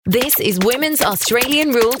This is Women's Australian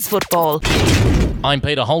Rules Football. I'm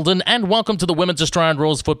Peter Holden and welcome to the Women's Australian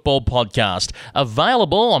Rules Football Podcast,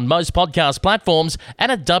 available on most podcast platforms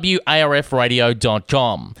and at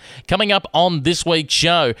WARFradio.com. Coming up on this week's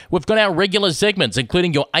show, we've got our regular segments,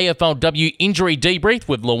 including your AFLW injury debrief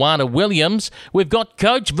with Luana Williams. We've got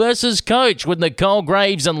Coach versus Coach with Nicole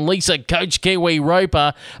Graves and Lisa Coach Kiwi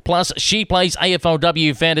Roper, plus She Plays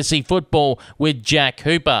AFLW Fantasy Football with Jack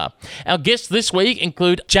Hooper. Our guests this week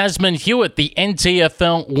include Jasmine Hewitt, the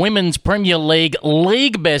NTFL Women's Premier League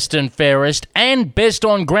Best and Fairest and Best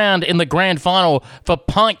on Ground in the Grand Final for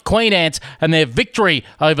Pike Queen Ants and their victory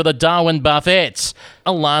over the Darwin Buffettes.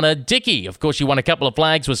 Alana Dickey, of course, she won a couple of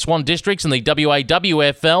flags with Swan Districts in the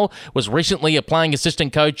WAWFL, was recently a playing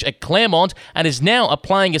assistant coach at Claremont and is now a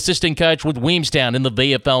playing assistant coach with Williamstown in the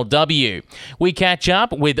VFLW. We catch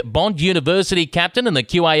up with Bond University captain in the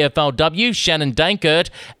QAFLW, Shannon Dankert,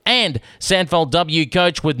 and Sandfold W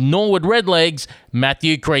coach with Norwood Redlegs,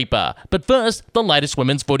 Matthew Creeper. But first, the latest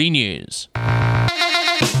women's footy news.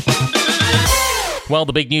 Well,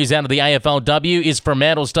 the big news out of the AFLW is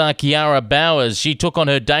Fremantle star Kiara Bowers. She took on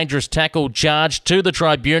her dangerous tackle charge to the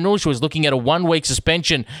tribunal. She was looking at a one-week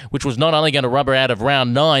suspension, which was not only going to rub her out of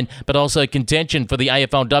round 9, but also contention for the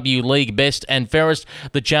AFLW League Best and Fairest.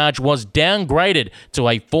 The charge was downgraded to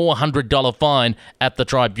a $400 fine at the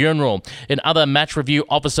tribunal. In other match review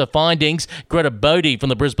officer findings, Greta Bodie from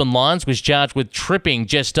the Brisbane Lions was charged with tripping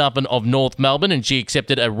Jess Stuffen of North Melbourne, and she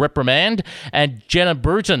accepted a reprimand. And Jenna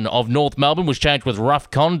Bruton of North Melbourne was charged with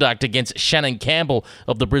rough conduct against Shannon Campbell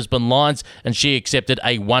of the Brisbane Lions, and she accepted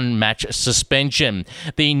a one-match suspension.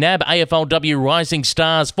 The NAB AFLW Rising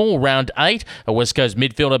Stars for Round 8 are West Coast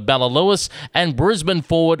midfielder Bella Lewis and Brisbane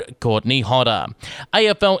forward Courtney Hodder.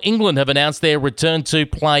 AFL England have announced their return to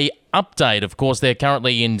play update. Of course, they're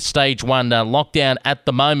currently in stage 1 lockdown at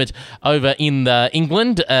the moment over in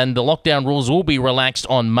England, and the lockdown rules will be relaxed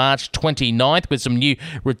on March 29th with some new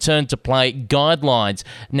return to play guidelines.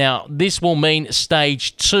 Now, this will mean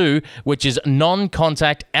stage 2, which is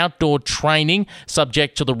non-contact outdoor training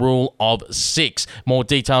subject to the rule of 6. More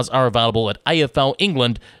details are available at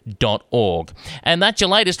aflengland.org. And that's your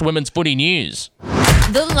latest women's footy news.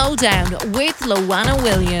 The Lowdown with Luana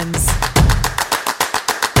Williams.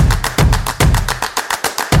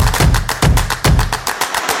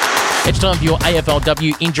 It's time for your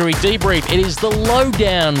AFLW injury debrief. It is the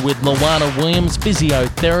Lowdown with Luana Williams,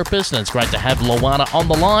 physiotherapist, and it's great to have Luana on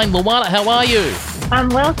the line. Luana, how are you? I'm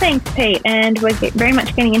well, thanks, Pete, and we're very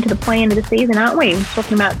much getting into the play end of the season, aren't we? We're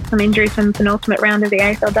talking about some injuries from the penultimate round of the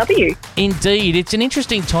AFLW. Indeed. It's an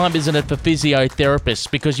interesting time, isn't it, for physiotherapists?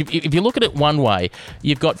 Because if you look at it one way,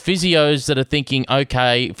 you've got physios that are thinking,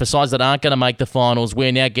 okay, for sides that aren't going to make the finals,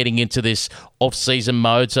 we're now getting into this off-season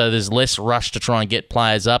mode, so there's less rush to try and get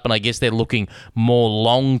players up, and I guess they're looking more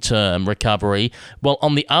long-term recovery. Well,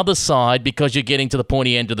 on the other side, because you're getting to the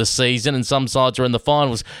pointy end of the season and some sides are in the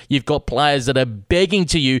finals, you've got players that are begging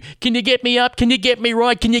to you, can you get me up? Can you get me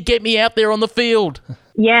right? Can you get me out there on the field?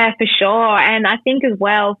 Yeah, for sure. And I think as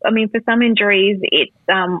well, I mean, for some injuries, it's,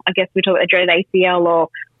 I guess we talk about a dreaded ACL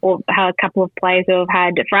or how a couple of players who have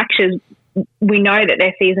had fractures, we know that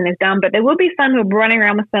their season is done, but there will be some who are running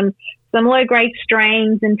around with some low-grade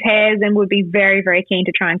strains and tears and would be very, very keen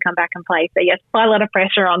to try and come back and play. So, yes, quite a lot of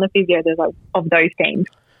pressure on the physios of those teams.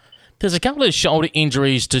 There's a couple of shoulder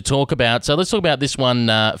injuries to talk about. So let's talk about this one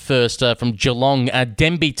first from Geelong,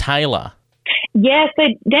 Denby Taylor. Yeah, so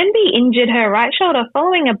Denby injured her right shoulder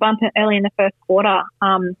following a bump early in the first quarter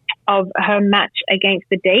of her match against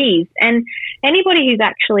the D's. And anybody who's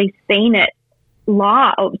actually seen it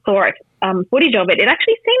live or saw it, footage of it, it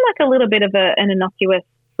actually seemed like a little bit of an innocuous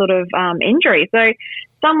sort of injury. So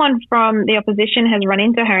someone from the opposition has run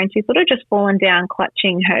into her and she's sort of just fallen down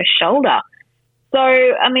clutching her shoulder. So,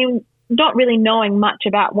 I mean, not really knowing much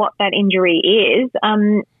about what that injury is,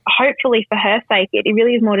 hopefully for her sake, it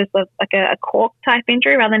really is more just like a cork type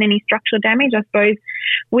injury rather than any structural damage. I suppose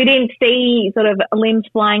we didn't see sort of limbs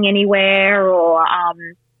flying anywhere or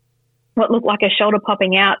what looked like a shoulder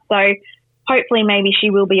popping out. So hopefully maybe she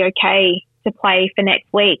will be okay to play for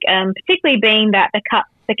next week, particularly being that the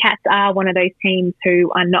Cats are one of those teams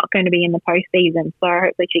who are not going to be in the postseason. So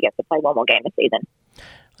hopefully she gets to play one more game this season.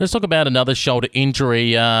 Let's talk about another shoulder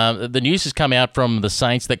injury. The news has come out from the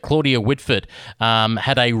Saints that Claudia Whitford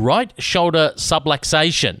had a right shoulder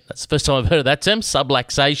subluxation. That's the first time I've heard of that term,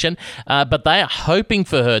 subluxation. But they are hoping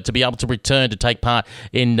for her to be able to return to take part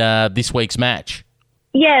in this week's match.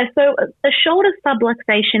 Yeah, so a shoulder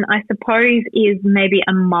subluxation, I suppose, is maybe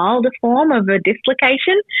a milder form of a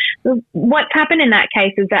dislocation. What's happened in that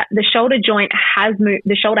case is that the shoulder has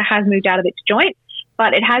moved out of its joint,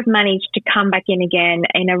 but it has managed to come back in again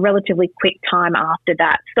in a relatively quick time after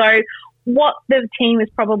that. So what the team is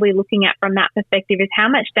probably looking at from that perspective is how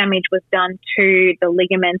much damage was done to the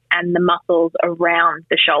ligaments and the muscles around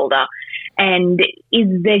the shoulder. And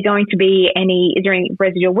is there any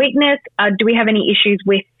residual weakness? Do we have any issues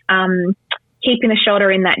with keeping the shoulder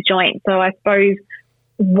in that joint? So I suppose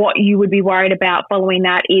what you would be worried about following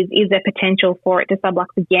that is there potential for it to sublux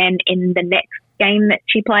again in the next game that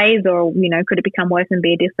she plays, or, could it become worse and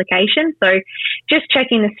be a dislocation? So just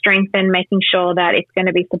checking the strength and making sure that it's going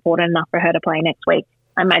to be supported enough for her to play next week,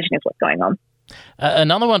 I imagine is what's going on.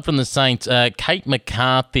 Another one from the Saints, Kate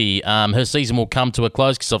McCarthy. Her season will come to a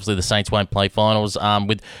close because obviously the Saints won't play finals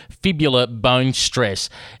with fibular bone stress.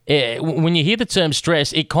 When you hear the term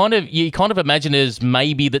stress, you kind of imagine it as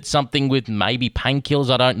maybe that something with maybe painkillers,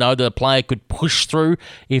 I don't know, that a player could push through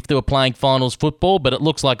if they were playing finals football. But it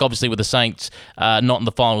looks like obviously with the Saints not in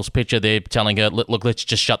the finals picture, they're telling her, look, let's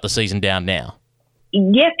just shut the season down now.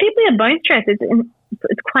 Yeah, fibular bone stress,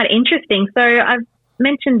 it's quite interesting. So I've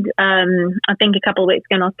mentioned, I think a couple of weeks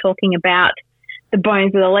ago, I was talking about the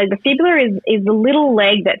bones of the leg. The fibula is the little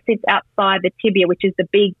leg that sits outside the tibia, which is the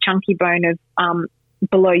big chunky bone of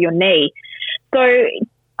below your knee. So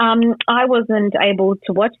I wasn't able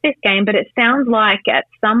to watch this game, but it sounds like at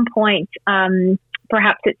some point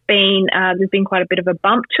perhaps there's been quite a bit of a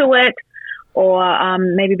bump to it, or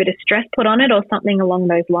maybe a bit of stress put on it or something along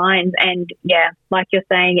those lines. And yeah, like you're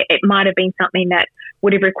saying, it might have been something that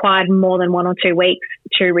would have required more than 1 or 2 weeks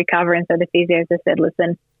to recover. And so the physios have said,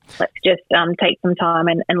 listen, let's just take some time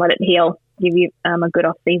and let it heal, give you a good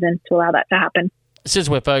off season to allow that to happen. Since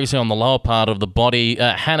we're focusing on the lower part of the body,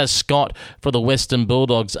 Hannah Scott for the Western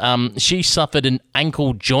Bulldogs, she suffered an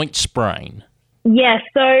ankle joint sprain. Yeah,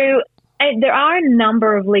 so there are a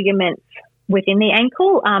number of ligaments within the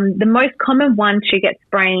ankle. The most common one to get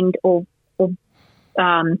sprained or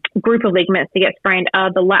group of ligaments to get sprained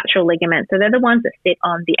are the lateral ligaments. So they're the ones that sit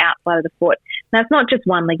on the outside of the foot. Now, it's not just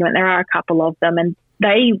one ligament. There are a couple of them, and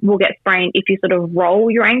they will get sprained if you sort of roll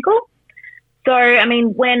your ankle. So, I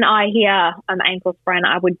mean, when I hear an ankle sprain,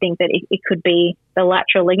 I would think that it could be the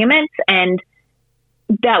lateral ligaments, and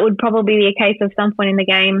that would probably be a case of some point in the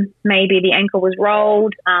game, maybe the ankle was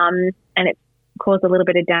rolled and it caused a little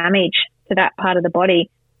bit of damage to that part of the body.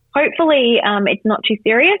 Hopefully, it's not too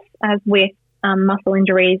serious, as with muscle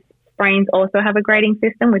injuries. Sprains also have a grading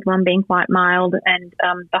system, with one being quite mild, and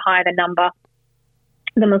the higher the number,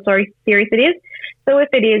 the more serious it is. So if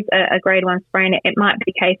it is a grade 1 sprain, it might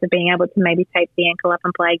be a case of being able to maybe tape the ankle up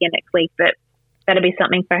and play again next week, but that'll be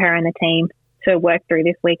something for her and the team to work through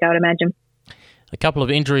this week, I would imagine. A couple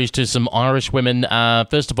of injuries to some Irish women.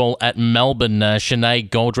 First of all, at Melbourne,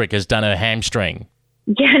 Sinead Goldrick has done her hamstring.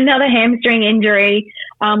 Yeah, another hamstring injury,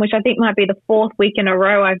 which I think might be the 4th week in a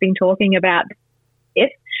row I've been talking about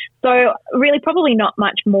it. So really probably not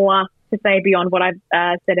much more to say beyond what I've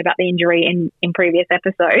said about the injury in previous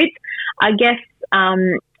episodes. I guess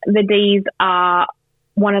the D's are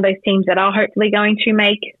one of those teams that are hopefully going to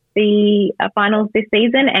make the finals this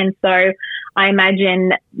season, and so I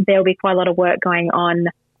imagine there'll be quite a lot of work going on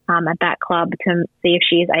at that club to see if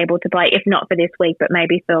she is able to play, if not for this week, but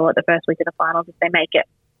maybe for the first week of the finals if they make it.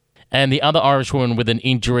 And the other Irish woman with an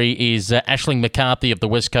injury is Aisling McCarthy of the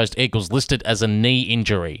West Coast Eagles, listed as a knee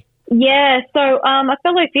injury. Yeah, so a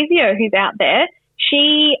fellow physio who's out there,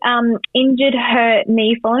 she injured her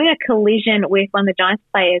knee following a collision with one of the Giants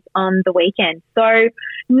players on the weekend. So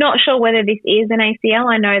not sure whether this is an ACL.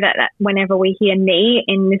 I know that whenever we hear knee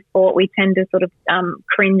in this sport, we tend to sort of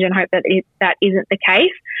cringe and hope that that isn't the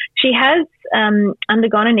case. She has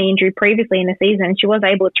undergone a knee injury previously in the season, and she was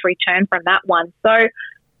able to return from that one. So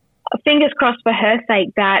fingers crossed for her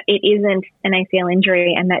sake that it isn't an ACL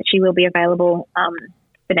injury and that she will be available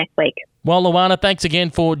for next week. Well, Luana, thanks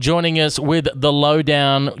again for joining us with The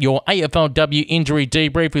Lowdown, your AFLW injury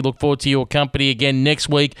debrief. We look forward to your company again next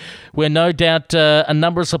week, where no doubt a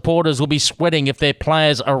number of supporters will be sweating if their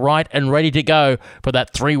players are right and ready to go for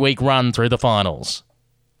that 3-week run through the finals.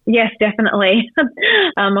 Yes, definitely.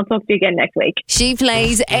 I'll talk to you again next week. She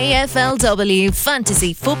Plays AFLW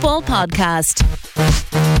Fantasy Football Podcast.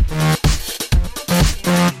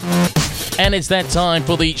 And it's that time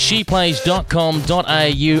for the sheplays.com.au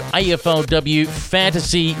AFLW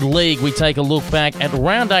Fantasy League. We take a look back at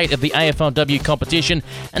round 8 of the AFLW competition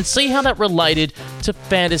and see how that related to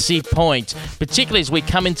fantasy points, particularly as we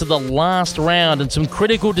come into the last round and some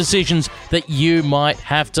critical decisions that you might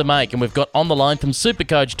have to make. And we've got on the line from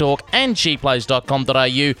Supercoach Talk and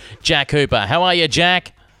sheplays.com.au, Jack Hooper. How are you,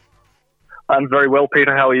 Jack? I'm very well,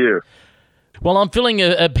 Peter. How are you? Well, I'm feeling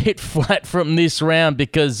a bit flat from this round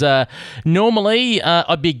because normally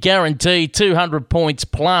I'd be guaranteed 200 points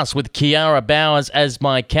plus with Kiara Bowers as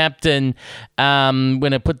my captain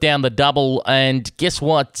when I put down the double. And guess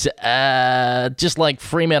what? Just like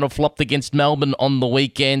Fremantle flopped against Melbourne on the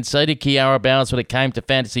weekend, so did Kiara Bowers when it came to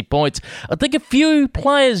fantasy points. I think a few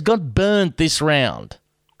players got burnt this round.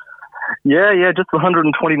 Yeah, just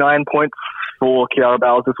 129 points for Kiara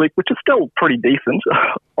Bowers this week, which is still pretty decent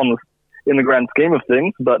in the grand scheme of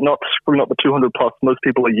things, but probably not the 200 plus most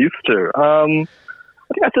people are used to. I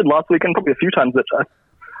think I said last weekend probably a few times that I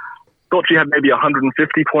thought she had maybe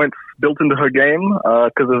 150 points built into her game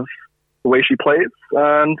because of the way she plays,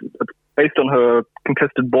 and it's based on her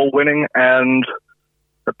contested ball winning and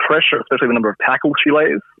the pressure, especially the number of tackles she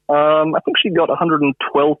lays. I think she got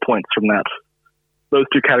 112 points from those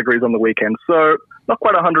two categories on the weekend. So not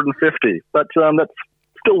quite 150, but that's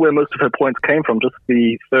still where most of her points came from, just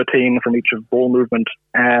the 13 from each of ball movement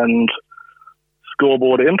and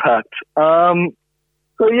scoreboard impact.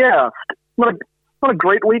 So yeah, not a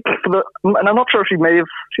great week and I'm not sure if she may have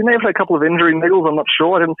had a couple of injury niggles. I'm not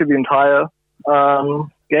sure. I didn't see the entire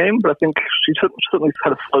game, but I think she certainly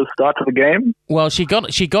had a slow start to the game. Well, she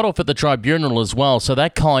got off at the tribunal as well, so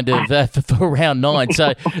that kind of for round 9.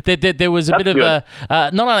 So there was a bit of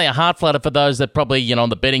not only a heart flutter for those that probably on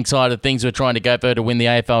the betting side of things were trying to go for her to win the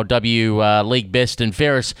AFLW league best and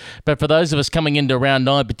fairest, but for those of us coming into round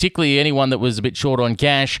 9, particularly anyone that was a bit short on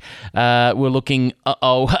cash, we're looking.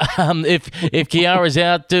 If Kiara's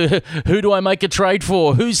out, who do I make a trade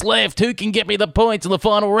for? Who's left? Who can get me the points in the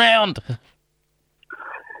final round?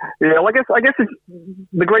 Yeah, well, I guess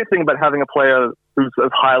the great thing about having a player who's as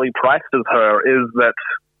highly priced as her is that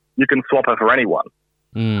you can swap her for anyone.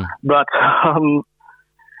 But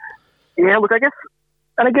yeah, look, I guess,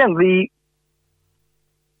 and again,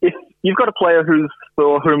 if you've got a player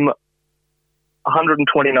for whom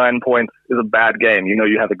 129 points is a bad game,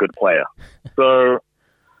 you have a good player. So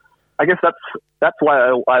I guess that's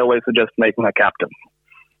why I always suggest making her captain.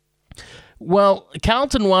 Well,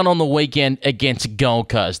 Carlton won on the weekend against Gold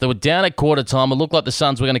Coast. They were down at quarter time. It looked like the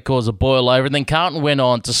Suns were going to cause a boil over, and then Carlton went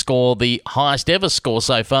on to score the highest ever score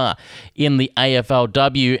so far in the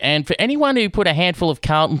AFLW. And for anyone who put a handful of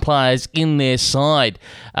Carlton players in their side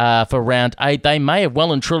for round 8, they may have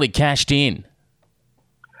well and truly cashed in.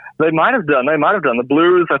 They might have done. The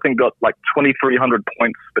Blues, I think, got like 2,300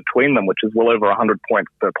 points between them, which is well over 100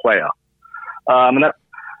 points per player. And that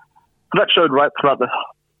showed right throughout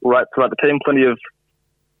the team, plenty of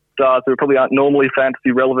stars who probably aren't normally fantasy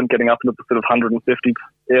relevant getting up into the sort of 150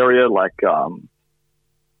 area, like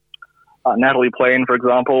Natalie Plain, for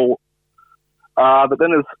example. But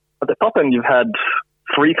then at the top end, you've had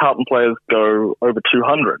 3 Carlton players go over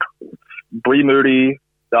 200. Bree Moody,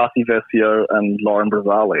 Darcy Vesio, and Lauren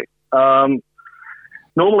Brazali.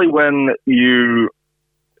 Normally when you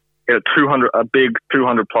get a big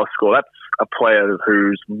 200 plus score, that's a player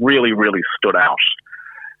who's really, really stood out.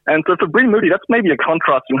 And so for Bree Moody, that's maybe a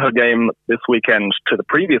contrast in her game this weekend to the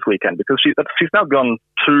previous weekend, because she's now gone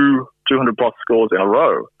 2 200-plus scores in a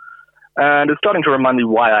row. And it's starting to remind me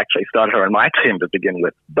why I actually started her in my team to begin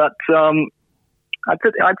with. But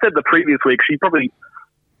I'd said the previous week,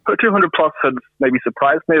 her 200-plus had maybe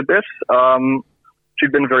surprised me a bit.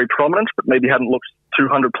 She'd been very prominent, but maybe hadn't looked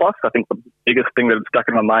 200-plus. I think the biggest thing that had stuck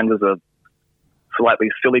in my mind was a slightly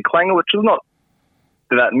silly clanger, which is not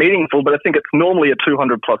that meaningful, but I think it's normally a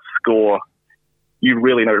 200-plus score you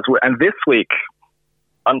really notice. And this week,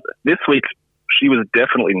 she was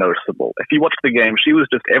definitely noticeable. If you watched the game, she was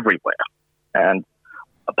just everywhere. And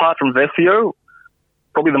apart from Vesio,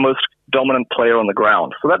 probably the most dominant player on the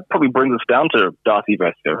ground. So that probably brings us down to Darcy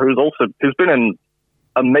Vesio, who's been in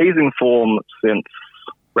amazing form since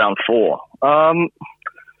round 4. And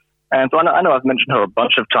so I know I've mentioned her a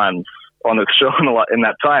bunch of times on this show in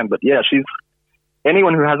that time, but yeah,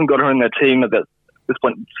 anyone who hasn't got her in their team at this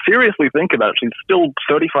point, seriously think about it. She's still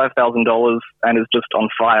 $35,000 and is just on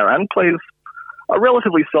fire and plays a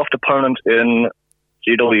relatively soft opponent in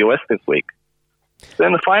GWS this week.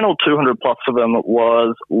 Then the final 200-plus for them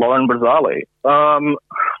was Lauren Brazali,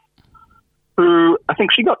 who I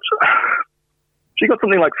think she got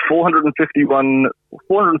something like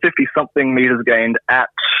 450-something meters gained at,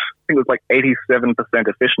 I think it was like 87%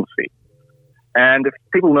 efficiency. And if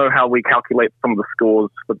people know how we calculate some of the scores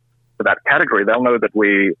for that category, they'll know that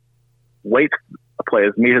we weight a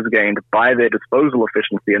player's meters gained by their disposal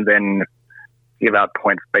efficiency and then give out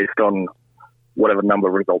points based on whatever number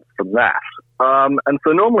results from that. And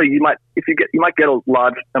so normally you might get a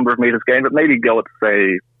large number of meters gained, but maybe go at,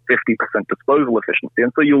 say, 50% disposal efficiency.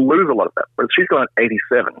 And so you'll lose a lot of that. Whereas she's gone at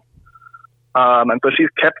 87. And so she's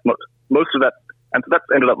kept most of that, and so that's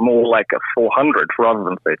ended up more like a 400 rather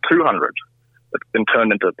than, say, 200. That's been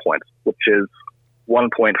turned into points, which is 1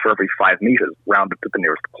 point for every 5 meters, rounded to the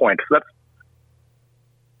nearest point. So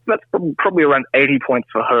that's probably around 80 points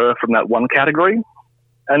for her from that one category.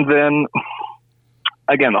 And then,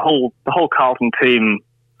 again, the whole Carlton team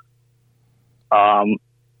had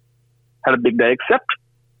a big day, except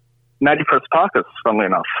Maddie Prespakis, funnily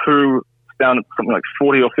enough, who down at something like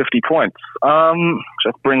 40 or 50 points.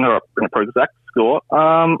 Just bring her up her exact score.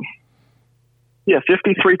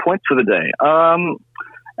 53 points for the day.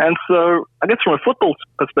 And so I guess from a football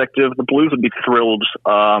perspective, the Blues would be thrilled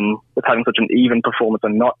with having such an even performance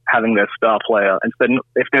and not having their star player. Instead,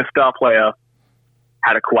 if their star player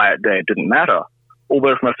had a quiet day, it didn't matter.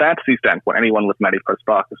 Although from a fantasy standpoint, anyone with Maddie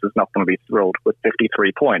Prespakis is not going to be thrilled with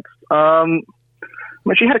 53 points.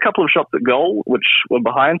 She had a couple of shots at goal, which were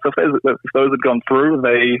behind, so if those had gone through,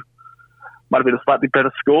 they might have been a slightly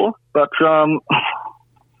better score. But,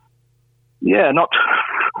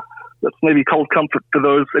 that's maybe cold comfort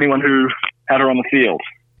to anyone who had her on the field.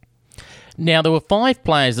 Now, there were 5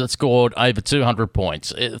 players that scored over 200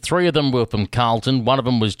 points. 3 of them were from Carlton. One of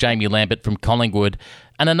them was Jamie Lambert from Collingwood.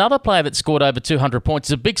 And another player that scored over 200 points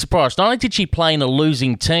is a big surprise. Not only did she play in a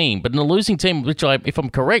losing team, but in a losing team, which, if I'm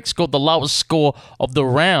correct, scored the lowest score of the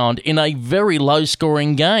round in a very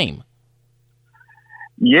low-scoring game.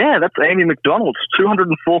 Yeah, that's Amy McDonald,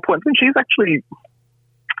 204 points. And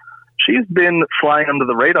she's been flying under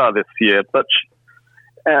the radar this year, but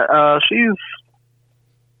she's...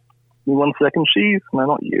 One second, no,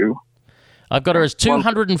 not you. I've got her as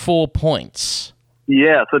 204 points.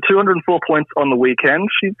 Yeah, so 204 points on the weekend.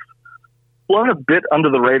 She's flown a bit under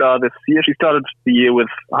the radar this year. She started the year with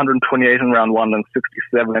 128 in round 1 and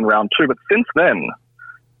 67 in round 2, but since then,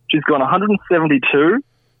 she's gone 172,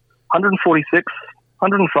 146,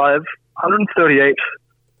 105, 138,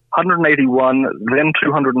 181, then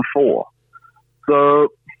 204. So,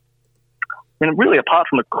 really, apart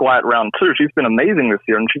from a quiet round 2, she's been amazing this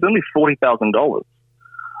year, and she's only $40,000.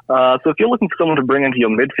 So if you're looking for someone to bring into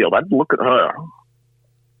your midfield, I'd look at her.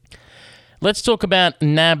 Let's talk about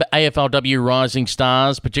NAB AFLW Rising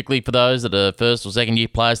Stars, particularly for those that are first or second year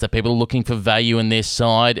players, that people are looking for value in their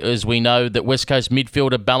side. As we know that West Coast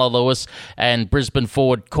midfielder Bella Lewis and Brisbane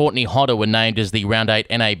forward Courtney Hodder were named as the Round 8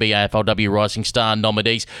 NAB AFLW Rising Star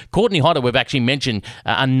nominees. Courtney Hodder we've actually mentioned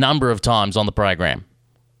a number of times on the program.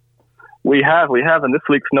 We have, and this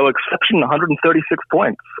week's no exception, 136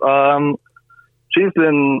 points. She's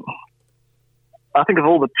been... I think of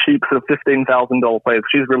all the cheap sort of $15,000 players,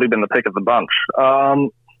 she's really been the pick of the bunch.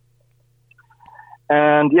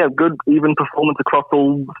 Good even performance across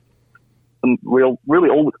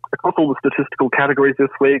across all the statistical categories this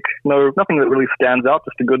week. Nothing that really stands out,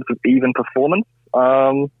 just a good sort of even performance.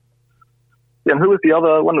 And who was the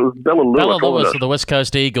other one? It was Bella Lewis. Bella Lewis of the West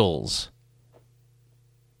Coast Eagles.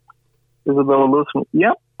 Isabella Lewis.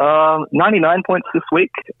 Yep. 99 points this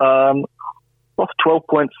week. Lost 12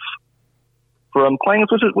 points from playing,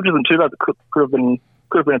 which isn't too bad. It could have been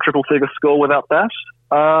a triple-figure score without that.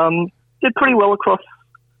 Did pretty well across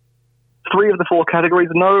 3 of the 4 categories.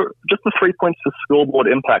 No, just the 3 points for scoreboard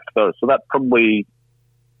impact though. So that probably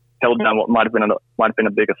held down what might have been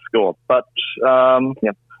a bigger score. But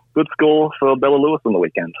good score for Bella Lewis on the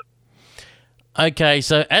weekend. Okay,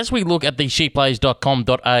 so as we look at the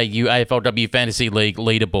sheplays.com.au AFLW Fantasy League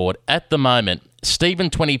leaderboard, at the moment, Stephen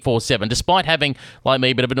 24/7, despite having, like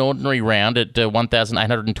me, a bit of an ordinary round at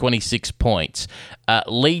 1,826 points,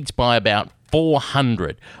 leads by about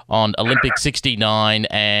 400 on Olympic 69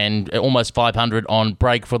 and almost 500 on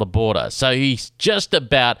Break for the Border. So he's just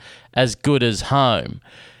about as good as home.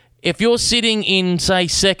 If you're sitting in, say,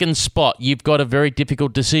 second spot, you've got a very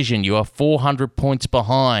difficult decision. You are 400 points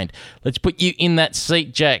behind. Let's put you in that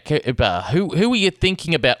seat, Jack. Who are you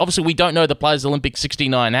thinking about? Obviously, we don't know the players Olympic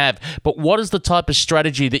 69 have, but what is the type of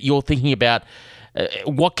strategy that you're thinking about?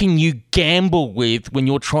 What can you gamble with when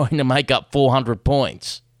you're trying to make up 400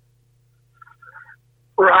 points?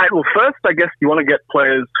 Right. Well, first, I guess you want to get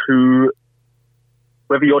players who,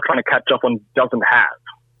 whoever you're trying to catch up on, doesn't have.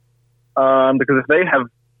 Because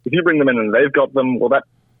if you bring them in and they've got them, well, that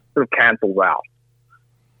sort of cancels out.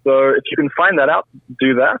 So if you can find that out,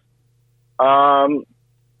 do that.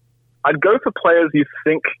 I'd go for players you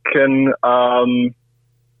think can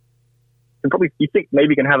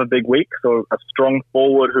have a big week. So a strong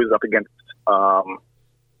forward who's up against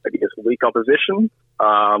weak opposition.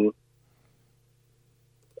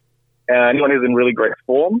 Anyone who's in really great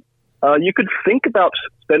form. You could think about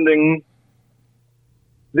spending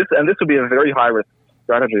this, and this would be a very high risk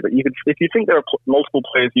strategy, but if you think there are multiple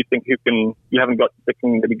players you think you haven't got that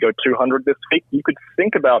can maybe go 200 this week, you could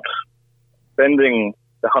think about spending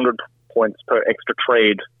the 100 points per extra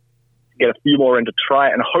trade to get a few more in to try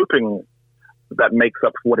and hoping that makes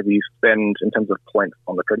up for whatever you spend in terms of points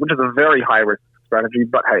on the trade, which is a very high-risk strategy.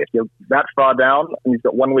 But hey, if you're that far down and you've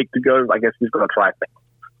got 1 week to go, I guess you've got to try things.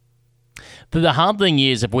 The hard thing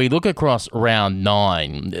is, if we look across round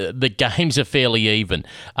 9, the games are fairly even.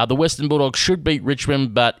 The Western Bulldogs should beat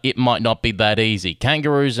Richmond, but it might not be that easy.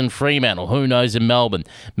 Kangaroos and Fremantle, who knows in Melbourne?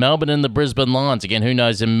 Melbourne and the Brisbane Lions, again, who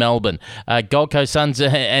knows in Melbourne? Gold Coast Suns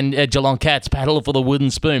and Geelong Cats battle for the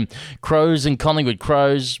wooden spoon. Crows and Collingwood.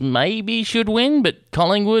 Crows maybe should win, but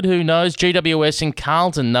Collingwood, who knows? GWS and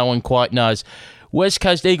Carlton, no one quite knows. West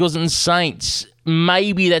Coast Eagles and Saints.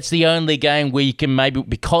 Maybe that's the only game where you can maybe,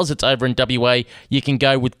 because it's over in WA, you can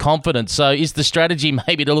go with confidence. So is the strategy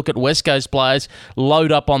maybe to look at West Coast players,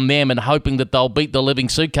 load up on them and hoping that they'll beat the living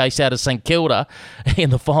suitcase out of St Kilda in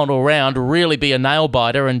the final round, really be a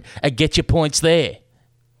nail-biter and get your points there?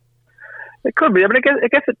 It could be. I mean, I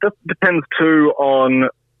guess it just depends too on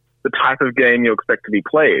the type of game you expect to be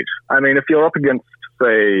played. I mean, if you're up against,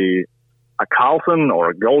 say, a Carlton or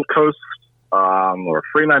a Gold Coast, or a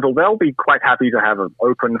Fremantle, they'll be quite happy to have an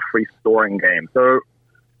open, free-scoring game. So,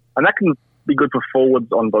 and that can be good for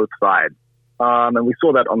forwards on both sides. And we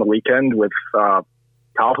saw that on the weekend with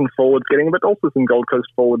Carlton forwards getting, but also some Gold Coast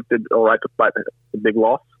forwards did all right despite the big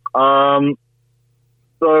loss. So,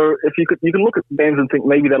 if you can look at games and think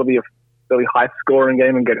maybe that'll be a fairly high-scoring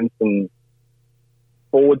game and get in some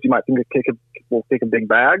forwards you might think will kick a big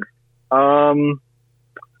bag.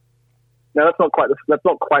 Now that's not quite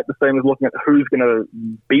the same as looking at who's going to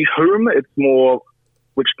beat whom. It's more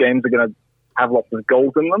which games are going to have lots of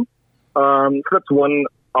goals in them. So that's one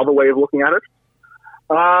other way of looking at it.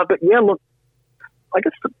 But yeah, look, I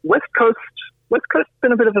guess West Coast's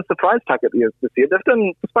been a bit of a surprise packet this year. They've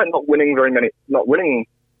done, despite not winning very many,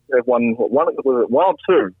 they've won one or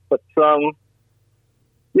two. But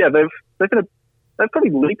yeah, they've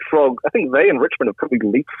probably leapfrogged. I think they and Richmond have probably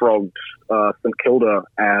leapfrogged St Kilda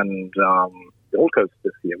and Gold Coast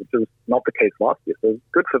this year, which was not the case last year. So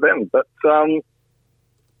good for them. But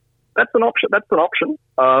that's an option.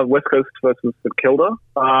 West Coast versus St Kilda.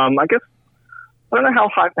 I guess I don't know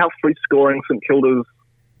how free scoring St Kilda's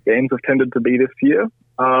games have tended to be this year.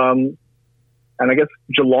 And I guess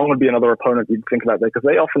Geelong would be another opponent you'd think about there because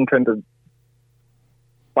they often tend to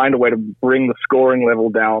find a way to bring the scoring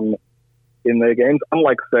level down in their games,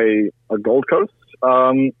 unlike, say, a Gold Coast.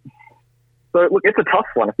 So, look, it's a tough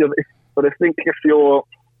one.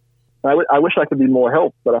 I wish I could be more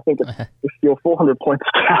help, but I think if you're 400 points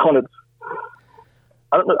down,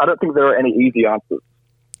 I don't think there are any easy answers.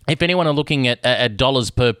 If anyone are looking at dollars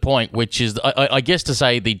per point, which is, I guess to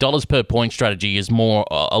say the dollars per point strategy is more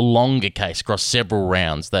a longer case across several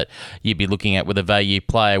rounds that you'd be looking at with a value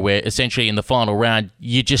player where essentially in the final round,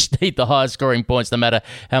 you just need the highest scoring points no matter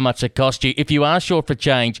how much it costs you. If you are short for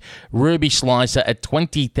change, Ruby Slicer at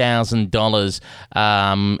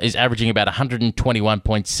 $20,000 is averaging about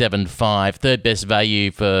 121.75, third best value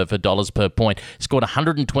for dollars per point. Scored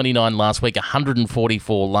 129 last week,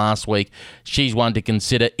 144 last week. She's one to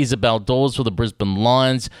consider. Isabel Dawes for the Brisbane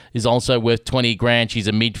Lions is also worth 20 grand. She's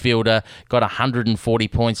a midfielder, got 140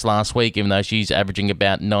 points last week, even though she's averaging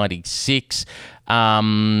about 96.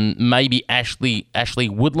 Maybe Ashley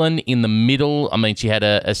Woodland in the middle. I mean, she had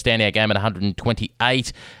a standout game at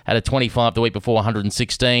 128, had a 25 the week before,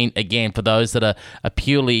 116. Again, for those that are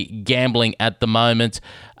purely gambling at the moment.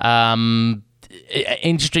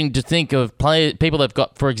 Interesting to think of people they've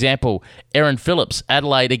got, for example, Erin Phillips,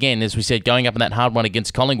 Adelaide, again, as we said, going up in that hard one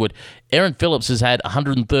against Collingwood. Erin Phillips has had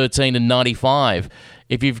 113 and 95.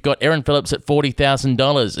 If you've got Erin Phillips at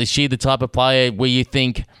 $40,000, is she the type of player where you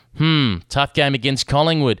think, tough game against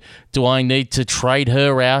Collingwood, do I need to trade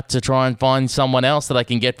her out to try and find someone else that I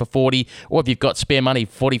can get for 40? Or if you've got spare money,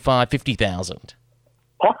 45, 50,000?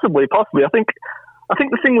 Possibly. I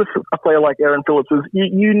think the thing with a player like Erin Phillips is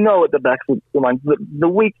you know at the back of the mind that the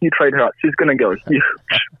week you trade her out, she's going to go huge.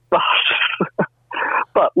 But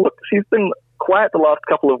look, she's been quiet the last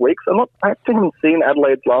couple of weeks. I actually haven't seen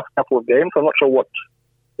Adelaide's last couple of games. So I'm not sure what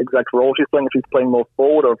exact role she's playing, if she's playing more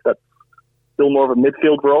forward or if that's still more of a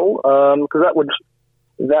midfield role. Because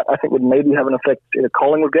that I think would maybe have an effect in a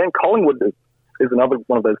Collingwood game. Collingwood is another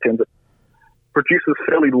one of those teams that produces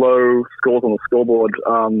fairly low scores on the scoreboard.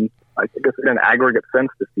 I guess in an aggregate sense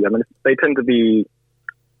this year. I mean, their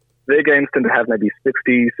games tend to have maybe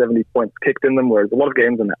 60, 70 points kicked in them, whereas a lot of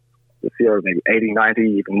games in this year are maybe 80, 90,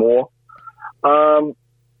 even more.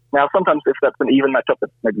 Now, sometimes if that's an even matchup,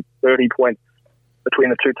 that's maybe 30 points between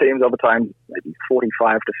the two teams. Other times, maybe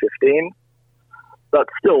 45 to 15. But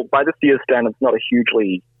still, by this year's standards, not a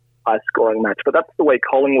hugely high-scoring match. But that's the way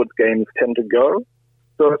Collingwood's games tend to go.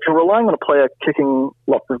 So if you're relying on a player kicking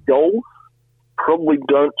lots of goals, probably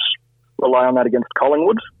don't rely on that against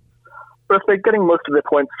Collingwood. But if they're getting most of their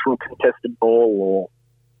points from contested ball or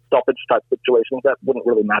stoppage-type situations, that wouldn't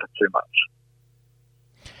really matter too much.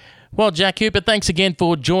 Well, Jack Hooper, thanks again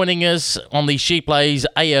for joining us on the She Plays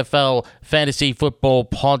AFL Fantasy Football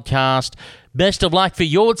Podcast. Best of luck for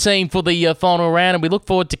your team for the final round, and we look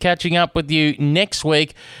forward to catching up with you next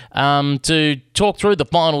week to talk through the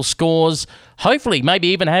final scores. Hopefully, maybe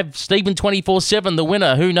even have Stephen 24/7, the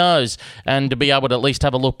winner, who knows, and to be able to at least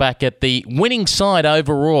have a look back at the winning side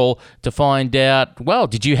overall to find out, well,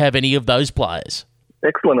 did you have any of those players?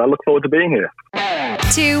 Excellent. I look forward to being here.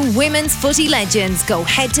 Two women's footy legends go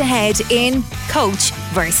head-to-head in Coach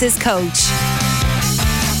versus Coach.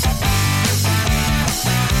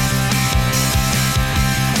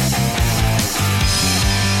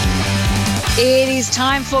 It is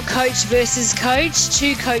time for Coach versus Coach.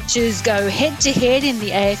 Two coaches go head-to-head in the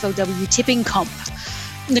AFLW tipping comp.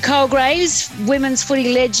 Nicole Graves, women's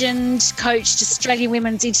footy legend, coached Australian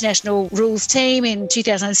women's international rules team in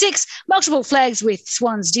 2006, multiple flags with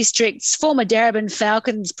Swans Districts, former Darebin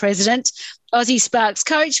Falcons president, Aussie Sparks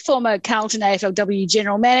coach, former Carlton AFLW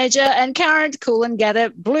general manager, and current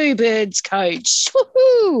Coolangatta Bluebirds coach.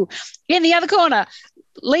 Woohoo! In the other corner,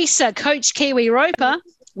 Lisa, coach Kiwi Roper,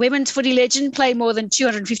 women's footy legend, played more than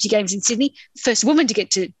 250 games in Sydney, first woman to get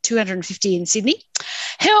to 250 in Sydney,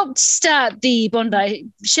 helped start the Bondi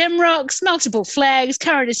Shamrocks, multiple flags,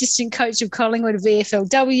 current assistant coach of Collingwood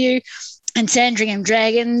VFLW and Sandringham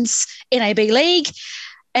Dragons NAB League,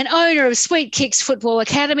 and owner of Sweet Kicks Football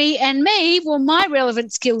Academy. And me, well, my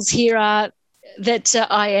relevant skills here are that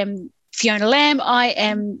I am Fiona Lamb. I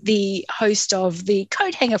am the host of the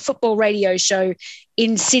Coat Hanger Football Radio Show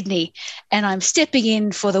in Sydney, and I'm stepping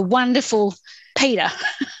in for the wonderful Peter.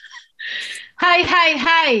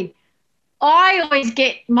 Hey. I always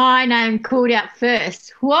get my name called out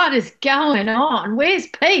first. What is going on? Where's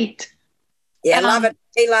Pete? Yeah, love it.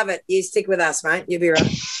 We love it. You stick with us, mate. You'll be right.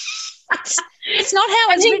 It's not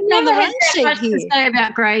how it's written on the run sheet much here. to say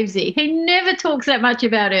about Gravesy. He never talks that much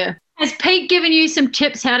about her. Has Pete given you some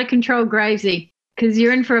tips how to control Gravesy? Because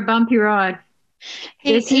you're in for a bumpy ride.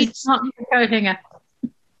 He's not the coat hanger.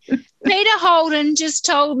 Peter Holden just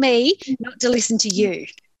told me not to listen to you.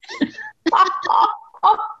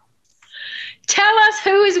 Tell us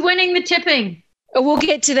who is winning the tipping. We'll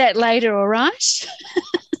get to that later, all right?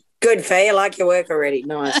 Good, Fee. I like your work already.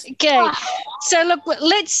 Nice. Okay. So, look,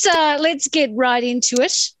 let's get right into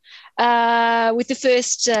it with the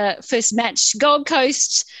first match. Gold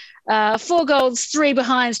Coast, 4 goals, 3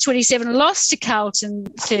 behinds, 27. Lost to Carlton,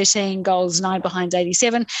 13 goals, 9 behinds,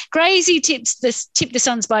 87. Gravesy tipped the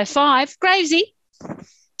Suns by 5. Gravesy,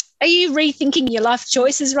 are you rethinking your life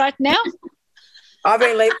choices right now? I've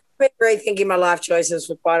been rethinking my life choices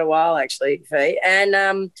for quite a while, actually, Fee.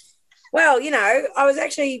 And, well, you know, I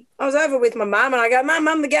was over with my mum and I go,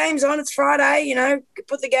 Mum, the game's on. It's Friday, you know,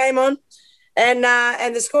 put the game on. And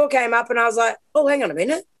the score came up and I was like, oh, hang on a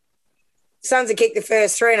minute. Suns had kicked the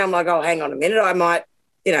first 3 and I'm like, oh, hang on a minute. I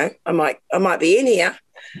might be in here.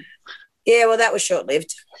 Yeah, well, that was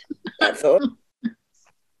short-lived, I thought.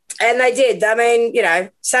 And they did. I mean, you know,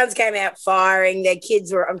 Suns came out firing. Their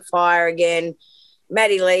kids were on fire again.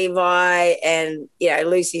 Maddie Levi and, you know,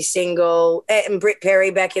 Lucy Single and Britt Perry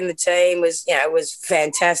back in the team was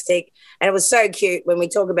fantastic. And it was so cute when we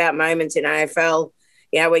talk about moments in AFL,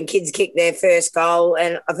 you know, when kids kick their first goal.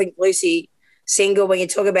 And I think Lucy Single, when you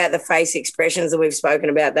talk about the face expressions, and we've spoken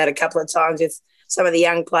about that a couple of times with some of the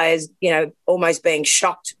young players, you know, almost being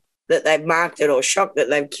shocked that they've marked it or shocked that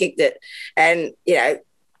they've kicked it. And, you know,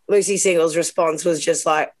 Lucy Single's response was just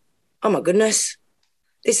like, oh, my goodness,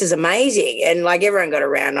 this is amazing. And, like, everyone got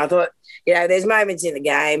around. I thought, you know, there's moments in the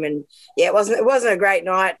game and, yeah, it wasn't a great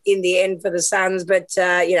night in the end for the Suns, but,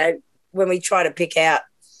 you know, when we try to pick out,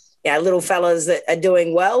 you know, little fellas that are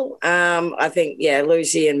doing well, I think, yeah,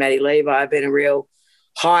 Lucy and Maddie Levi have been a real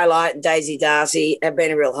highlight. Daisy Darcy have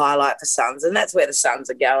been a real highlight for Suns, and that's where the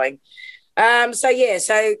Suns are going. So you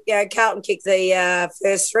know, Carlton kicked the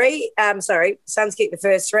first 3. Suns kicked the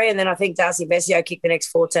first 3, and then I think Darcy Vesio kicked the next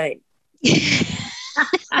 14.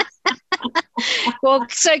 Well,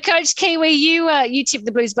 so Coach Kiwi, you tipped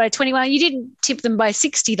the Blues by 21. You didn't tip them by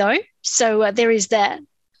 60 though, so there is that.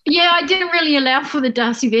 Yeah, I didn't really allow for the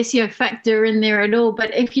Darcy Vesio factor in there at all.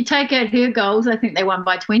 But if you take out her goals, I think they won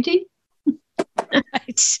by 20.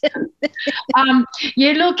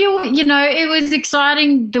 Yeah, look, it was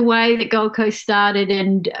exciting the way that Gold Coast started,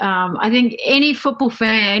 and I think any football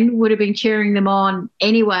fan would have been cheering them on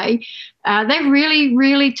anyway. They really,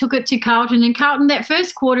 really took it to Carlton, and Carlton, that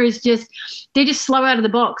first quarter they're just slow out of the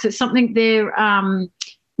box. It's something they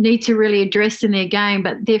need to really address in their game,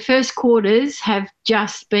 but their first quarters have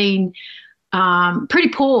just been pretty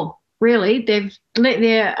poor. Really, they've let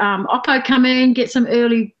their Oppo come in, get some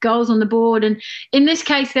early goals on the board, and in this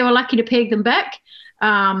case, they were lucky to peg them back.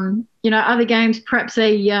 Other games perhaps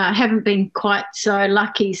they haven't been quite so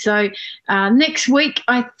lucky. So next week,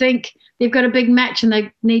 I think they've got a big match, and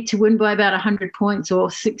they need to win by about 100 points or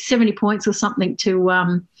 70 points or something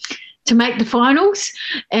to make the finals.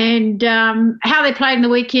 And how they played in the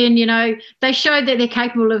weekend, they showed that they're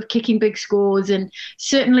capable of kicking big scores. And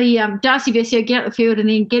certainly Darcy Vesio get up the field and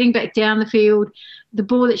then getting back down the field, the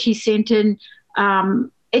ball that she sent in,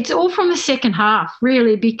 it's all from the second half,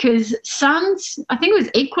 really, because Suns, I think it was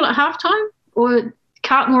equal at halftime, or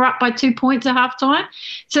Carlton were up by 2 points at halftime.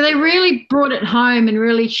 So they really brought it home and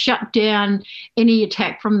really shut down any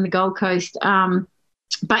attack from the Gold Coast.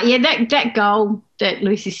 But, yeah, that goal that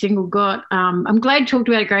Lucy Single got, I'm glad you talked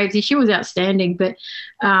about it, Gravesy. She was outstanding. But,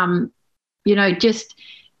 just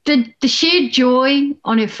the sheer joy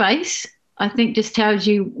on her face, I think just tells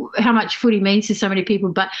you how much footy means to so many people.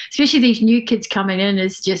 But especially these new kids coming in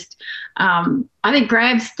is just, I think,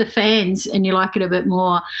 grabs the fans and you like it a bit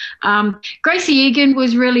more. Gracie Egan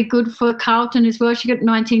was really good for Carlton as well. She got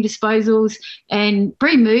 19 disposals. And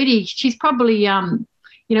Bree Moody, she's probably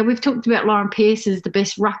we've talked about Lauren Pearce as the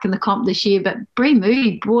best ruck in the comp this year, but Bree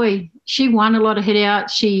Moody, boy, she won a lot of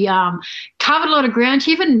hit-outs. She covered a lot of ground.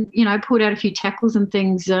 She even, pulled out a few tackles and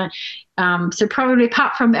things. So probably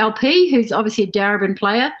apart from LP, who's obviously a Darebin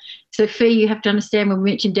player. So, Fee, you have to understand when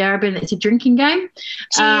we mention Darebin, it's a drinking game.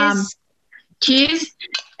 Cheers.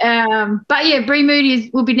 But, yeah, Bree Moody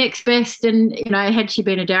will be next best. And, had she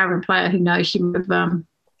been a Darebin player, who knows, she would have,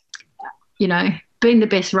 been the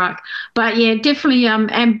best ruck. But, yeah, definitely.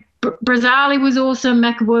 And Brazzali was awesome.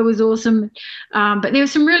 McAvoy was awesome. But there were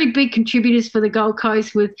some really big contributors for the Gold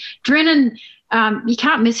Coast with Drennan. You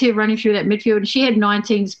can't miss her running through that midfield. And she had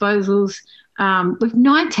 19 disposals with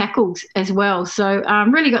 9 tackles as well. So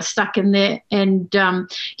really got stuck in there. And,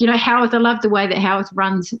 Howarth, I love the way that Howarth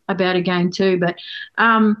runs about a game too. But,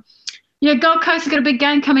 Gold Coast has got a big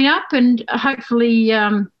game coming up, and hopefully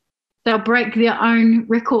they'll break their own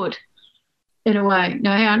record. In a way,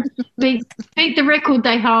 beat the record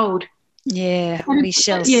they hold. Yeah, we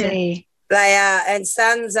shall see. They are, and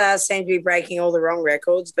Suns seem to be breaking all the wrong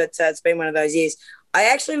records, but it's been one of those years. I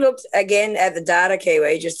actually looked again at the data,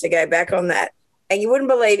 Kiwi, just to go back on that, and you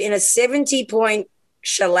wouldn't believe, in a 70-point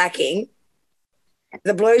shellacking,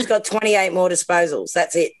 the Blues got 28 more disposals.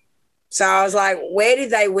 That's it. So I was like, where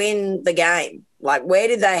did they win the game? Like, where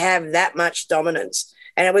did they have that much dominance?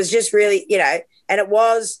 And it was just really, and it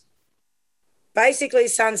was. Basically,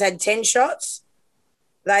 Suns had 10 shots.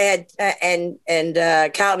 They had and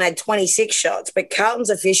Carlton had 26 shots, but Carlton's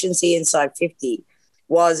efficiency inside 50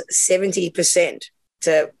 was 70%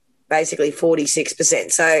 to basically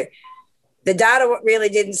 46%. So the data really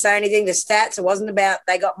didn't say anything. The stats, it wasn't about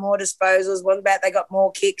they got more disposals, it wasn't about they got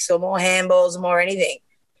more kicks or more handballs or more anything.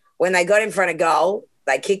 When they got in front of goal,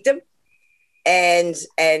 they kicked them, and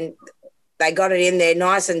they got it in there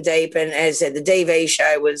nice and deep. And as I said, the DV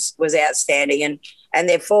show was outstanding, and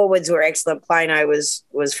their forwards were excellent. Plano was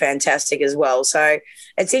fantastic as well. So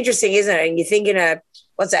it's interesting, isn't it? And you're thinking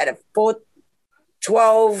what's that,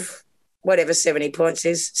 12, whatever 70 points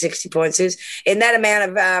is, 60 points is. In that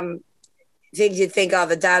amount of things, you'd think,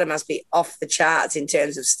 the data must be off the charts in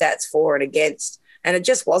terms of stats for and against. And it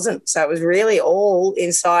just wasn't. So it was really all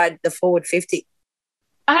inside the forward 50.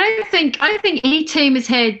 I don't think any team has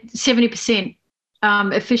had 70%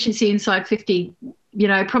 efficiency inside 50,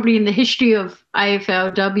 probably in the history of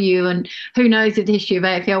AFLW, and who knows in the history of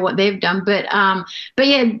AFL what they've done. But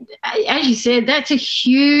yeah, as you said, that's a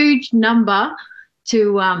huge number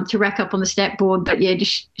to rack up on the stat board. But yeah,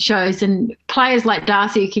 just shows, and players like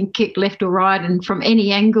Darcy can kick left or right and from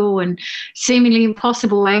any angle and seemingly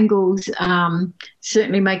impossible angles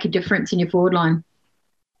certainly make a difference in your forward line.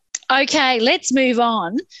 Okay, let's move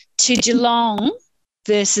on to Geelong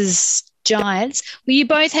versus Giants. Well, you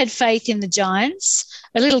both had faith in the Giants,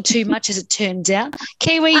 a little too much as it turns out.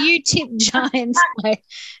 Kiwi, you tipped Giants by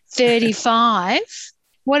 35.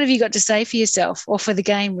 What have you got to say for yourself, or for the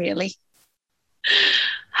game, really?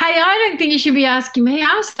 Hey, I don't think you should be asking me.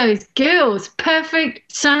 Ask those girls.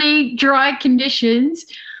 Perfect, sunny, dry conditions.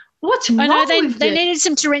 What's wrong with it? They needed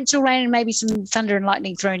some torrential rain and maybe some thunder and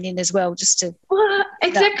lightning thrown in as well, just to... Well,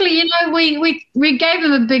 exactly. You know, we gave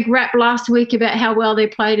them a big rap last week about how well they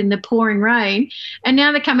played in the pouring rain, and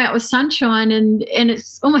now they come out with sunshine, and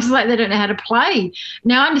it's almost like they don't know how to play.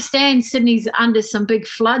 Now, I understand Sydney's under some big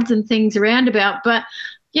floods and things around about, but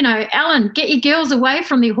you know, Alan, get your girls away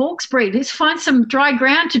from the Hawkesbury. Let's find some dry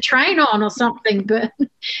ground to train on or something. But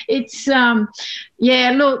it's,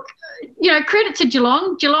 look, you know, credit to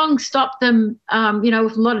Geelong. Geelong stopped them, you know,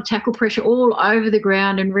 with a lot of tackle pressure all over the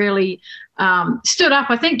ground and really stood up.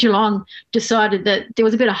 I think Geelong decided that there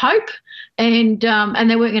was a bit of hope and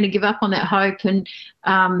they weren't going to give up on that hope. And,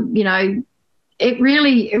 you know, it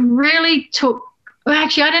really took, well,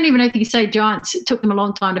 actually, I don't even know if you say Giants. It took them a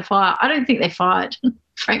long time to fire. I don't think they fired.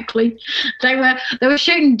 Frankly, they were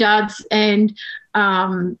shooting duds, and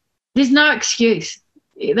there's no excuse.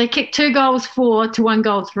 They kicked 2 goals 4 to 1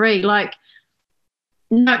 goal 3, like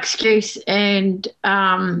no excuse. And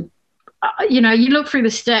you know, you look through the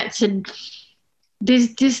stats, and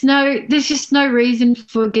there's just no reason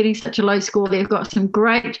for getting such a low score. They've got some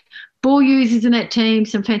great ball users in that team,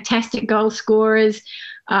 some fantastic goal scorers.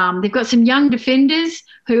 They've got some young defenders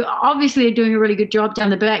who obviously are doing a really good job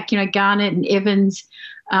down the back, you know, Garnett and Evans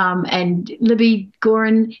and Libby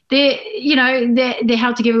Gorin. They're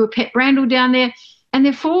held together with Pet Brandle down there. And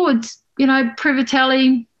their forwards, you know,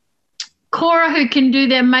 Privatelli, Cora, who can do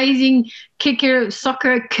the amazing kicker,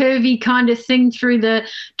 soccer, curvy kind of thing through the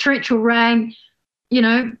torrential rain, you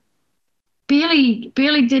know, barely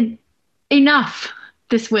did enough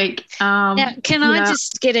this week. Now, can I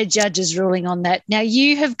just get a judge's ruling on that? Now,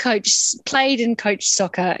 you have played and coached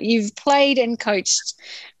soccer. You've played and coached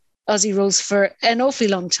Aussie rules for an awfully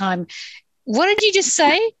long time. What did you just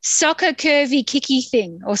say? Soccer curvy kicky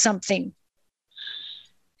thing or something?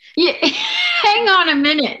 Yeah, hang on a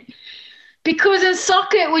minute. Because in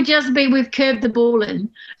soccer it would just be we've curved the ball in.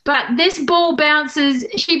 But this ball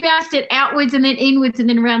she bounced it outwards and then inwards and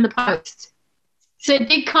then around the post. So it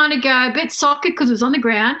did kind of go a bit soccer because it was on the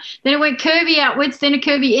ground. Then it went curvy outwards, then a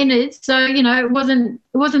curvy inwards. So, you know, it wasn't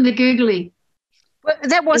the googly. Well,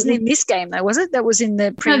 that wasn't in this game, though, was it? That was in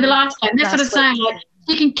the the last game. That's what I'm saying. Like,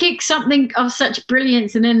 you can kick something of such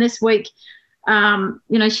brilliance, and then this week, you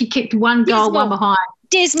know, she kicked 1 goal, 1 behind.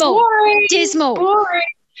 Dismal. Boring.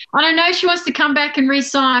 I don't know. She wants to come back and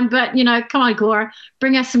re-sign, but, you know, come on, Cora,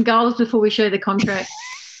 bring us some goals before we show the contract.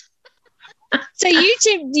 So you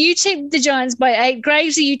tipped the Giants by 8.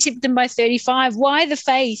 Gravesy, you tipped them by 35. Why the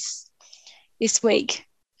faith this week?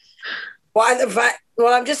 Why the faith?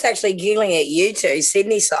 Well, I'm just actually giggling at you two,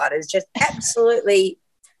 Sydney siders, just absolutely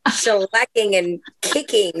shellacking and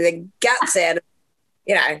kicking the guts out of,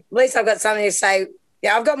 you know, at least I've got something to say.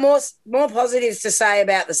 Yeah, I've got more positives to say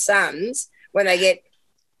about the Suns when they get,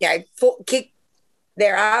 you know, kick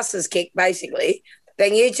their asses kicked, basically,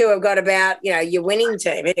 than you two have got about, you know, your winning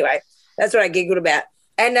team. Anyway, that's what I giggled about.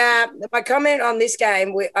 And my comment on this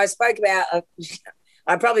game, I spoke about,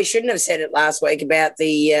 I probably shouldn't have said it last week about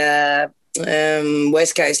the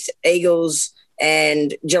West Coast Eagles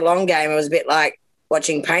and Geelong game. It was a bit like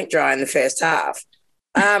watching paint dry in the first half.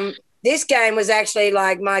 This game was actually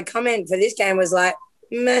like, my comment for this game was like,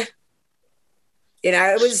 meh. You know,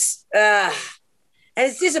 it was, and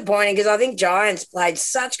it's disappointing because I think Giants played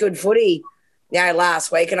such good footy, you know,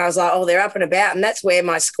 last week, and I was like, oh, they're up and about, and that's where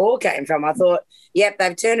my score came from. I thought, yep,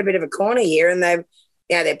 they've turned a bit of a corner here, and they're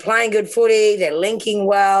playing good footy, they're linking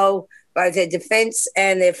well, both their defence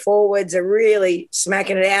and their forwards are really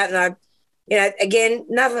smacking it out. And again,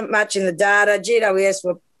 nothing much in the data. GWS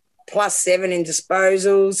were +7 in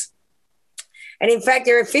disposals. And in fact,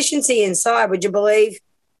 their efficiency inside, would you believe,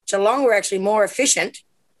 Geelong were actually more efficient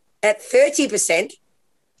at 30%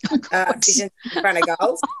 efficiency in front of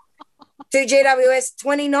goals to GWS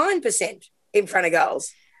 29% in front of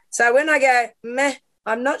goals. So when I go, meh,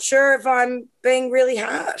 I'm not sure if I'm being really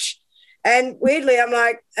harsh. And weirdly, I'm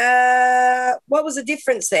like, what was the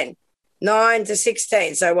difference then? 9 to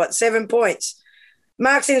 16. So what, 7 points?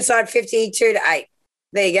 Marks inside 52 to 8.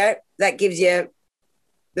 There you go. That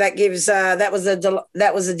was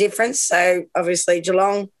the difference. So obviously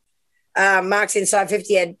Geelong marks inside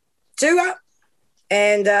 50 had Tua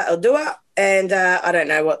and Aldua, and I don't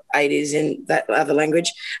know what 8 is in that other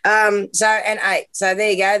language. And 8. So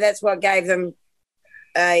there you go. That's what gave them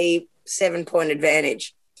a 7-point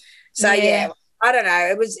advantage. So yeah, I don't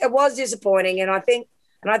know. It was disappointing, and I think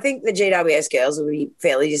the GWS girls will be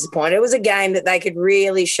fairly disappointed. It was a game that they could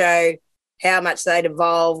really show how much they'd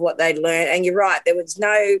evolved, what they'd learned. And you're right, there was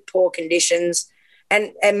no poor conditions.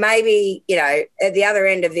 And maybe, you know, at the other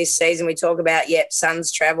end of this season, we talk about, Suns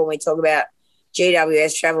travel, we talk about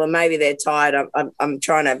GWS travel, and maybe they're tired. I'm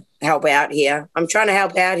trying to help out here.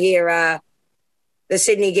 the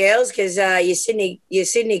Sydney girls, because your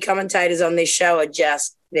Sydney commentators on this show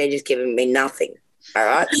they're just giving me nothing. All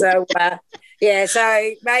right, so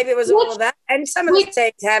so maybe it was all of that, and some of the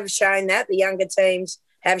teams have shown that, the younger teams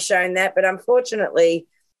have shown that, but unfortunately,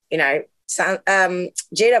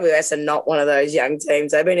 GWS are not one of those young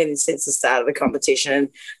teams. They've been in since the start of the competition,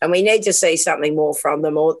 and we need to see something more from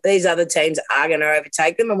them, or these other teams are going to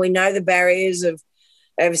overtake them. And we know the barriers of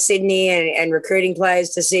Sydney and recruiting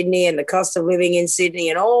players to Sydney and the cost of living in Sydney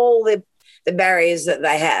and all the barriers that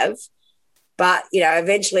they have. But,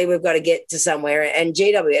 eventually we've got to get to somewhere, and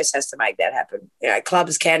GWS has to make that happen.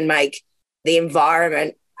 Clubs can make the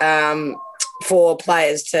environment for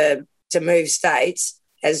players to move states,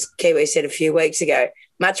 as Kiwi said a few weeks ago,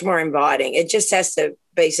 much more inviting. It just has to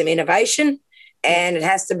be some innovation, and it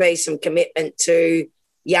has to be some commitment to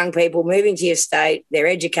young people moving to your state, their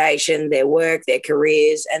education, their work, their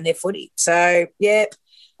careers, and their footy. So,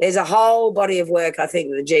 there's a whole body of work I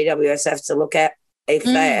think the GWS have to look at if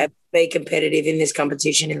they be competitive in this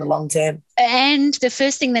competition in the long term. And the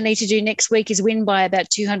first thing they need to do next week is win by about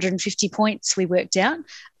 250 points, we worked out,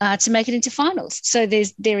 to make it into finals. So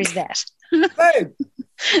there is that. Boom.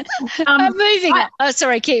 Moving on. Oh,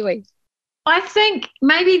 sorry, Kiwi. I think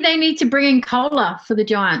maybe they need to bring in Kohler for the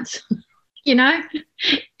Giants.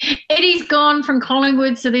 Eddie's gone from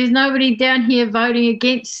Collingwood, so there's nobody down here voting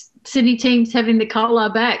against Sydney teams having the Kohler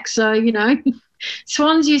back. So,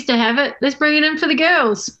 Swans used to have it. Let's bring it in for the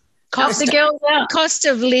girls. Help the girls out. Cost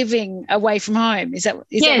of living away from home. Is that what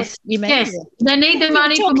you mean? Yes. They need the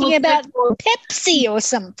money. You're talking about Pepsi or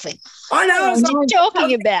something. I know. What are you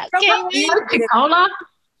talking about? Cola.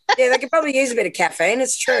 Yeah, they could probably use a bit of caffeine.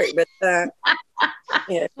 It's true, but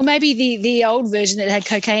Well, maybe the old version that had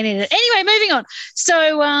cocaine in it. Anyway, moving on.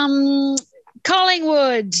 So,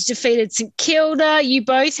 Collingwood defeated St Kilda. You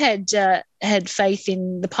both had faith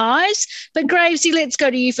in the Pies, but Gravesy, let's go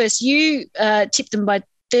to you first. You tipped them by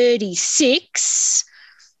 36.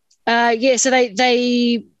 So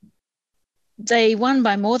they won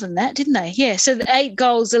by more than that, didn't they? Yeah. So the 8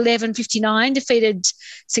 goals, 11-59, defeated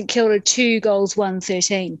St Kilda 2 goals,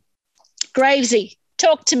 1-13. Gravesy,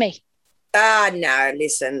 talk to me. No,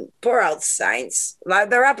 listen, poor old Saints.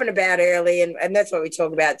 Like, they're up and about early, and that's what we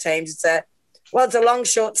talk about teams. It's a long,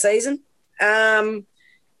 short season. And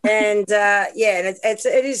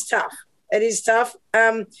it is tough. It is tough.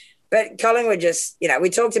 But Collingwood just, we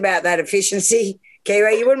talked about that efficiency,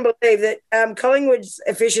 Kiwi. You wouldn't believe that Collingwood's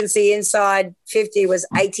efficiency inside 50 was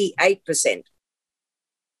 88%.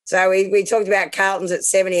 So we talked about Carlton's at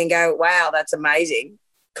 70 and go, wow, that's amazing.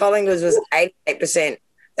 Collingwood's was 88%.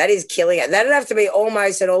 That is killing it. That'd have to be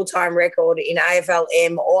almost an all-time record in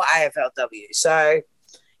AFLM or AFLW. So,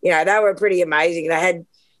 they were pretty amazing. They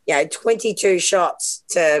had, 22 shots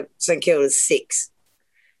to St Kilda's 6.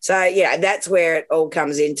 So, that's where it all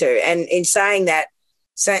comes into. And in saying that,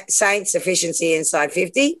 Saints' efficiency inside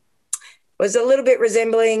 50 was a little bit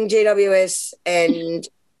resembling GWS and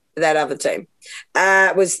that other team.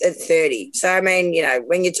 Was at 30. So, I mean,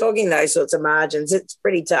 when you're talking those sorts of margins, it's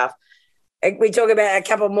pretty tough. We talk about a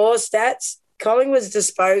couple more stats. Collingwood's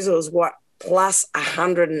disposals, plus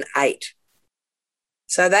 108.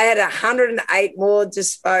 So they had 108 more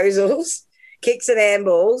disposals, kicks and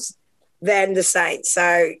handballs, than the Saints.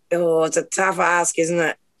 So, it's a tough ask, isn't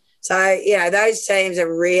it? So, those teams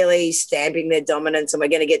are really stamping their dominance, and we're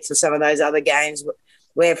going to get to some of those other games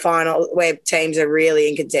where teams are really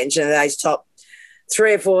in contention of those top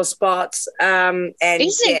 3 or 4 spots. Isn't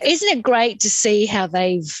it great to see how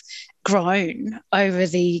they've grown over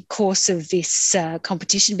the course of this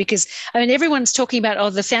competition? Because, everyone's talking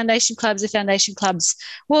about, the foundation clubs.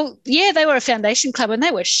 Well, yeah, they were a foundation club and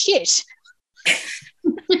they were shit.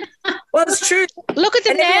 Well, it's true. Look at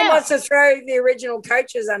them now. Everyone wants to throw the original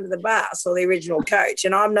coaches under the bus, or the original coach,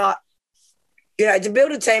 and I'm not, to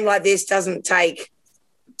build a team like this doesn't take,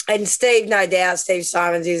 and Steve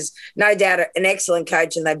Simons is no doubt an excellent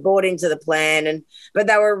coach, and they bought into the plan, but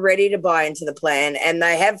they were ready to buy into the plan, and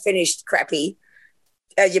they have finished crappy,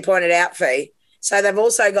 as you pointed out, Fee. So they've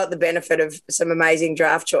also got the benefit of some amazing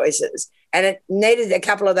draft choices, and it needed a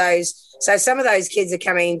couple of those. So some of those kids are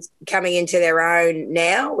coming into their own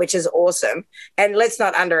now, which is awesome. And let's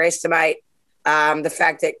not underestimate the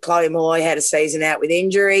fact that Chloe Molloy had a season out with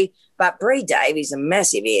injury, but Bree Davies a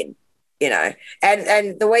massive in.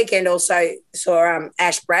 And the weekend also saw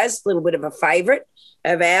Ash Braz, a little bit of a favourite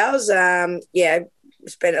of ours.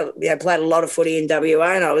 Played a lot of footy in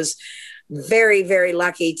WA, and I was very, very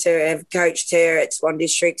lucky to have coached her at Swan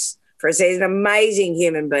Districts for a season. Amazing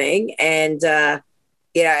human being, and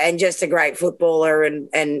you know, and just a great footballer and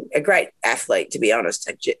a great athlete, to be honest.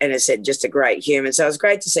 And as I said, just a great human. So it was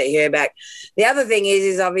great to see her back. The other thing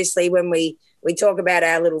is obviously when we talk about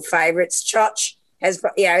our little favourites, Choch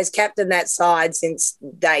has captained that side since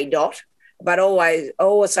day dot, but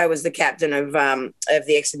also was the captain of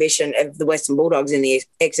the exhibition of the Western Bulldogs in the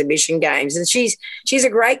exhibition games. And she's a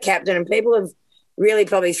great captain, and people have really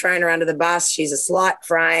probably thrown her under the bus. She's a slight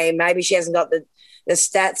frame. Maybe she hasn't got the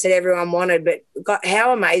stats that everyone wanted, but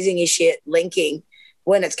how amazing is she at linking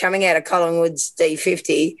when it's coming out of Collingwood's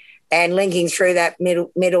D50 and linking through that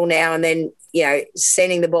middle now and then, you know,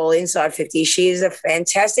 sending the ball inside 50. She is a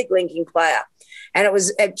fantastic linking player. And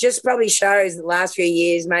it just probably shows the last few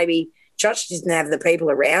years maybe Choch didn't have the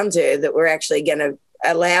people around her that were actually going to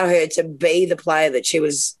allow her to be the player that she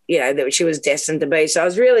was, you know, that she was destined to be. So I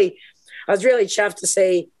was really chuffed to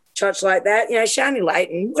see Choch like that. You know, Shani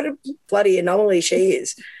Layton, what a bloody anomaly she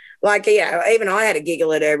is. Like, you know, even I had a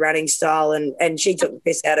giggle at her running style and she took the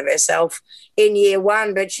piss out of herself in year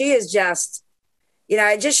one. But she is just, you know,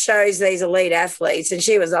 it just shows these elite athletes, and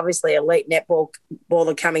she was obviously elite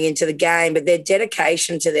netballer coming into the game, but their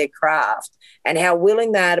dedication to their craft and how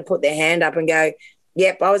willing they are to put their hand up and go,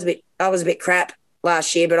 yep, I was a bit crap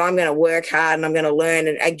last year, but I'm going to work hard and I'm going to learn.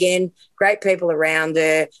 And again, great people around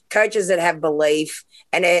her, coaches that have belief,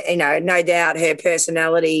 and, you know, no doubt her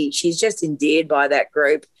personality, she's just endeared by that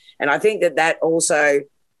group. And I think that also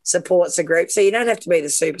supports the group. So you don't have to be the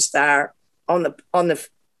superstar on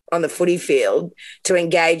the footy field to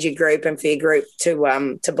engage your group and for your group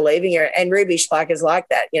to believe in you. And Ruby Schleicher's like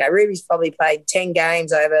that. You know, Ruby's probably played 10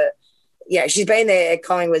 games over, you know, she's been there at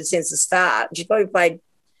Collingwood since the start. She's probably played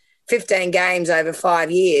 15 games over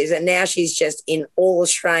 5 years, and now she's just in all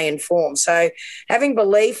Australian form. So having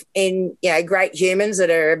belief in, you know, great humans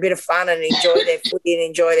that are a bit of fun and enjoy their footy and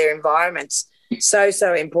enjoy their environments, so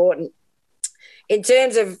important. In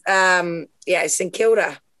terms of, St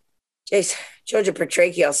Kilda, geez, Georgia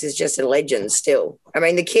Patrikios is just a legend still. I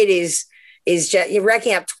mean, the kid is just, you're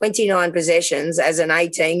racking up 29 possessions as an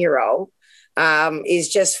 18-year-old. Is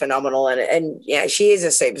just phenomenal. And yeah, she is a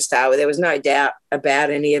superstar. There was no doubt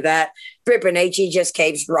about any of that. Britt Bonici just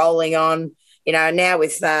keeps rolling on, you know, now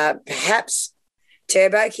with perhaps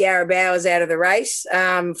Turbo, Kiara Bowers out of the race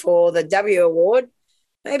for the W Award.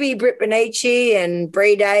 Maybe Britt Bonici and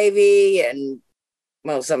Bree Davey and,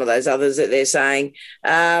 well, some of those others that they're saying,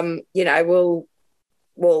 you know,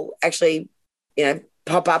 will actually, you know,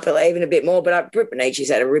 pop up even a bit more. But Britt Bonici's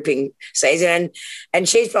had a ripping season, and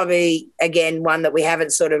she's probably, again, one that we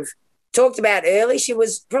haven't sort of talked about early. She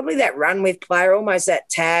was probably that run-with player, almost that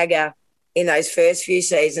tagger in those first few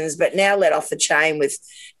seasons, but now let off the chain with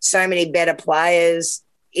so many better players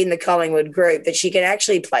in the Collingwood group that she can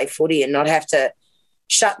actually play footy and not have to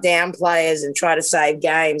shut down players and try to save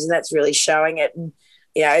games, and that's really showing it. And,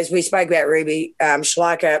 you know, as we spoke about Ruby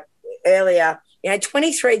Schleicher earlier, you know,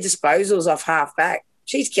 23 disposals off half-back.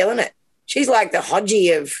 She's killing it. She's like the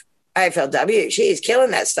Hodgie of AFLW. She is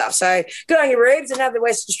killing that stuff. So good on you, Rubes. Another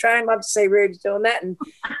Western Australian. Love to see Rubes doing that. And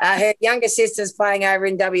her younger sister's playing over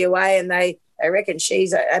in WA, and they reckon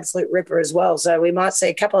she's an absolute ripper as well. So we might see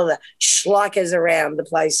a couple of the Schleichers around the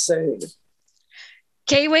place soon.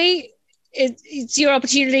 Kiwi, it's your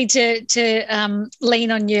opportunity to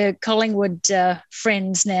lean on your Collingwood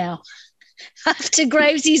friends now. After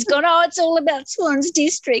Gravesy's gone, it's all about Swans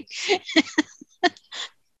District.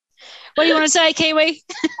 What do you want to say, Kiwi?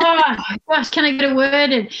 Oh, gosh, can I get a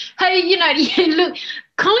word in? Hey, you know, look,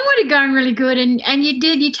 Collingwood are going really good, and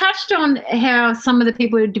you touched on how some of the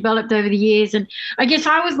people have developed over the years, and I guess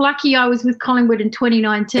I was lucky I was with Collingwood in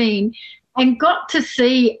 2019 and got to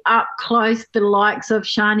see up close the likes of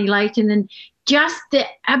Shani Layton and just the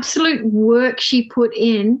absolute work she put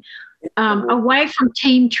in away from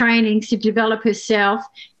team trainings to develop herself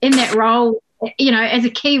in that role, you know, as a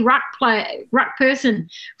key ruck person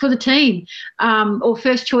for the team, or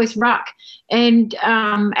first choice ruck. And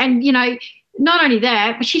you know, not only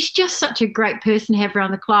that, but she's just such a great person to have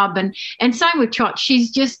around the club. And same with Choch. She's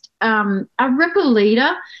just a ripper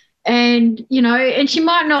leader, and, you know, and she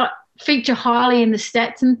might not feature highly in the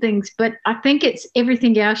stats and things, but I think it's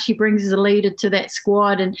everything else she brings as a leader to that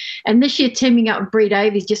squad. And this year teaming up with Bree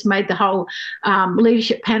Davies just made the whole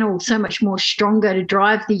leadership panel so much more stronger to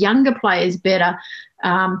drive the younger players better.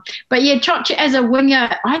 But yeah, Choch as a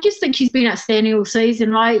winger, I just think she's been outstanding all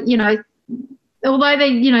season. Like, you know, although they,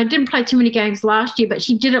 you know, didn't play too many games last year, but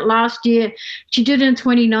she did it last year. She did it in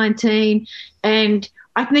 2019. And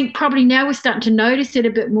I think probably now we're starting to notice it a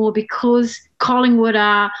bit more because Collingwood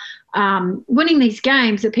are winning these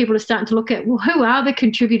games, that people are starting to look at, well, who are the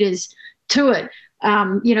contributors to it?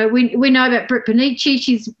 You know, we know about Britt Bonici.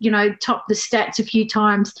 She's, you know, topped the stats a few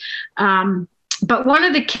times. But one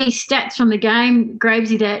of the key stats from the game,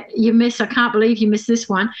 Gravesy, that you missed, I can't believe you missed this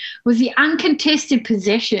one, was the uncontested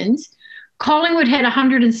possessions. Collingwood had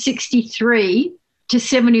 163 to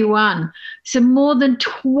 71. So more than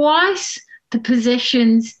twice the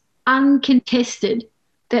possessions uncontested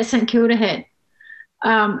that St Kilda had.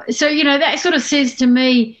 So, you know, that sort of says to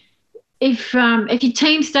me, if your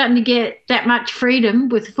team's starting to get that much freedom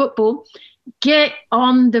with football, get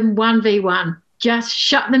on them 1v1. Just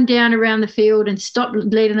shut them down around the field and stop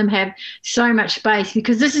letting them have so much space,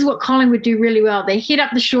 because this is what Collingwood do really well. They hit up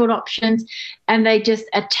the short options and they just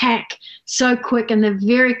attack so quick, and they're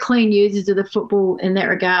very clean users of the football in that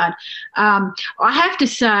regard. I have to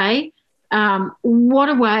say, what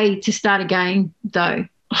a way to start a game, though.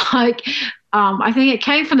 Like, I think it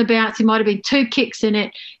came from the bounce. There might have been 2 kicks in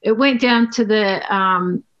it. It went down to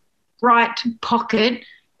the right pocket,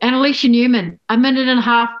 and Alicia Newman, a minute and a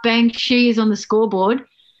half, bang, she is on the scoreboard,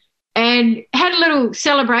 and had a little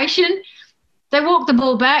celebration. They walk the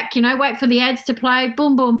ball back, you know, wait for the ads to play,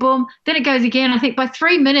 boom, boom, boom. Then it goes again. I think by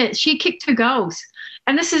 3 minutes, she kicked 2 goals.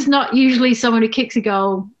 And this is not usually someone who kicks a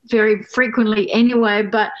goal very frequently anyway,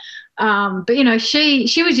 but you know,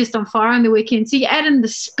 she was just on fire on the weekend. So you add in the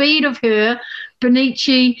speed of her,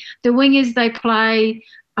 Bonici, the wingers they play.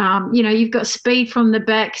 You know, you've got speed from the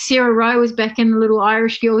back. Sarah Rowe was back in, the little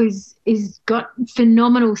Irish girl who's got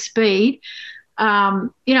phenomenal speed. You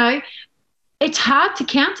know, it's hard to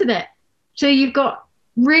counter that. So you've got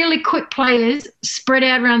really quick players spread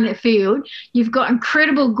out around that field. You've got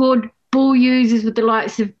incredible good ball users with the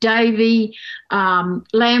likes of Davey,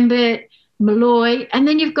 Lambert, Malloy, and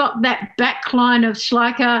then you've got that back line of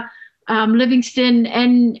Schleicher, Livingston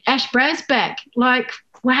and Ash Brasback. Like,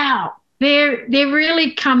 wow, they're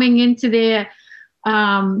really coming into their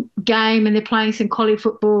game, and they're playing some quality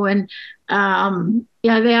football, and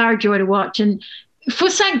yeah, they are a joy to watch. And for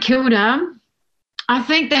St Kilda, I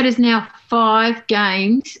think that is now 5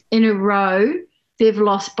 games in a row they've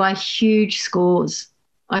lost by huge scores.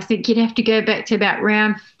 I think you'd have to go back to about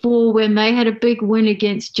round 4 when they had a big win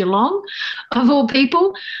against Geelong, of all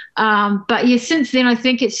people. But, yeah, since then I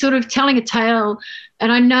think it's sort of telling a tale. And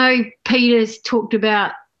I know Peter's talked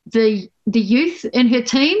about the youth in her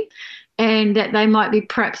team and that they might be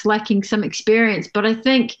perhaps lacking some experience. But I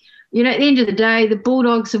think, you know, at the end of the day, the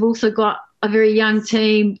Bulldogs have also got a very young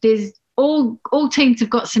team. There's all teams have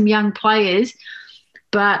got some young players,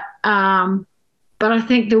 but I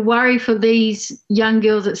think the worry for these young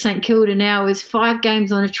girls at St Kilda now is 5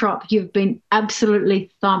 games on a trot. You've been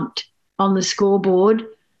absolutely thumped on the scoreboard.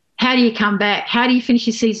 How do you come back? How do you finish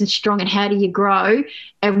your season strong, and how do you grow?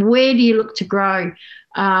 And where do you look to grow?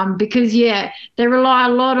 Because, yeah, they rely a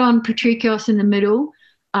lot on Patricios in the middle.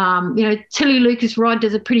 You know, Tilly Lucas-Rod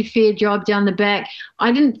does a pretty fair job down the back.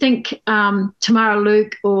 I didn't think Tamara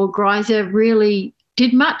Luke or Greiser really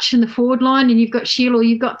did much in the forward line, and you've got Sheila.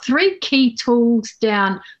 You've got 3 key tools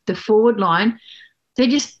down the forward line. They're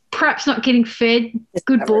just perhaps not getting fed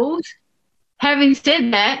good balls. Having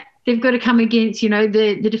said that, they've got to come against, you know,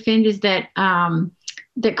 the defenders that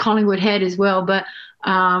Collingwood had as well. But,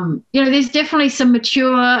 you know, there's definitely some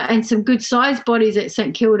mature and some good-sized bodies at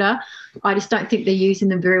St Kilda. I just don't think they're using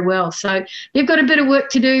them very well. So they've got a bit of work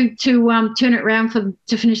to do to turn it around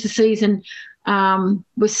to finish the season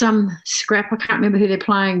with some scrap. I can't remember who they're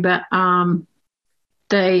playing, but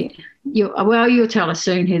you'll tell us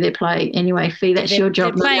soon who they play. Anyway, Fee, that's your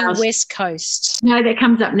job. They're playing West Coast. No, that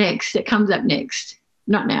comes up next.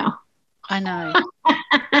 Not now. I know.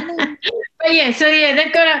 But yeah, so yeah,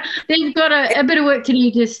 they've got a bit of work to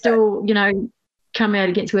do to still, you know, come out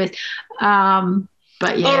against West.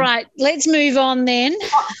 But yeah. All right, let's move on then.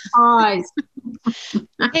 Eyes.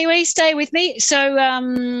 Anyway, stay with me.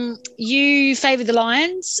 So you favoured the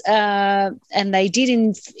Lions, and they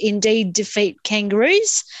did indeed defeat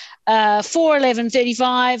Kangaroos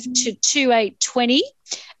 4-11-35 to 2-8-20,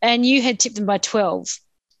 and you had tipped them by 12.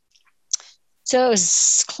 So it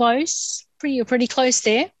was close, pretty close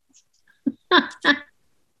there.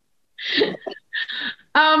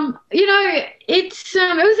 You know, it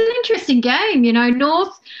was an interesting game. You know,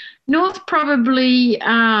 North probably,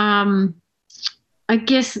 I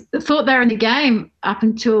guess, thought they were in the game up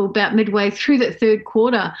until about midway through that third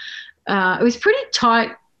quarter. It was a pretty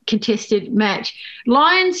tight, contested match.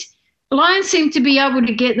 Lions seemed to be able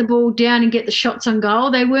to get the ball down and get the shots on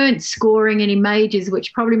goal. They weren't scoring any majors,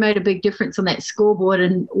 which probably made a big difference on that scoreboard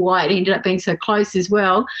and why it ended up being so close as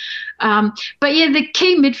well. But, yeah, the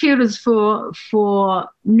key midfielders for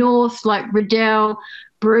North, like Riddell,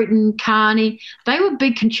 Bruton, Carney, they were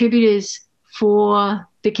big contributors for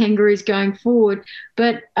the Kangaroos going forward.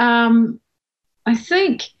 But I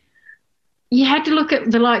think you had to look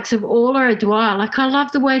at the likes of Orla Dwyer. Like, I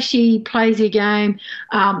love the way she plays her game.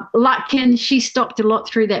 Lutkin, she stopped a lot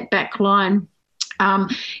through that back line.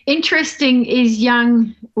 Interesting is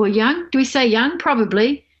young, do we say young?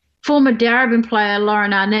 Probably. Former Darebin player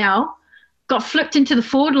Lauren Arnell got flipped into the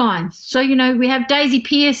forward line. So, you know, we have Daisy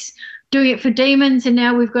Pearce doing it for Demons, and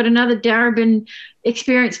now we've got another Darebin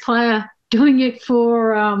experienced player doing it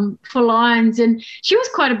for Lions. And she was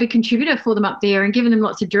quite a big contributor for them up there and giving them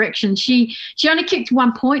lots of direction. She only kicked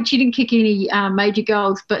 1 point. She didn't kick any major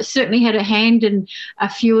goals, but certainly had a hand in a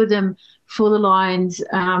few of them for the Lions.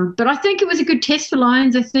 But I think it was a good test for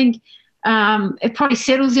Lions. I think it probably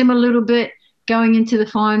settles them a little bit going into the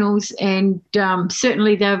finals, and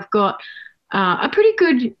certainly they've got a pretty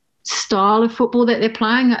good style of football that they're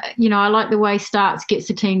playing. You know, I like the way Starks gets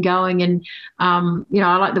the team going, and you know,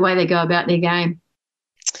 I like the way they go about their game.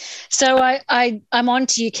 So I'm on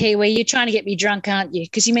to you, Kiwi. You're trying to get me drunk, aren't you?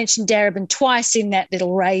 Because you mentioned Darebin twice in that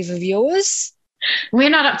little rave of yours. We're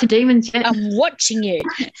not up to Demons yet. I'm watching you.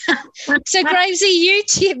 So, Gravesy, you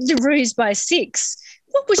tipped the Roos by 6.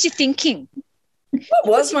 What was you thinking? What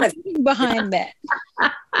was my thinking behind that?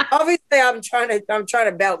 Obviously, I'm trying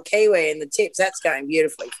to belt Kiwi in the tips. That's going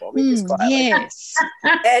beautifully for me. Yes.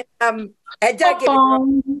 And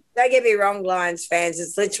don't get me wrong, Lions fans.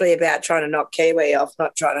 It's literally about trying to knock Kiwi off,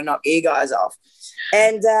 not trying to knock you guys off.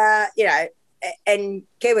 And you know, and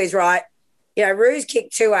Kiwi's right. You know, Roos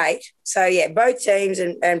kicked 2-8. So yeah, both teams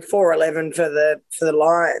and 4-11 for the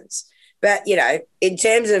Lions. But you know, in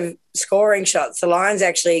terms of scoring shots, the Lions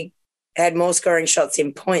actually had more scoring shots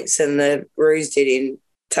in points than the Roos did in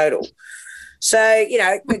total. So, you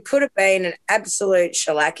know, it could have been an absolute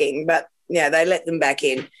shellacking, but, you know, they let them back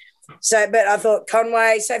in. So, but I thought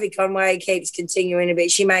Sophie Conway keeps continuing to be,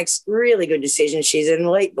 she makes really good decisions. She's an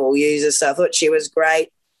elite ball user, so I thought she was great.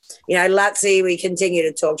 You know, Lutzi, we continue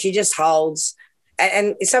to talk. She just holds.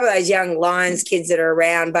 And some of those young Lions kids that are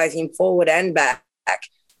around, both in forward and back,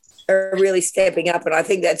 are really stepping up. And I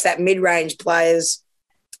think that's that mid-range players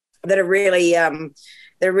that are really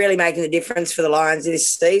they're really making the difference for the Lions this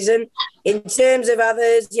season. In terms of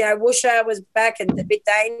others, you know, Woosha was back and a bit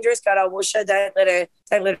dangerous. Got old Woosha. Don't let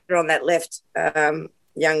her on that left,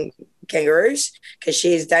 young Kangaroos, because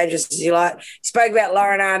she is dangerous as you like. Spoke about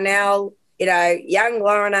Lauren Arnell. You know, young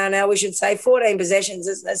Lauren Arnell, we should say, 14 possessions.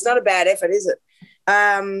 It's not a bad effort, is it?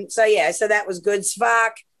 So that was good.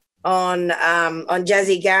 Svark on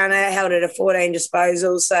Jazzy Garner held it at 14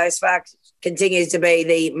 disposals. So Svark continues to be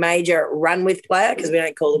the major run-with player, because we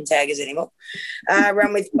don't call them taggers anymore,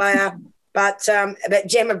 run-with player. But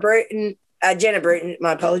Jenna Bruton,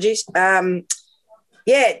 my apologies.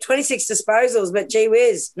 26 disposals, but gee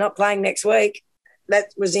whiz, not playing next week. That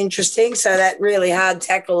was interesting. So that really hard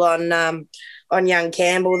tackle on young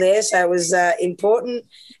Campbell there. So it was important.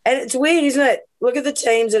 And it's weird, isn't it? Look at the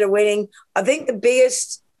teams that are winning. I think the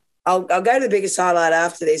biggest – I'll go to the biggest highlight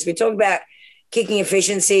after this. We talk about kicking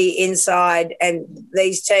efficiency inside, and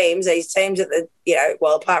these teams that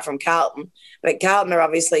apart from Carlton, but Carlton are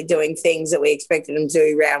obviously doing things that we expected them to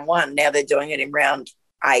do round 1. Now they're doing it in round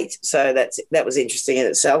 8. So that was interesting in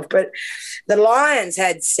itself. But the Lions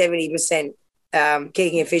had 70%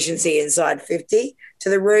 kicking efficiency inside 50 to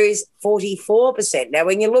the Roos 44%. Now,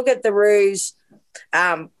 when you look at the Roos,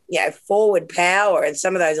 forward power and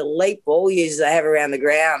some of those elite ball users they have around the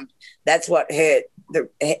ground, that's what hurt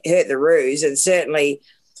the Roos. And certainly,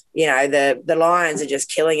 you know, the Lions are just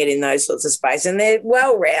killing it in those sorts of space, and they're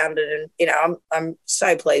well rounded. And you know, I'm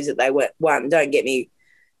so pleased that they won. Don't get me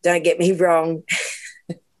wrong.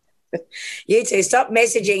 You two, stop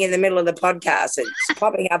messaging in the middle of the podcast. It's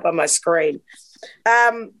popping up on my screen.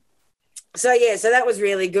 So that was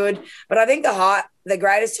really good. But I think the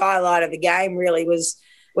greatest highlight of the game really was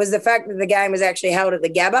the fact that the game was actually held at the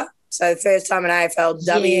Gabba. So the first time an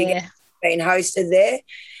AFLW been hosted there.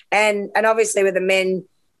 And obviously with the men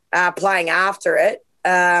playing after it,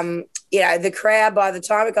 the crowd, by the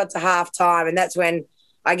time it got to half time, and that's when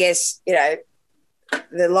I guess, you know,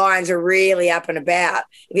 the Lions are really up and about.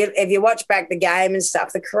 If you watch back the game and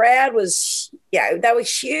stuff, the crowd was, you know, they were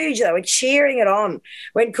huge. They were cheering it on.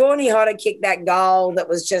 When Corny Hodder kicked that goal, that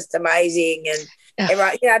was just amazing. And,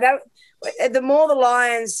 the more the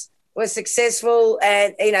Lions were successful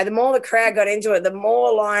and, you know, the more the crowd got into it, the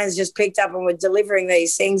more Lions just picked up and were delivering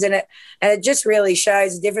these things. And it just really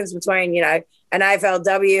shows the difference between, you know, an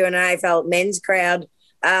AFLW and an AFL men's crowd.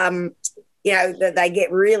 You know, that they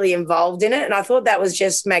get really involved in it. And I thought that was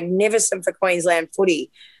just magnificent for Queensland footy.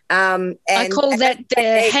 I call that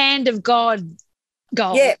the hand of God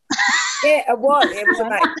goal. Yeah, it was. It was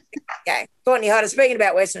game. Courtney Hodder, speaking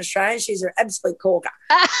about Western Australian, she's an absolute corker.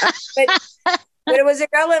 But it was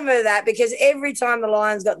irrelevant of that because every time the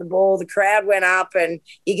Lions got the ball, the crowd went up and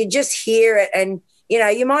you could just hear it. And,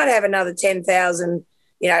 you might have another 10,000,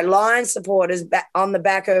 Lions supporters on the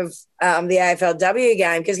back of the AFLW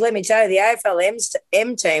game because let me tell you, the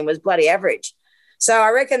AFL team was bloody average. So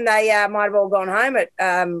I reckon they might have all gone home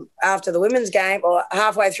after the women's game or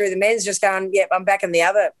halfway through the men's, just going, "Yep, I'm back in the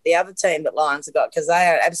other team that Lions have got," because they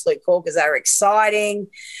are absolute cool. Because they were exciting,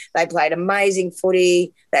 they played amazing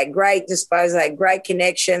footy, they had great disposal, they had great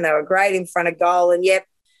connection, they were great in front of goal, and yep,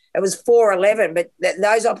 it was 4-11. But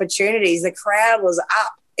those opportunities, the crowd was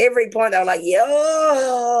up. Every point they were like,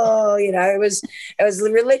 "Yo," it was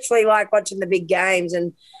literally like watching the big games,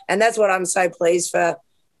 and that's what I'm so pleased for.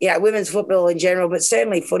 Women's football in general, but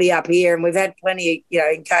certainly footy up here. And we've had plenty,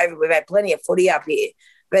 in COVID, we've had plenty of footy up here.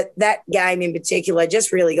 But that game in particular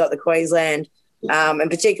just really got the Queensland and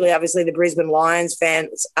particularly, obviously, the Brisbane Lions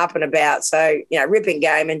fans up and about. So, ripping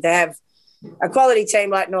game. And to have a quality team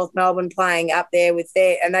like North Melbourne playing up there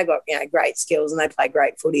and they've got, great skills and they play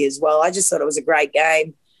great footy as well. I just thought it was a great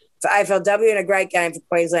game for AFLW and a great game for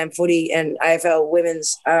Queensland footy and AFL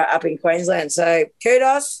women's up in Queensland. So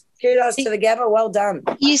kudos to the Gabba. Well done.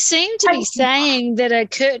 You seem to be saying that a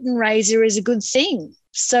curtain raiser is a good thing.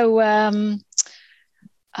 So I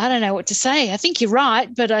don't know what to say. I think you're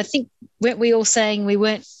right, but I think weren't we all saying we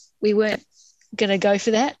weren't going to go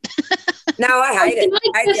for that? No, I hate it.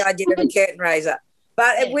 I hate the idea of a curtain raiser.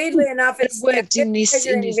 But weirdly enough, it's worked in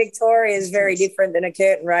Victoria is very different than a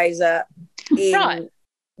curtain raiser right.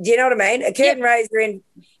 Do you know what I mean? A curtain raiser in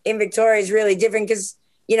Victoria is really different because,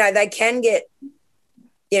 they can get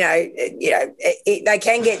they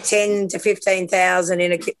can get 10 to 15,000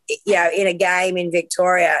 in a game in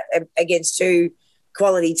Victoria against two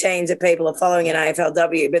quality teams that people are following in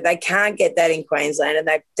AFLW, but they can't get that in Queensland and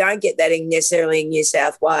they don't get that necessarily in New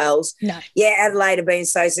South Wales. No. Yeah, Adelaide have been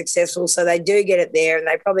so successful, so they do get it there, and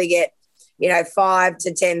they probably get 5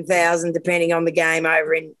 to 10,000 depending on the game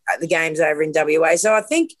the games over in WA. So I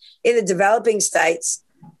think in the developing states,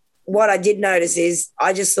 what I did notice is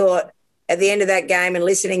I just thought, at the end of that game and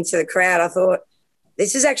listening to the crowd, I thought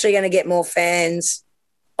this is actually going to get more fans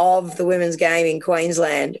of the women's game in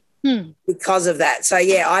Queensland because of that. So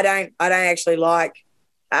yeah, I don't actually like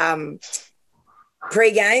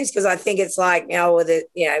pre-games because I think it's like the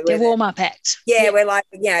warm-up act. Yeah, we're like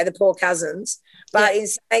the poor cousins. But in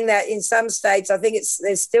saying that, in some states, I think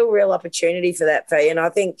there's still real opportunity for that fee, and I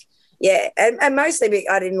think and mostly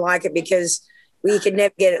I didn't like it because. You could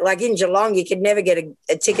never get it. Like in Geelong, you could never get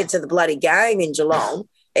a ticket to the bloody game in Geelong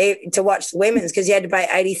to watch the women's because you had to pay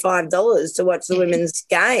 $85 to watch the women's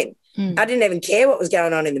game. I didn't even care what was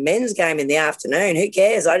going on in the men's game in the afternoon. Who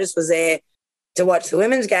cares? I just was there to watch the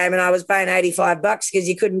women's game and I was paying $85 because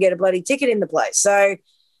you couldn't get a bloody ticket in the place. So,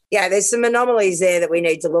 there's some anomalies there that we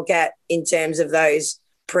need to look at in terms of those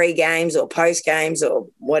pre-games or post-games or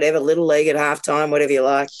whatever, Little League at halftime, whatever you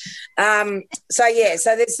like. So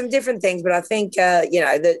there's some different things, but I think,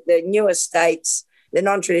 the newer states, the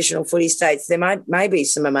non-traditional footy states, there may be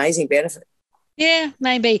some amazing benefit. Yeah,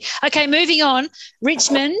 maybe. Okay, moving on.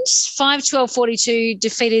 Richmond, 5-12-42,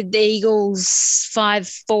 defeated the Eagles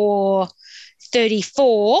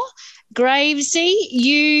 5-4-34. Gravesy,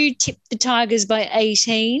 you tipped the Tigers by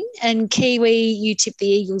 18 and Kiwi, you tipped the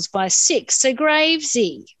Eagles by 6. So,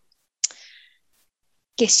 Gravesy,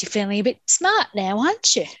 guess you're feeling a bit smart now,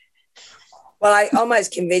 aren't you? Well, I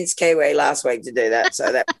almost convinced Kiwi last week to do that,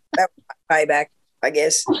 so that payback, I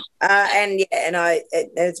guess.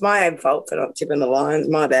 It's my own fault for not tipping the Lions.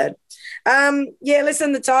 My bad.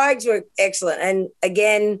 Listen, the Tigers were excellent, and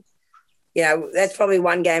again, that's probably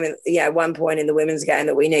one game, one point in the women's game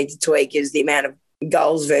that we need to tweak is the amount of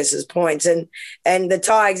goals versus points. And the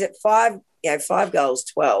Tigers at 5 goals,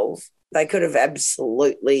 12, they could have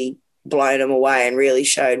absolutely blown them away and really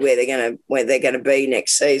showed where they're going to be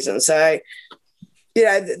next season. So,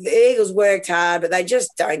 the Eagles worked hard, but they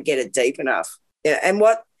just don't get it deep enough. And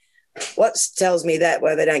what tells me that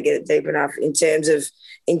they don't get it deep enough in terms of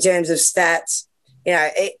stats.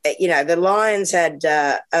 The Lions had,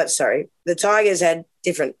 the Tigers had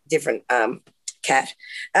different cat.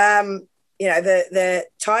 The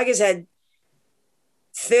Tigers had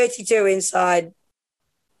 32 inside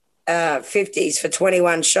 50s for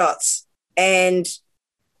 21 shots, and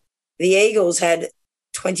the Eagles had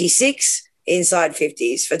 26 inside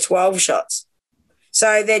 50s for 12 shots.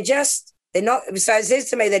 So they're not. So it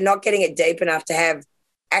says to me they're not getting it deep enough to have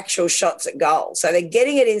actual shots at goal. So they're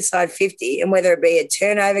getting it inside 50, and whether it be a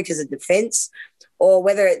turnover because of defence or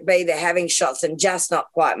whether it be they're having shots and just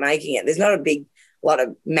not quite making it. There's not a big lot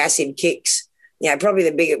of massive kicks probably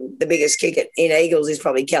the biggest kick in Eagles is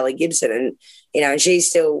probably Kelly Gibson, and and she's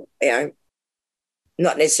still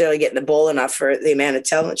not necessarily getting the ball enough for the amount of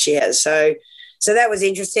talent she has. So that was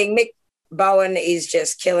interesting. Mick Bowen is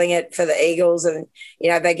just killing it for the Eagles, and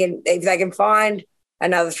if they can find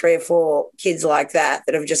another 3 or 4 kids like that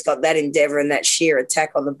have just got that endeavour and that sheer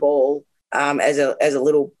attack on the ball as a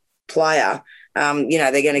little player, they're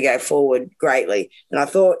going to go forward greatly. And I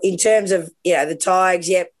thought in terms of the Tigers,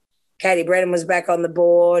 Katie Brennan was back on the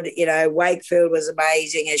board. Wakefield was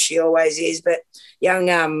amazing, as she always is, but young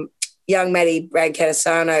Maddie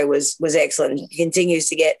Brancatisano was excellent. She continues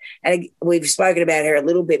to get, and we've spoken about her a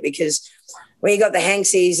little bit because when you got the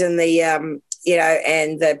Hanksies and the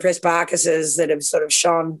and the Press Parkises that have sort of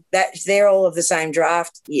shone, that they're all of the same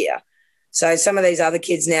draft year. So some of these other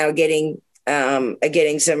kids now are getting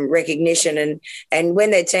some recognition, and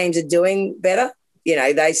when their teams are doing better,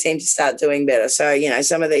 they seem to start doing better. So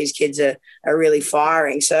some of these kids are really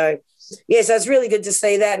firing. So so it's really good to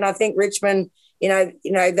see that, and I think Richmond.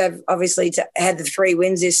 They've obviously had the 3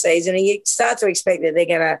 wins this season, and you start to expect that they're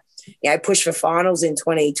going to, push for finals in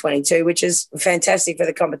 2022, which is fantastic for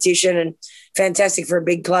the competition and fantastic for a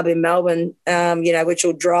big club in Melbourne, which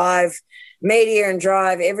will drive media and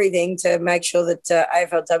drive everything to make sure that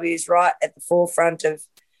AFLW is right at the forefront of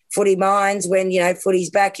footy minds when, footy's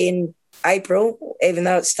back in April, even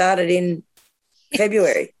though it started in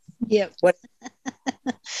February. Yep.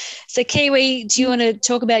 So, Kiwi, do you want to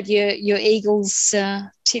talk about your Eagles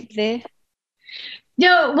tip there?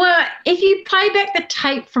 No, well, if you play back the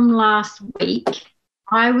tape from last week,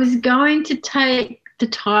 I was going to take the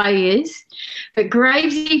Tigers, but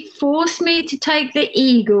Gravesy forced me to take the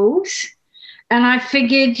Eagles, and I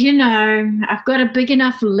figured, I've got a big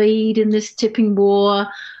enough lead in this tipping war.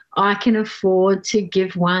 I can afford to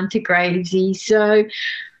give one to Gravesy. So,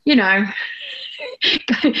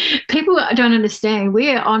 people don't understand.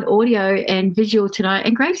 We're on audio and visual tonight,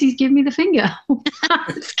 and Gravesy's giving me the finger.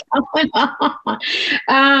 What's going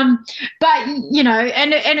on? But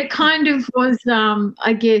and it kind of was,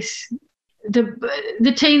 I guess,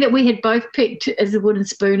 the team that we had both picked as the Wooden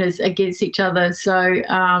Spooners against each other. So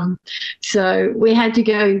we had to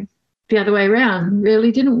go the other way around,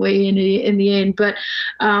 really, didn't we, in the end? But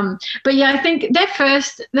I think the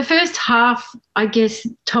first half, I guess,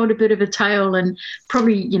 told a bit of a tale, and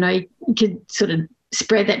probably you could sort of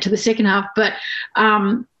spread that to the second half. But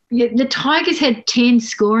the Tigers had 10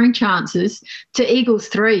 scoring chances to Eagles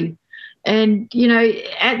 3. And,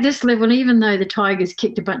 at this level, even though the Tigers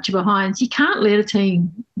kicked a bunch of behinds, you can't let a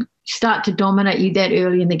team start to dominate you that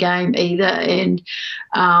early in the game either. And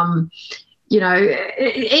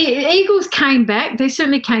Eagles came back. They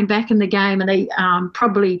certainly came back in the game, and they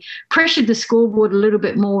probably pressured the scoreboard a little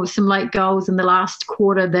bit more with some late goals in the last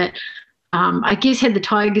quarter that I guess had the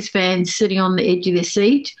Tigers fans sitting on the edge of their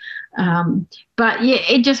seat. But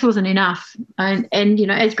it just wasn't enough. And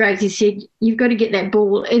as Gravesy said, you've got to get that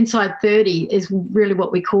ball inside 30 is really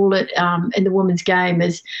what we call it in the women's game.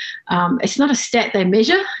 It's not a stat they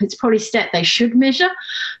measure. It's probably a stat they should measure,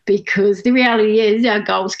 because the reality is our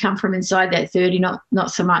goals come from inside that 30,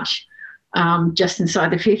 not so much just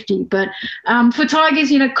inside the 50. But for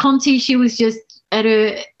Tigers, Conti, she was just at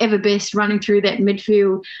her ever best running through that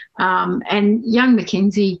midfield. And young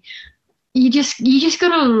Mackenzie, you just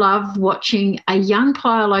got to love watching a young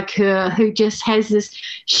player like her who just has this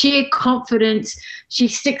sheer confidence. She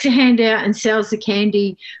sticks her hand out and sells the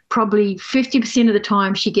candy. Probably 50% of the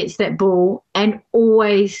time she gets that ball and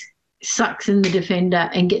always sucks in the defender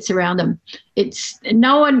and gets around them. It's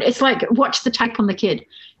like, watch the tape on the kid.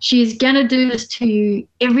 She is going to do this to you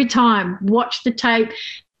every time. Watch the tape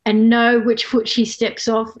and know which foot she steps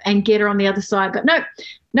off and get her on the other side. But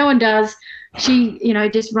no one does. She,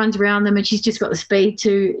 just runs around them, and she's just got the speed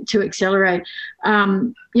to accelerate.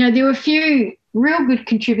 There were a few real good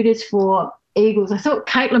contributors for Eagles. I thought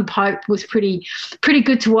Caitlin Pope was pretty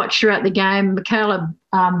good to watch throughout the game. Michaela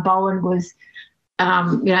Bowen was,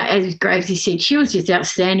 as Gravesy said, she was just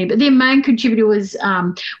outstanding. But their main contributor was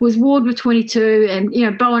Ward with 22,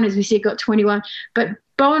 and Bowen, as we said, got 21. But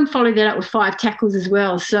Bowen followed that up with 5 tackles as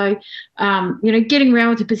well. So, getting around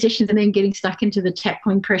with the positions and then getting stuck into the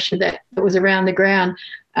tackling pressure that was around the ground.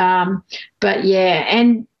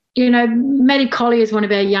 Maddie Collier is one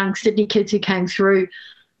of our young Sydney kids who came through.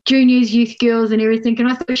 juniors, youth girls and everything. And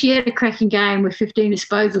I thought she had a cracking game with 15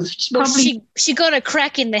 disposals. She got a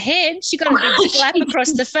crack in the head. She got a big slap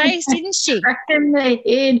across the face, didn't she? Crack in the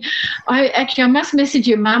head. I must message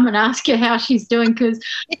your mum and ask her how she's doing because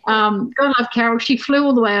God love Carol. She flew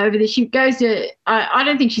all the way over there. She goes to I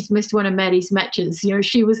don't think she's missed one of Maddie's matches. You know,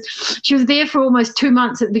 she was there for almost 2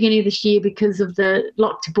 months at the beginning of this year because of the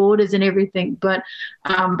locked borders and everything. But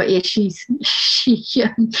yeah,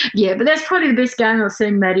 but that's probably the best game I've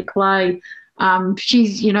seen Maddie play.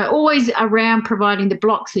 She's, you know, always around providing the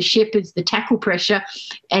blocks, the shepherds, the tackle pressure,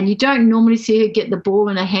 and you don't normally see her get the ball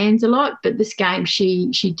in her hands a lot, but this game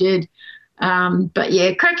she did. But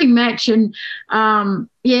yeah, cracking match and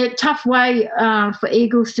tough way for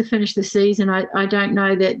Eagles to finish the season. I don't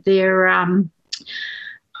know that they're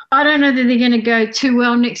I don't know that they're going to go too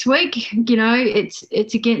well next week. You know, it's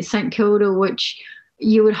against St Kilda, which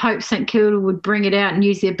you would hope St Kilda would bring it out and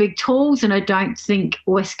use their big tools, and I don't think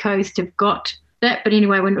West Coast have got that. But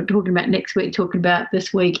anyway, we're not talking about next week, talking about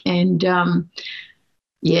this week. And, 1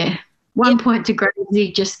 point to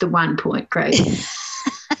Gravesy, just the 1 point, Gravesy.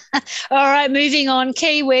 All right, moving on.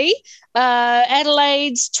 Kiwi.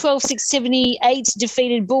 Adelaide's 12-6-78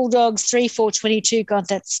 defeated Bulldogs 3-4-22. God,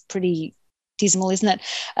 that's pretty dismal, isn't it?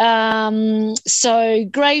 So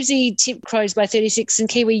Gravesy tipped Crows by 36 and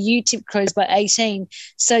Kiwi, you tipped Crows by 18.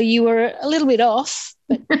 So you were a little bit off,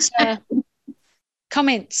 but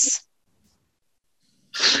comments?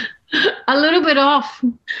 A little bit off.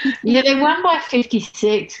 Yeah, they won by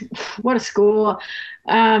 56. What a score.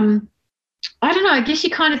 I don't know. I guess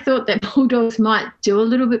you kind of thought that Bulldogs might do a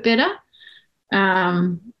little bit better.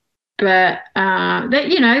 But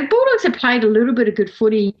Bulldogs have played a little bit of good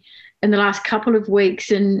footy in the last couple of weeks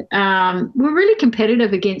and were really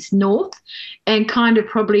competitive against North and kind of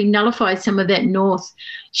probably nullified some of that North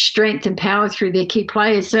strength and power through their key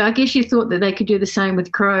players. So I guess you thought that they could do the same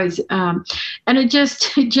with Crows. And it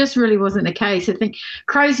just really wasn't the case. I think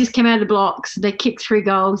Crows just came out of the blocks. They kicked 3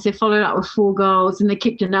 goals. They followed up with 4 goals and they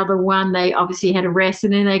kicked another one. They obviously had a rest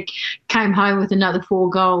and then they came home with another 4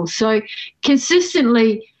 goals. So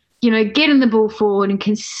consistently, you know, getting the ball forward and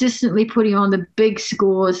consistently putting on the big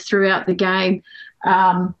scores throughout the game.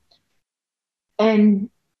 And,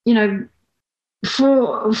 you know,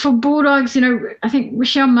 for Bulldogs, you know, I think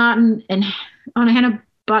Rochelle Martin and Hannah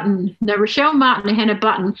Button, they're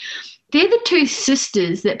the 2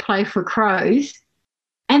 sisters that play for Crows.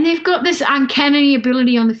 And they've got this uncanny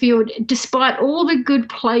ability on the field. Despite all the good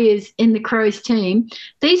players in the Crows team,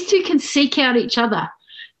 these 2 can seek out each other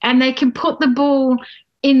and they can put the ball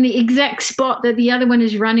in the exact spot that the other one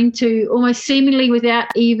is running to, almost seemingly without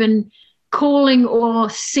even calling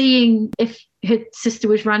or seeing if her sister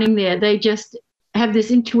was running there. They just have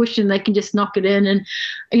this intuition. They can just knock it in and,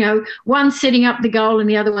 you know, one setting up the goal and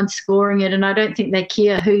the other one scoring it. And I don't think they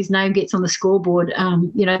care whose name gets on the scoreboard.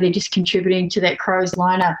 You know, they're just contributing to that Crows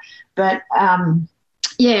lineup. But, I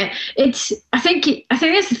think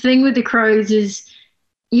that's the thing with the Crows is,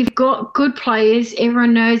 you've got good players.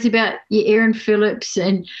 Everyone knows about your Erin Phillips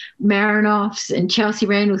and Marinoffs and Chelsea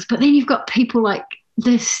Randalls, but then you've got people like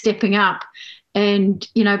this stepping up and,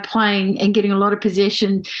 you know, playing and getting a lot of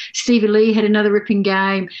possession. Stevie Lee had another ripping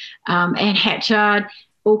game. Anne Hatchard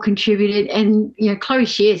all contributed. And, you know, Chloe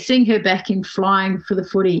Sher, seeing her back in flying for the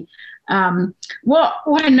footy. What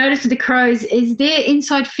I noticed with the Crows is their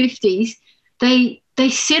inside 50s, they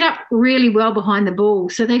set up really well behind the ball.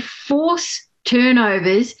 So they force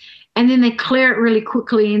turnovers and then they clear it really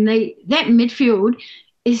quickly, and that midfield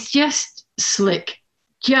is just slick.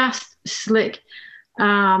 They have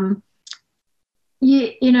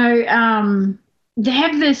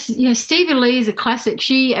this, you know, Stevie Lee is a classic.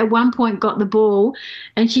 She at one point got the ball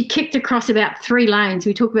and she kicked across about 3 lanes.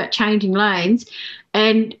 We talk about changing lanes,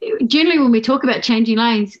 and generally when we talk about changing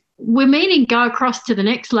lanes, we're meaning go across to the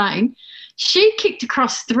next lane. She kicked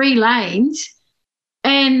across 3 lanes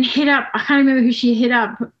and hit up, I can't remember who she hit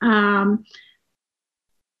up. I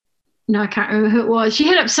can't remember who it was. She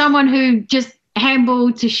hit up someone who just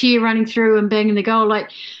handballed to Sher running through and banging the goal. Like,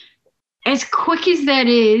 as quick as that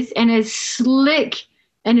is and as slick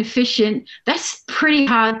and efficient, that's pretty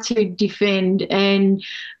hard to defend. And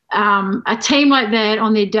a team like that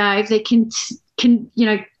on their day, if they can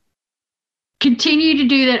continue to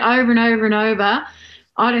do that over and over and over,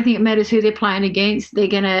 I don't think it matters who they're playing against. They're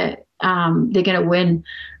gonna win.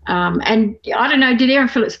 And I don't know, did Erin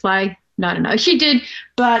Phillips play? No, I don't know. She did,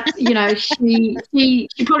 but you know, she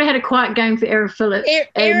probably had a quiet game for Erin Phillips.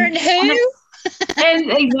 Erin who?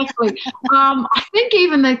 And exactly. I think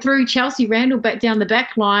even they threw Chelsea Randall back down the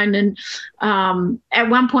back line, and at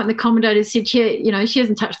one point the commentator said she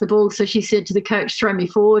hasn't touched the ball, so she said to the coach, "Throw me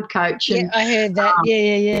forward, coach." And, yeah, I heard that.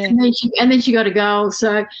 Yeah. And then she got a goal.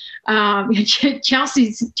 So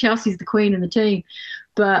Chelsea's the queen of the team.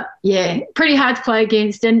 But yeah, pretty hard to play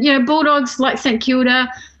against. And Bulldogs like St Kilda,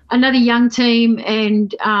 another young team,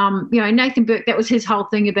 and Nathan Burke, that was his whole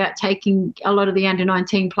thing about taking a lot of the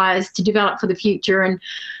under-19 players to develop for the future. And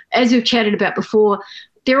as we've chatted about before,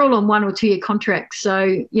 they're all on 1 or 2 year contracts.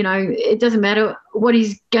 So, it doesn't matter what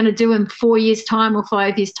he's going to do in 4 years' time or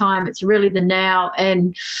 5 years' time. It's really the now.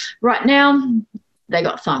 And right now, they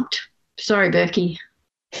got thumped. Sorry, Berkey.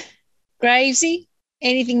 Gravesy,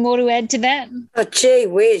 anything more to add to that? Oh, gee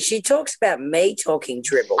whiz. She talks about me talking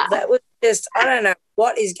dribble. That was just, I don't know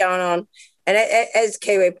what is going on. And as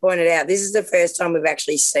Kiwi pointed out, this is the first time we've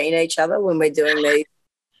actually seen each other when we're doing these.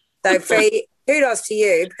 So, kudos to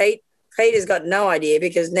you, Pete. Pete has got no idea,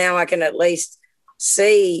 because now I can at least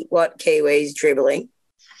see what Kiwi's dribbling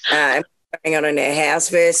going on in her house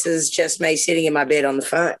versus just me sitting in my bed on the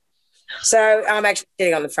phone. So I'm actually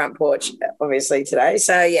sitting on the front porch, obviously, today.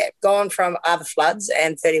 So, yeah, gone from other floods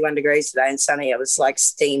and 31 degrees today and sunny. It was like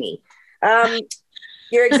steamy.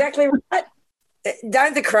 You're exactly right.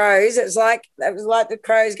 Don't the Crows? It was like the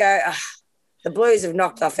Crows go, the Blues have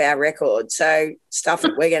knocked off our record, so stuff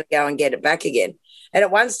it, we're going to go and get it back again. And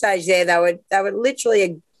at one stage there, they were literally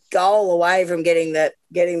a goal away from getting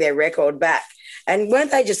their record back. And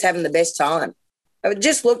weren't they just having the best time? It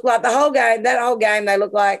just looked like that whole game, they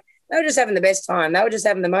looked like they were just having the best time. They were just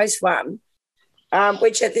having the most fun,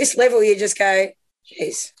 which at this level you just go,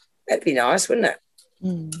 geez, that'd be nice, wouldn't it?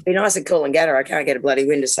 It'd be nice at Coolangatta. I can't get a bloody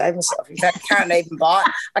win to save myself. In fact, I can't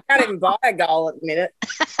even buy a goal at the minute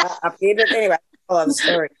up here. But anyway, I'll have the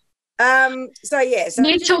story. So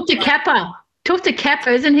you talk to Kappa. Talk to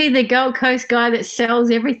Kappa. Isn't he the Gold Coast guy that sells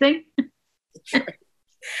everything?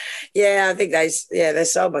 Yeah, I think they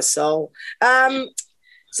sold my soul.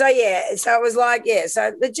 So it was like,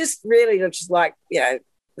 so it just really looks like,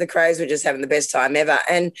 the Crows were just having the best time ever.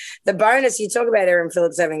 And the bonus, you talk about Erin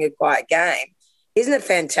Phillips having a quiet game. Isn't it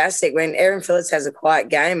fantastic when Erin Phillips has a quiet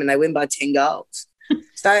game and they win by 10 goals?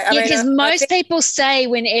 So because most people say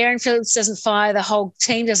when Erin Phillips doesn't fire, the whole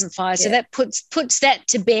team doesn't fire. So that puts that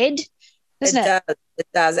to bed, doesn't it? It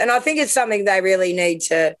does. And I think it's something they really need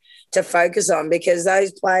to focus on, because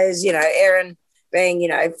those players, Erin being,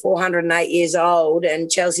 408 years old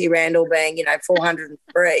and Chelsea Randall being,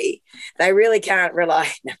 403, they really can't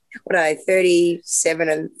rely. What are they, 37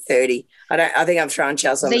 and 30? I think I'm throwing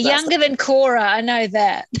Chelsea on the bus. They're younger than Cora, I know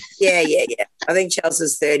that. Yeah. I think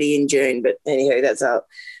Chelsea's 30 in June, but anywho,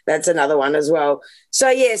 that's another one as well. So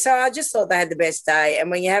I just thought they had the best day.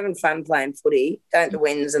 And when you're having fun playing footy, don't the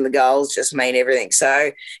wins and the goals just mean everything?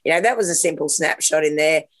 So, that was a simple snapshot in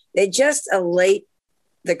there. They're just elite,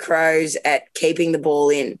 the Crows, at keeping the ball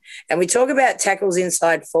in. And we talk about tackles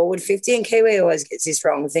inside forward 50, and Kiwi always gets this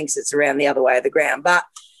wrong and thinks it's around the other way of the ground. But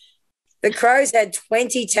the Crows had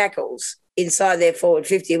 20 tackles inside their forward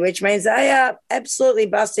 50, which means they are absolutely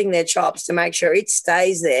busting their chops to make sure it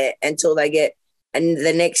stays there until they get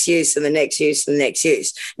the next use and the next use and the next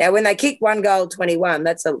use. Now, when they kick 1 goal 21,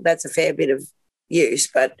 that's a fair bit of use,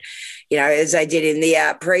 but, as they did in the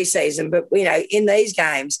preseason. But, in these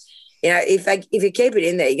games, if you keep it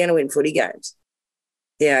in there, you're going to win footy games.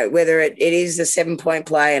 Whether it is a 7-point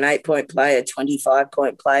play, an 8-point play, a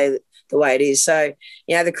 25-point play, the way it is. So,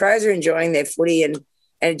 the Crows are enjoying their footy, and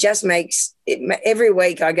it just makes it every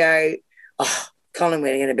week I go, oh,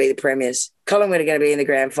 Collingwood are going to be the premiers. Collingwood are going to be in the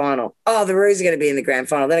grand final. Oh, the Roos are going to be in the grand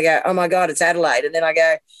final. Then I go, oh, my God, it's Adelaide. And then I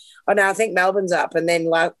go, oh, no, I think Melbourne's up. And then,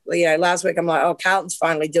 last week I'm like, oh, Carlton's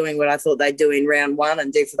finally doing what I thought they'd do in round 1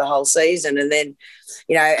 and do for the whole season. And then,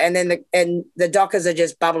 the Dockers are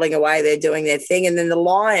just bubbling away. They're doing their thing. And then the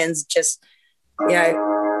Lions just,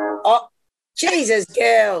 oh, Jesus,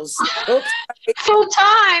 girls. Oops. Full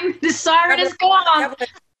time. The siren is gone.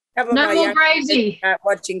 No more Gravesy.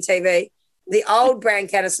 Watching TV. The old Brand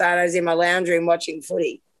Canisano's in my lounge room watching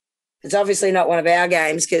footy. It's obviously not one of our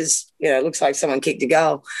games because, it looks like someone kicked a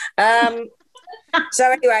goal.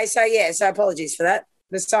 So apologies for that.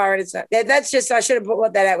 The siren, that's just, I should have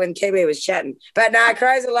put that out when Kiwi was chatting. But no,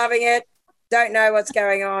 Crows are loving it. Don't know what's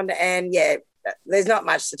going on. And, there's not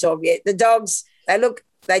much to talk yet. The Dogs, they look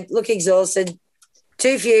exhausted.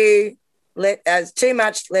 Too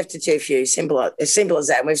much left to too few. As simple as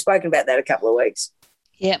that. And we've spoken about that a couple of weeks.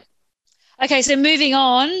 Yep. Okay, so moving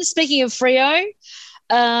on. Speaking of Freo,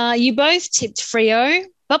 you both tipped Freo,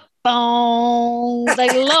 but Bong.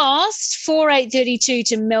 They lost 4-8-32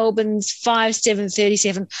 to Melbourne's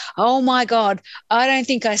 5-7-37. Oh, my God. I don't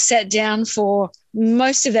think I sat down for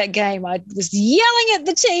most of that game. I was yelling at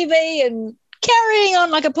the TV and carrying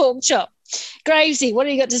on like a pork chop. Gravesy, what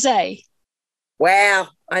have you got to say? Wow,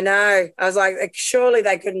 I know. I was like, surely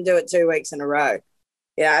they couldn't do it 2 weeks in a row.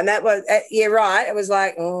 Yeah, and that was, you're right. It was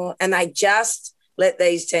like, oh, and they just let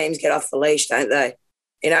these teams get off the leash, don't they?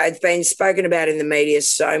 You know, it's been spoken about in the media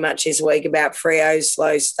so much this week about Freo's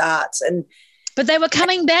slow starts. But they were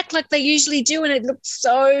coming back like they usually do, and it looked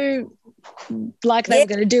so like they were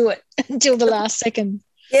going to do it until the last second.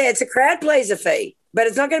 Yeah, it's a crowd pleaser fee, but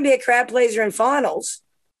it's not going to be a crowd pleaser in finals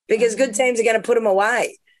because good teams are going to put them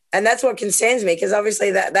away. And that's what concerns me because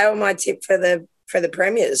obviously they were my tip for the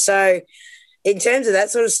premiers. So in terms of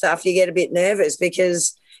that sort of stuff, you get a bit nervous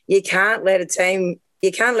because you can't let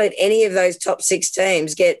any of those top 6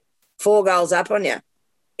 teams get 4 goals up on you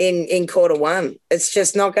in quarter one. It's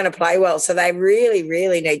just not going to play well. So they really,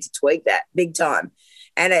 really need to tweak that big time.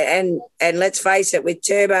 And let's face it, with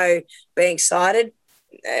Turbo being cited,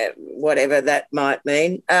 whatever that might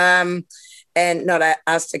mean, and not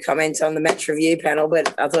us to comment on the match review panel, but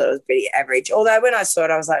I thought it was pretty average. Although when I saw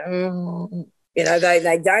it, I was like, you know,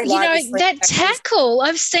 they don't like that tackle.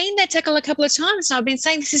 I've seen that tackle a couple of times, and I've been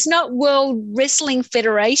saying this is not World Wrestling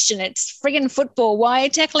Federation. It's friggin' football. Why are you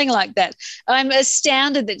tackling like that? I'm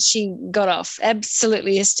astounded that she got off.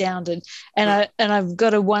 Absolutely astounded. And I've got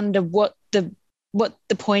to wonder what the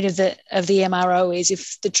point of the MRO is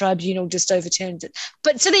if the tribunal just overturns it.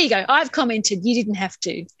 But so there you go. I've commented. You didn't have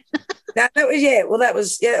to. No, that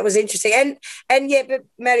was interesting. But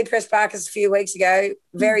Maddie Press-Barkis a few weeks ago,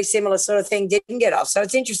 very similar sort of thing, didn't get off. So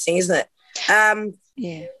it's interesting, isn't it?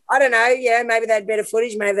 Yeah. I don't know. Yeah, maybe they had better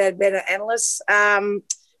footage, maybe they had better analysts.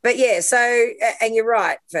 But yeah, so and you're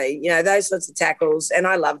right, Fee. You know, those sorts of tackles, and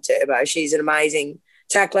I love Turbo. She's an amazing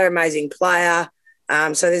tackler, amazing player.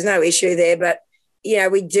 So there's no issue there. But you know,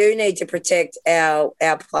 we do need to protect our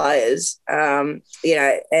players. You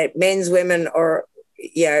know, men's, women, or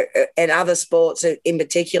you know, and other sports in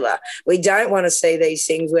particular. We don't want to see these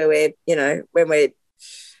things where we're, you know, when we're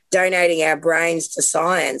donating our brains to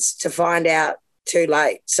science to find out too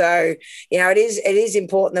late. So, you know, it is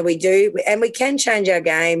important that we do, and we can change our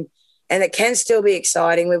game, and it can still be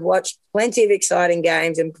exciting. We've watched plenty of exciting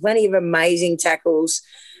games and plenty of amazing tackles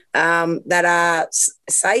that are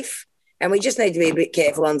safe, and we just need to be a bit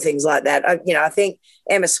careful on things like that. I think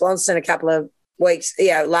Emma Swanson a couple of weeks,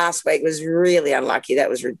 last week was really unlucky. That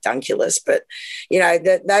was ridiculous. But, you know,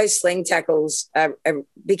 those sling tackles,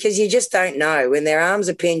 because you just don't know. When their arms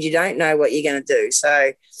are pinned, you don't know what you're going to do.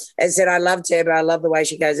 So, as I said, I love Turbo. I love the way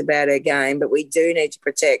she goes about her game, but we do need to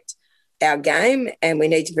protect our game, and we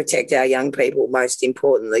need to protect our young people most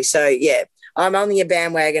importantly. So, yeah, I'm on your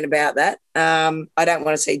bandwagon about that. I don't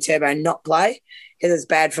want to see Turbo not play because it's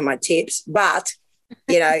bad for my tips, but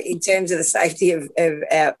you know, in terms of the safety of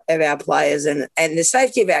our players and the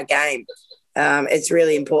safety of our game, it's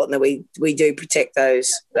really important that we do protect those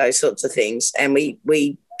sorts of things, and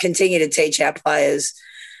we continue to teach our players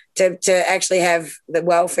to actually have the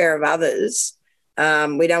welfare of others.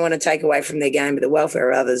 We don't want to take away from their game, but the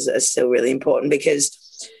welfare of others is still really important, because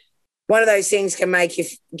one of those things can make you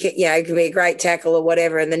know, it could be a great tackle or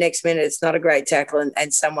whatever, and the next minute it's not a great tackle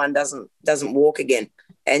and someone doesn't walk again.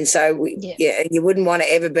 And so, you wouldn't want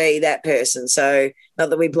to ever be that person. So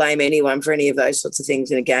not that we blame anyone for any of those sorts of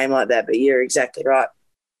things in a game like that, but you're exactly right.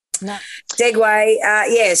 No.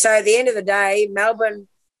 Segue. So at the end of the day, Melbourne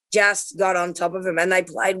just got on top of them, and they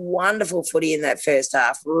played wonderful footy in that first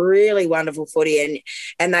half, really wonderful footy.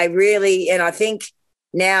 And they really, and I think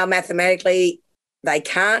now mathematically they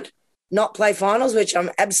can't not play finals, which I'm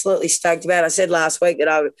absolutely stoked about. I said last week that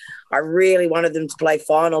I really wanted them to play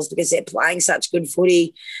finals because they're playing such good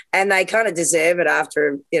footy, and they kind of deserve it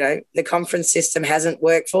after, you know, the conference system hasn't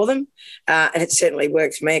worked for them. And it certainly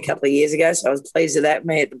worked for me a couple of years ago, so I was pleased with that,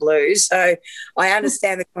 me at the Blues. So I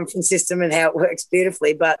understand the conference system and how it works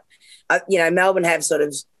beautifully, but, you know, Melbourne have sort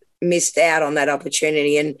of missed out on that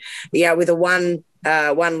opportunity. And, you know, with a one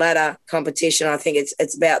ladder competition, I think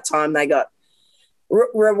it's about time they got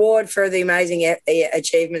reward for the amazing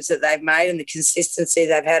achievements that they've made and the consistency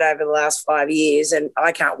they've had over the last 5 years. And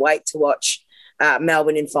I can't wait to watch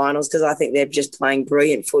Melbourne in finals, because I think they're just playing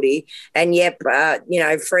brilliant footy. And you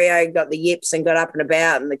know, Freo got the yips and got up and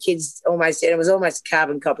about, and the kids it was almost a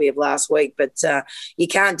carbon copy of last week. But you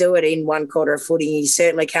can't do it in one quarter of footy. You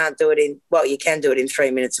certainly can't do it you can do it in 3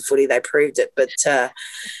 minutes of footy. They proved it,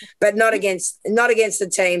 but not against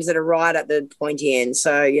the teams that are right at the pointy end.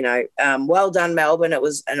 So, you know, well done, Melbourne. It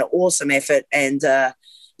was an awesome effort, and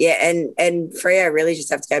Yeah, and Freo really just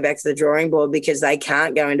have to go back to the drawing board because they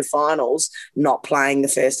can't go into finals not playing the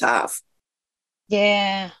first half.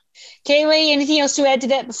 Yeah. Kiwi, anything else to add to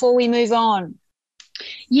that before we move on?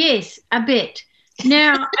 Yes, a bit.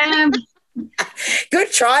 Now,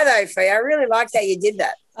 Good try though, Fee. I really liked how you did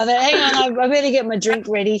that. Oh, hang on, I better get my drink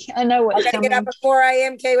ready. I know what's I'm going to get up at 4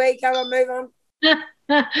 a.m, Kiwi. Come on, move on.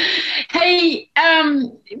 Hey,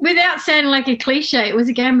 without sounding like a cliche, it was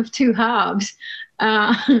a game of two halves.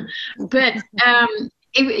 But,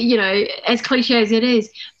 as cliche as it is,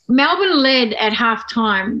 Melbourne led at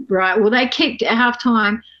halftime, right? Well, they kicked at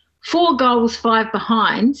halftime 4 goals, 5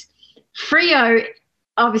 behinds. Freo,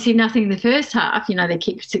 obviously nothing in the first half. They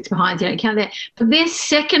kicked 6 behinds. You don't count that. But their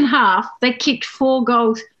second half, they kicked 4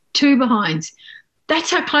 goals, 2 behinds.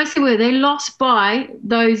 That's how close they were. They lost by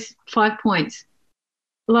those 5 points.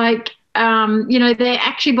 They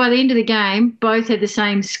actually, by the end of the game, both had the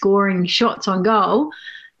same scoring shots on goal.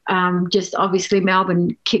 Just obviously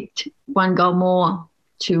Melbourne kicked 1 goal more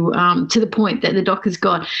to the point that the Dockers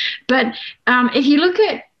got. But if you look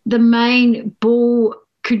at the main ball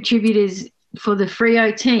contributors for the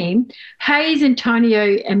Freo team, Hayes,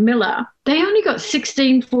 Antonio and Miller, they only got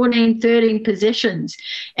 16, 14, 13 possessions.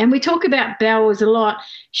 And we talk about Bowers a lot.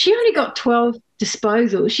 She only got 12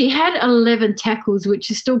 disposals. She had 11 tackles,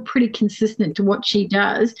 which is still pretty consistent to what she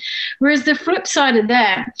does. Whereas the flip side of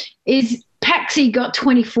that is Paxi got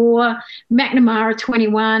 24, McNamara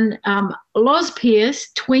 21, Loz Pierce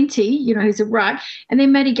 20, who's a ruck, and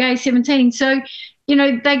then Maddie Gay 17. So,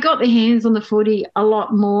 they got their hands on the footy a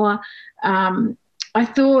lot more. I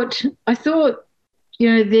thought,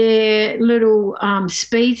 their little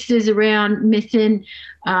speedsters around Mithun,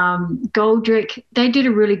 Goldrick, they did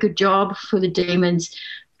a really good job for the Demons.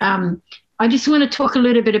 I just want to talk a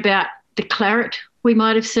little bit about the claret we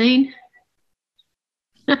might have seen.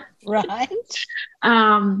 Right.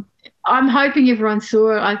 I'm hoping everyone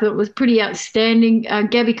saw it. I thought it was pretty outstanding.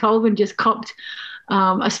 Gabby Colvin just copped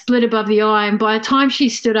a split above the eye, and by the time she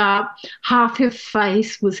stood up, half her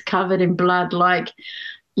face was covered in blood. That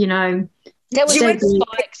was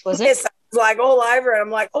spikes, was it? Yes, like all over it. I'm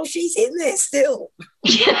like, oh, she's in there still.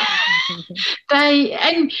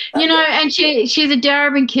 And she's a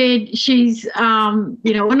Darebin kid. She's well,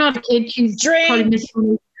 not a kid. She's probably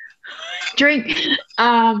drink.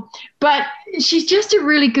 But she's just a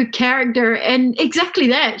really good character, and exactly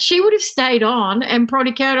that. She would have stayed on and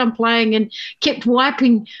probably carried on playing and kept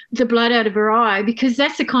wiping the blood out of her eye because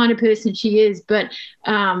that's the kind of person she is. But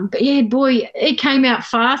yeah, boy, it came out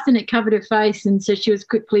fast and it covered her face, and so she was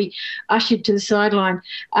quickly ushered to the sideline.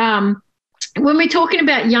 When we're talking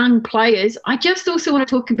about young players, I just also want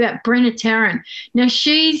to talk about Brenna Tarrant. Now,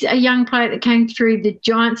 she's a young player that came through the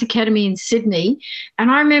Giants Academy in Sydney,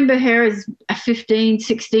 and I remember her as a 15,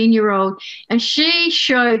 16-year-old, and she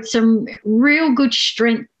showed some real good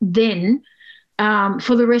strength then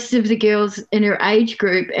for the rest of the girls in her age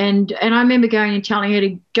group. And I remember going and telling her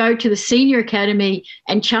to go to the senior academy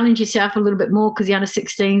and challenge yourself a little bit more because the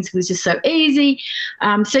under-16s was just so easy.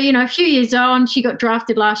 So, a few years on, she got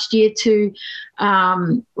drafted last year to,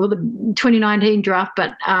 the 2019 draft,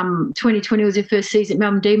 but 2020 was her first season at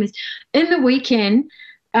Melbourne Demons. In the weekend,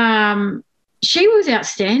 she was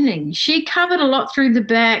outstanding. She covered a lot through the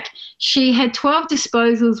back. She had 12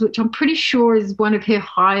 disposals, which I'm pretty sure is one of her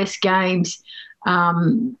highest games,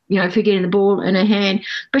 for getting the ball in her hand.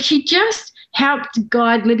 But she just helped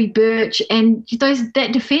guide Libby Birch and that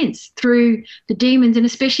defence through the Demons, and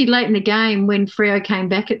especially late in the game when Freo came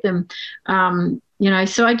back at them.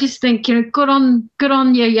 So I just think, good on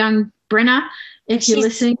your young Brenna, if you're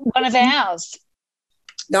listening. One of ours.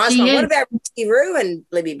 Nice one. What about Ricky Roo and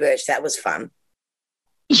Libby Birch? That was fun.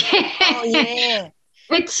 Yeah. Oh, yeah.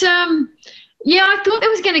 It's I thought it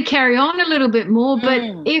was going to carry on a little bit more, but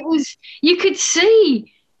it was, you could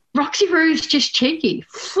see Roxy Roo's just cheeky,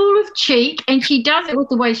 full of cheek, and she does it with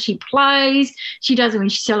the way she plays. She does it when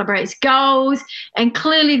she celebrates goals, and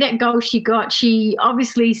clearly that goal she got, she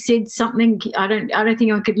obviously said something. I don't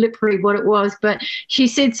think I could lip read what it was, but she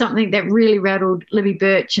said something that really rattled Libby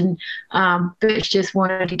Birch, and Birch just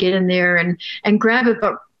wanted to get in there and grab it,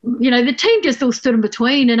 but the team just all stood in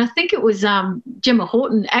between, and I think it was Gemma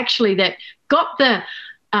Horton actually that got the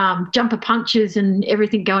jumper punches and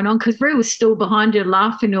everything going on, because Rue was still behind her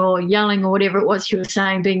laughing or yelling or whatever it was she was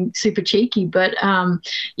saying, being super cheeky. But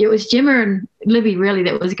it was Gemma and Libby really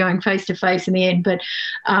that was going face to face in the end. But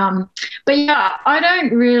yeah, I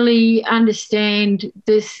don't really understand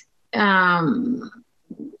this. The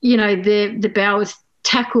Bowers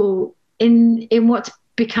tackle in what's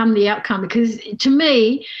become the outcome? Because to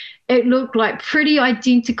me, it looked like pretty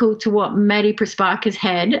identical to what Maddie Prasparkas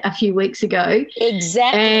had a few weeks ago.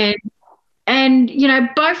 Exactly. And you know,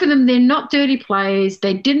 both of them, they're not dirty players.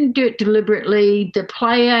 They didn't do it deliberately. The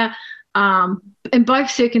player, in both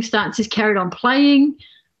circumstances, carried on playing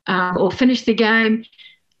or finished the game.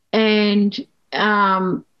 And,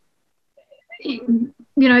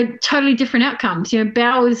 you know, totally different outcomes. You know,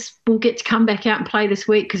 Bowers will get to come back out and play this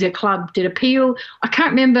week because her club did appeal. I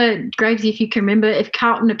can't remember, Gravesy, if you can remember, if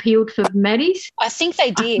Carlton appealed for Maddie's. I think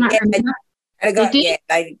they did.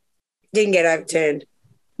 They didn't get overturned.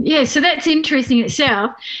 Yeah, so that's interesting in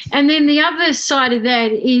itself. And then the other side of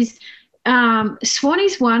that is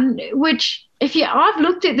Swanee's one, which I've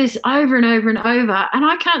looked at this over and over and over, and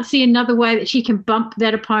I can't see another way that she can bump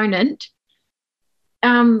that opponent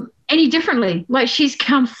any differently. Like, she's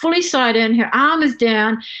come fully side in, her arm is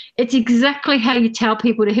down. It's exactly how you tell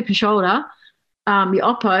people to hip and shoulder, your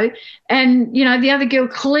oppo. And, you know, the other girl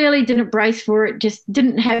clearly didn't brace for it, just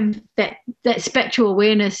didn't have that spatial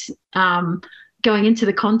awareness going into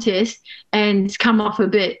the contest, and it's come off a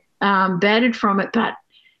bit battered from it. But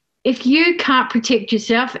if you can't protect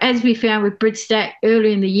yourself, as we found with Bridstack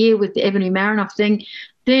early in the year with the Ebony Marinoff thing,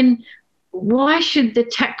 then why should the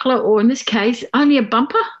tackler, or in this case, only a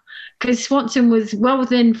bumper? Because Swanson was well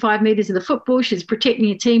within 5 metres of the football. She's protecting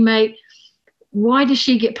a teammate. Why does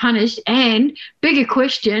she get punished? And bigger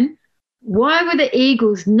question, why were the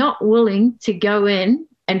Eagles not willing to go in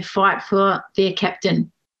and fight for their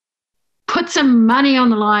captain? Put some money on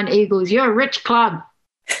the line, Eagles. You're a rich club.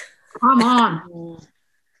 Come on.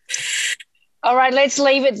 All right, let's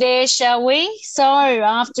leave it there, shall we? So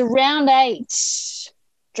after round 8,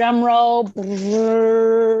 drum roll.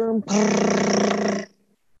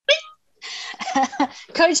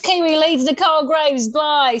 Coach Kiwi leads Nicole Graves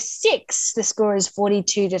by 6. The score is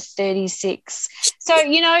 42-36. So,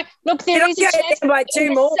 you know, look, there is a chance by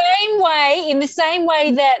 2 more. In the same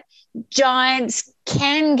way that Giants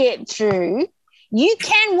can get through, you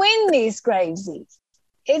can win this, Gravesy.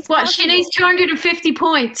 It's what, possible. She needs 250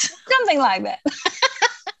 points. Something like that.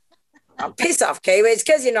 Oh, piss off, Kiwi. It's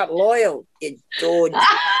because you're not loyal, you George.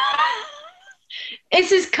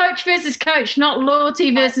 This is coach versus coach, not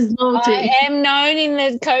loyalty versus loyalty. I am known in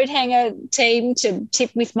the coat hanger team to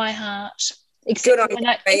tip with my heart. Except for when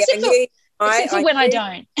I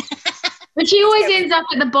don't. But she always ends up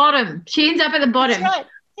at the bottom. She ends up at the bottom. That's right.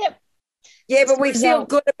 Yep. Yeah, but we feel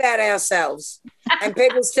good about ourselves and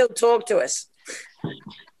people still talk to us.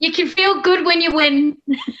 You can feel good when you win.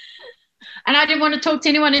 And I didn't want to talk to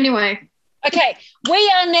anyone anyway. Okay,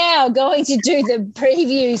 we are now going to do the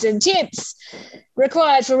previews and tips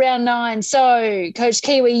required for round 9. So, Coach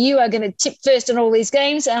Kiwi, you are going to tip first on all these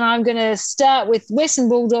games, and I'm going to start with Western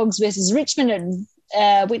Bulldogs versus Richmond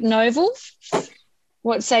at Whitten Oval.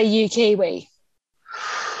 What say you, Kiwi?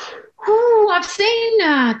 Oh, I've seen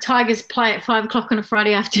Tigers play at 5 o'clock on a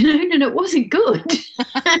Friday afternoon, and it wasn't good.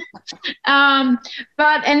 And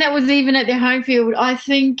that was even at their home field. I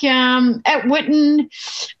think at Whitten,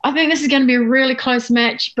 I think this is going to be a really close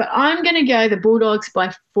match, but I'm going to go the Bulldogs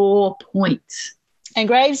by 4 points. And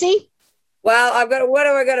Gravesy? Well, what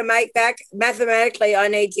have I got to make back? Mathematically,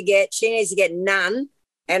 she needs to get none,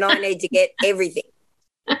 and I need to get everything.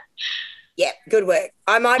 Yeah, good work.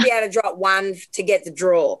 I might be able to drop 1 to get the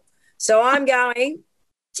draw. So I'm going,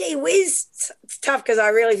 gee whiz, it's tough because I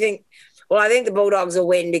really think, I think the Bulldogs will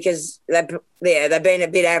win because they've been a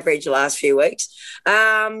bit average the last few weeks.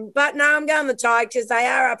 But no, I'm going the Tigers because they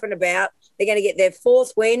are up and about. They're going to get their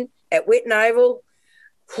 4th win at Whitten Oval.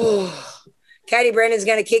 Katie Brennan's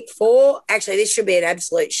going to kick 4. Actually, this should be an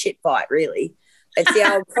absolute shit fight, really. It's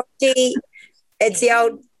the old Conti. It's the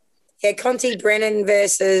old Conti Brennan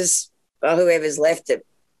versus whoever's left at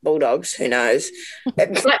Bulldogs, who knows?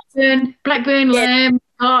 Blackburn, Lamb.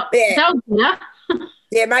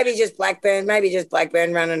 Yeah, maybe just Blackburn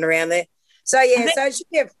running around there. So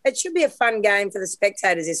it should be a fun game for the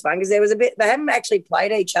spectators, this one, because they haven't actually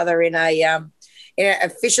played each other in an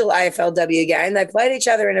official AFLW game. They played each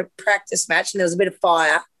other in a practice match, and there was a bit of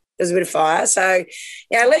fire. So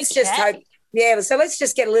let's just hope. Yeah, so let's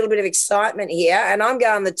just get a little bit of excitement here, and I'm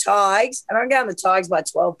going the Tigers, by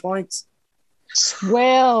 12 points.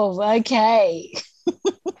 12, okay.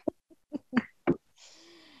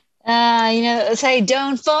 Say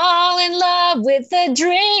don't fall in love with a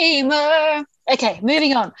dreamer. Okay,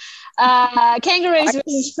 moving on. Kangaroos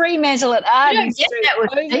versus Fremantle at Arden Street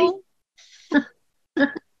Oval.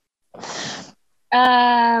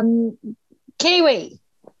 Kiwi.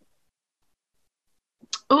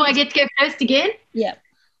 Oh, I get to go first again? Yeah.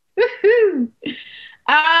 Woohoo.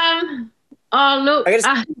 Look,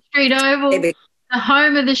 Street Oval. the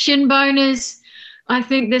home of the shin boners. I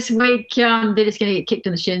think this week they're just going to get kicked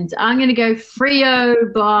in the shins. I'm going to go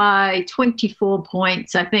Freo by 24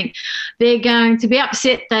 points. I think they're going to be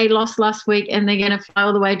upset they lost last week, and they're going to fly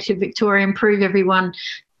all the way to Victoria and prove everyone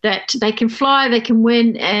that they can fly, they can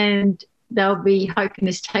win, and they'll be hoping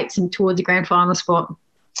this takes them towards the grand final spot.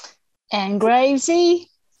 And Gravesy?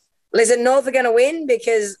 Listen, North are going to win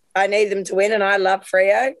because I need them to win, and I love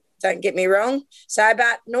Freo. Don't get me wrong. So,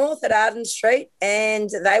 but North at Arden Street, and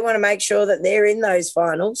they want to make sure that they're in those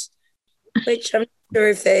finals, which I'm not sure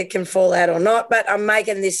if they can fall out or not, but I'm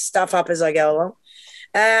making this stuff up as I go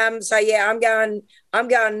along. So yeah, I'm going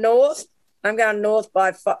North. I'm going North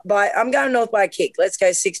by a kick. Let's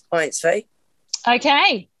go 6 points, Fee.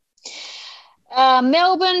 Okay.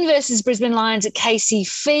 Melbourne versus Brisbane Lions at Casey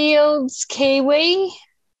Fields. Kiwi?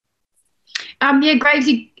 Yeah,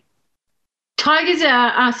 Gravesy. Kangaroos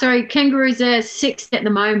are sixth at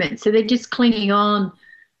the moment, so they're just clinging on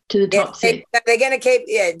to the top six. They're going to keep,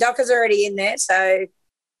 Dockers already in there, so,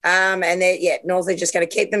 North are just going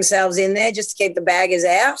to keep themselves in there just to keep the baggers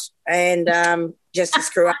out and just to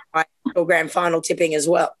screw up my grand final tipping as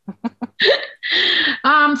well.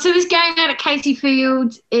 So this game out at Casey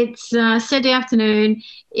Fields, it's Saturday afternoon.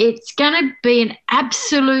 It's going to be an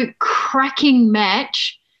absolute cracking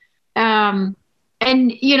match. And,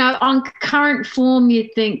 on current form,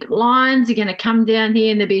 you'd think Lions are going to come down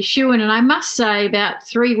here and they'll be a shoo-in. And I must say, about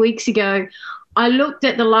 3 weeks ago, I looked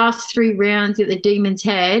at the last 3 rounds that the Demons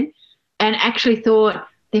had and actually thought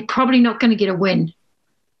they're probably not going to get a win.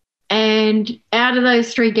 And out of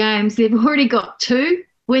those 3 games, they've already got 2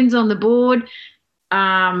 wins on the board.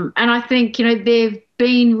 And I think, they've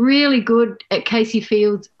been really good at Casey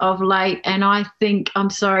Fields of late. And I think, I'm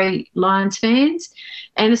sorry, Lions fans,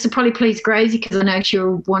 and this will probably please Gracie because I know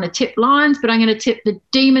she'll want to tip Lions, but I'm going to tip the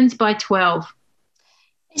Demons by 12.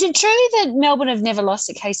 Is it true that Melbourne have never lost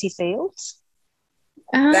at Casey Fields?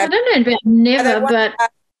 I don't know about never, but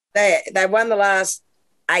they won the last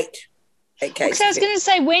 8 at Casey. So I was going to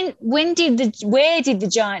say, where did the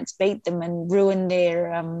Giants beat them and ruin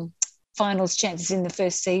their finals chances in the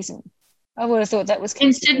first season? I would have thought that was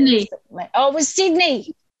in Sydney. Oh, it was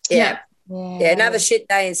Sydney. Yeah, another shit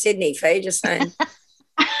day in Sydney, Fee, just saying.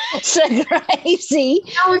 So crazy.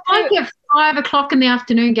 No, it's like a 5 o'clock in the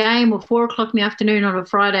afternoon game or 4 o'clock in the afternoon on a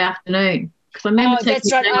Friday afternoon.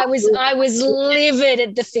 That's right. I was livid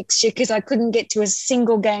at the fixture because I couldn't get to a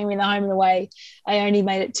single game in the home and away. I only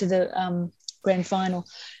made it to the grand final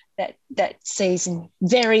that season.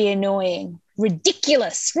 Very annoying.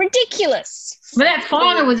 Ridiculous. But that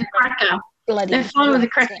final was a cracker. That final was a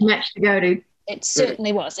cracking match to go to. It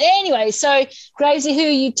certainly was. Anyway, so, Gravesy, who are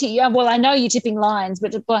you tipping? Well, I know you're tipping Lions,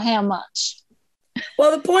 but by how much?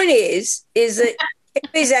 Well, the point is that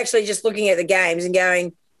he's actually just looking at the games and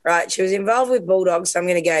going, right, she was involved with Bulldogs, so I'm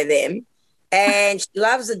going to go them. And she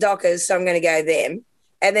loves the Dockers, so I'm going to go them.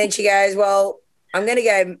 And then she goes, well, I'm going to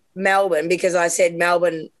go Melbourne because I said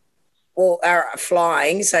Melbourne are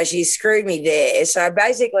flying, so she screwed me there. So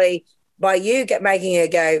basically, by you making her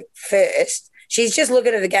go first, she's just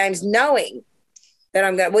looking at the games knowing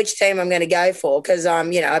that which team I'm going to go for because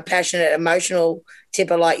I'm, a passionate, emotional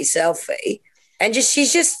tipper like yourself, Fee. And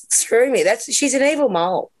she's just screwing me. She's an evil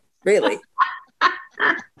mole, really.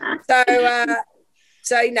 I'm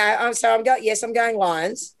going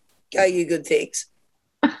Lions. Go you good things.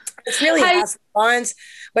 It's really hard for Lions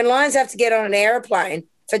when Lions have to get on an aeroplane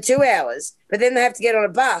for 2 hours, but then they have to get on a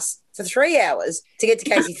bus for 3 hours to get to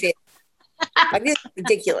Casey Field. Like, this is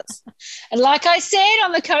ridiculous. And like I said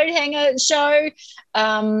on the Coat Hanger show,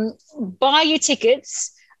 buy your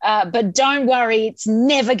tickets, but don't worry, it's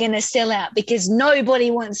never going to sell out because nobody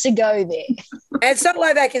wants to go there. And it's not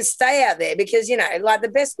like they can stay out there because, like the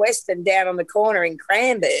Best Western down on the corner in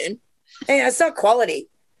Cranbourne, it's not quality.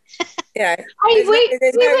 Hey, we went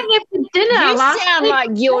there for dinner. You sound like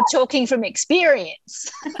you're talking from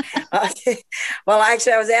experience. Well,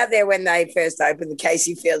 actually, I was out there when they first opened the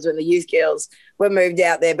Casey Fields when the youth girls were moved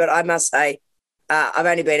out there. But I must say, I've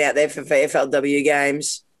only been out there for VFLW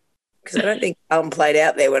games because I don't think Alan played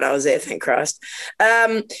out there when I was there, thank Christ. So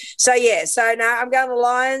I'm going to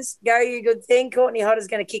Lions. Go you good thing. Courtney Hodder's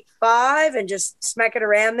going to kick 5 and just smack it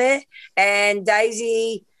around there. And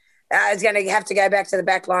Daisy is going to have to go back to the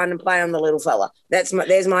back line and play on the little fella. There's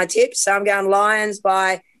my tip. So I'm going Lions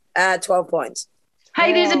by 12 points.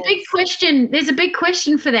 Hey, there's a big question. There's a big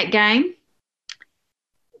question for that game.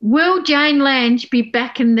 Will Jane Lange be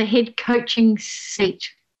back in the head coaching seat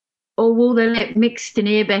or will they let Mixton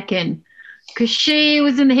Air back in? Because she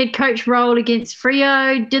was in the head coach role against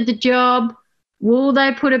Freo, did the job. Will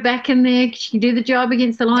they put her back in there? Can she do the job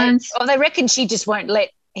against the Lions? They reckon she just won't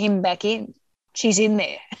let him back in. she's in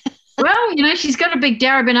there. Well, she's got a big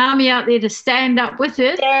Darebin army out there to stand up with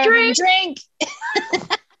her. Drink.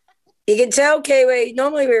 You can tell, Kiwi,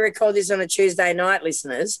 normally we record this on a Tuesday night,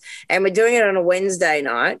 listeners, and we're doing it on a Wednesday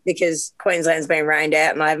night because Queensland's been rained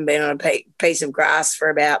out and I haven't been on a piece of grass for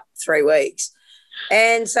about 3 weeks.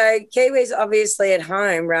 And so Kiwi's obviously at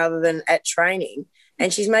home rather than at training,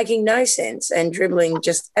 and she's making no sense and dribbling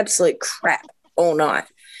just absolute crap all night.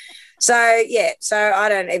 So I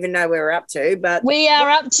don't even know where we're up to. But we are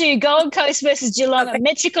up to Gold Coast versus Geelong at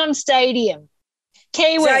Metricon Stadium.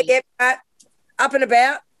 Kiwi. So, up and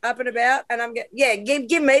about, and I'm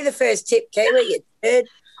give me the first tip, Kiwi, you turd.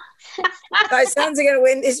 Those Suns are going to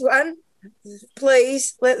win this one.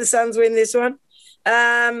 Please let the Suns win this one.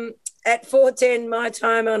 At 4:10 my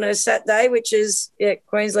time on a Saturday, which is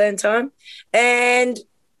Queensland time, and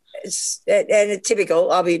it's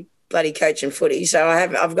typical. I'll be bloody coaching footy, so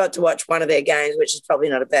I've got to watch one of their games, which is probably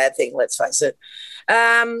not a bad thing. Let's face it.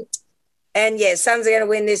 Suns are going to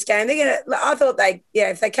win this game. I thought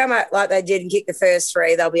if they come out like they did and kick the first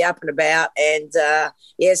 3, they'll be up and about. And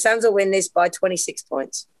Suns will win this by 26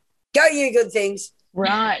 points. Go you, good things.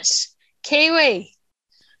 Right, Kiwi.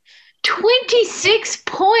 26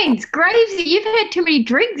 points. Gravesy, you've had too many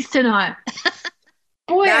drinks tonight.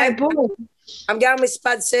 Boy. I'm going with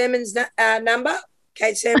Spud Sermon's number,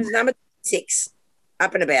 Kate Sermon's number, 6,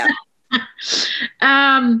 up and about.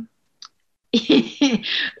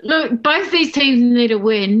 Look, both these teams need a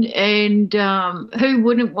win, and who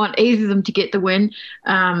wouldn't want either of them to get the win?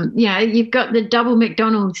 You've got the double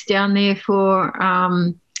McDonald's down there for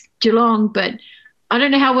Geelong, but I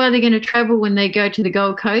don't know how well they're going to travel when they go to the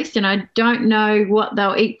Gold Coast, and I don't know what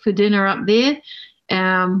they'll eat for dinner up there.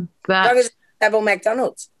 But double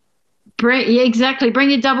McDonald's. Exactly.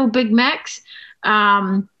 Bring your double Big Macs,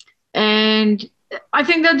 and I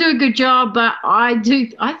think they'll do a good job. But I'm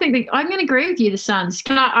going to agree with you, the Suns.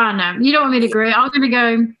 Can I? Oh no, you don't want me to agree. I'm going to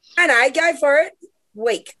go. No, go for it.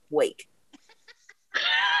 Weak.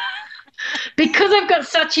 Because I've got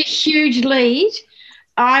such a huge lead,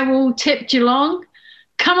 I will tip Geelong.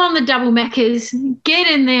 Come on, the double Maccas. Get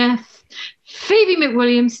in there. Phoebe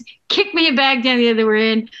McWilliams, kick me a bag down the other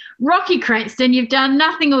end. Rocky Cranston, you've done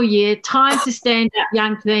nothing all year. Time to stand up,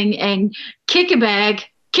 young thing, and kick a bag.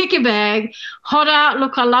 Hodder,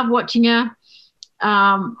 look, I love watching her.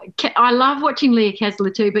 I love watching Leah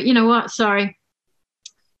Kasler too, but you know what? Sorry.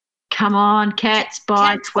 Come on, Cats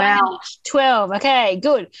by 12. 12, okay,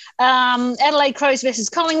 good. Adelaide Crows versus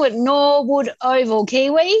Collingwood, Norwood Oval,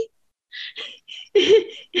 Kiwi.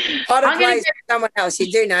 Hodder plays for someone else.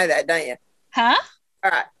 You do know that, don't you? Huh?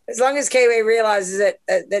 All right. As long as Kiwi realises that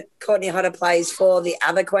Courtney Hodder plays for the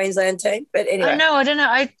other Queensland team. But anyway. Oh, no, I don't know.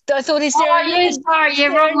 I thought is there...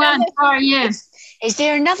 wrong one. Sorry, yes. Is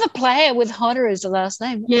there another player with Hodder as the last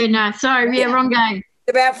name? Yeah, no, sorry. Yeah, wrong game.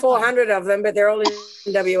 About 400 of them, but they're all in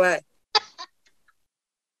WA.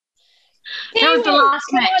 That was the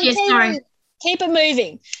last match. Yes, sorry. Keep it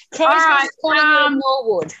moving. Crows all right.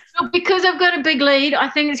 Norwood. Because I've got a big lead, I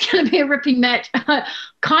think it's going to be a ripping match. I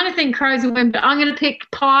kind of think Crows will win, but I'm going to pick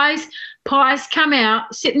Pies. Pies come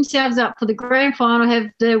out, set themselves up for the grand final,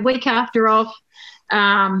 have the week after off.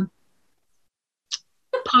 Pies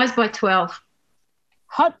by 12.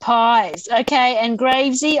 Hot Pies. Okay, and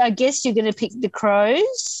Gravesy, I guess you're going to pick the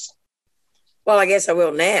Crows? Well, I guess I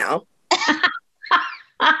will now.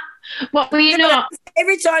 What were you not?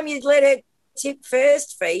 Every time you let her tip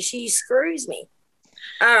first, Fee, she screws me.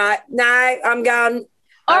 All right. No, I'm going.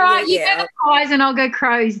 All right, you go Pies and I'll go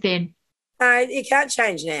Crows then. No, you can't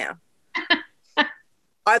change now.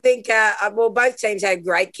 I think, both teams had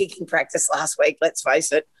great kicking practice last week, let's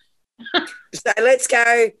face it. So let's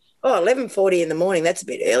go, 11:40 in the morning. That's a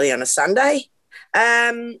bit early on a Sunday.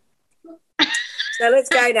 So let's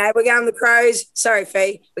go now. We're going the Crows. Sorry,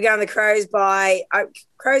 Fee. We're going the Crows by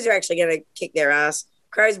Crows are actually going to kick their ass.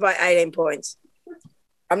 Crows by 18 points.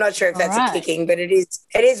 I'm not sure if that's a kicking, but it is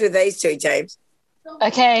with these two teams.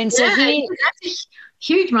 Okay, and so that's a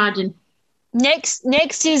huge margin. Next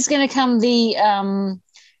is going to come the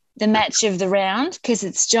match of the round because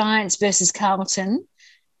it's Giants versus Carlton,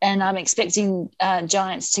 and I'm expecting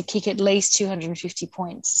Giants to kick at least 250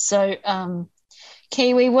 points. So,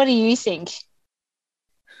 Kiwi, what do you think?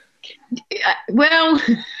 Well,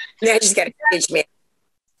 now just got to pitch me.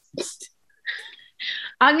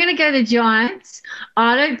 I'm going to go the Giants.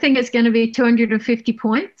 I don't think it's going to be 250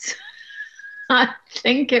 points. I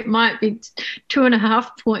think it might be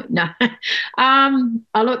 2.5 points. No.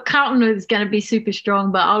 Look, Carlton is going to be super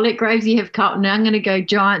strong, but I'll let Gravesy have Carlton. I'm going to go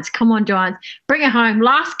Giants. Come on, Giants. Bring it home.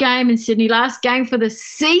 Last game in Sydney, last game for the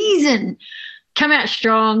season. Come out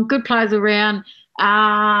strong. Good players around.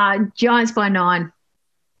 Giants by 9.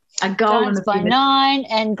 A goal Giants and a by finish. 9.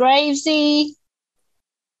 And Gravesy.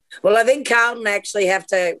 Well, I think Carlton actually have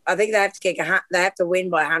to. I think they have to they have to win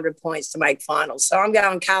by 100 points to make finals. So I'm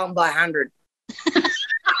going Carlton by 100.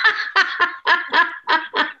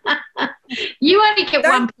 You only get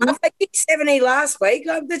 1 point. I kicked 70 last week.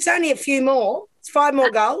 It's only a few more. It's 5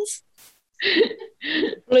 more goals.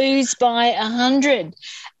 Blues by 100.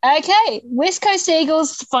 Okay, West Coast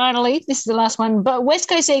Eagles, finally. This is the last one. But West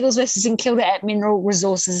Coast Eagles versus St Kilda at Mineral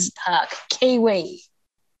Resources Park. Kiwi.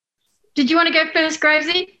 Did you want to go first,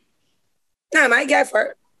 Gravesy? No, mate, go for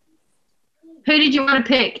it. Who did you want to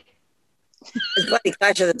pick? It's bloody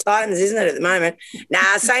Clash of the Titans, isn't it, at the moment?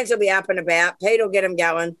 Nah, Saints will be up and about. Pete will get them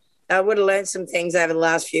going. I would have learned some things over the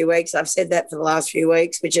last few weeks. I've said that for the last few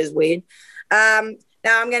weeks, which is weird. Now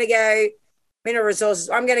I'm going to go Mineral Resources.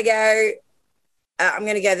 I'm going to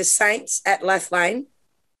go the Saints at Lathlane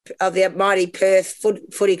of the mighty Perth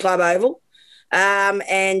Footy Club Oval.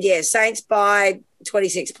 And, yeah, Saints by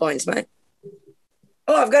 26 points, mate.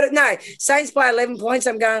 Oh, I've got it. No, Saints by 11 points.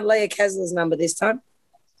 I'm going Leah Kasler's number this time.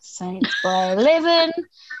 Saints by 11.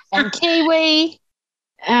 And Kiwi.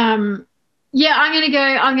 Yeah,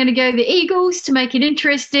 I'm going to go the Eagles to make it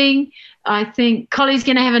interesting. I think Colley's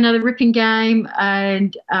going to have another ripping game,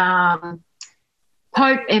 and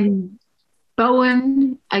Pope and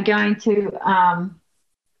Bowen are going to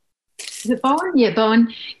is it Bowen? Yeah,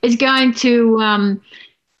 Bowen is going to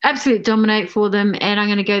absolutely dominate for them, and I'm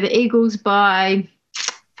going to go the Eagles by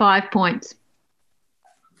 5 points.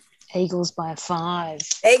 Eagles by 5.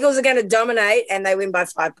 Eagles are going to dominate, and they win by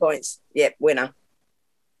 5 points. Yep, winner.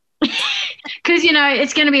 Because,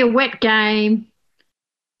 it's going to be a wet game.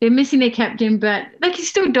 They're missing their captain, but they can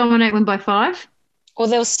still dominate, win by 5. Or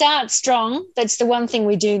they'll start strong. That's the one thing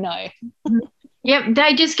we do know. Yep,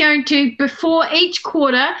 they're just going to, before each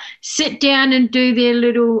quarter, sit down and do their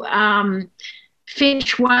little feng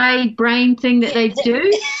shui brain thing that they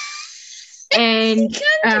do. And you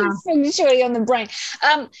can't do feng shui on the brain.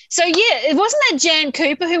 It wasn't that Jan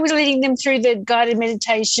Cooper who was leading them through the guided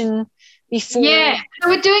meditation before? Yeah, so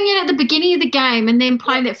we're doing it at the beginning of the game and then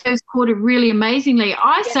playing that first quarter really amazingly.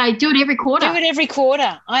 I say do it every quarter. Do it every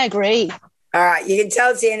quarter. I agree. All right, you can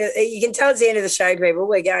tell it's the end of the show, people.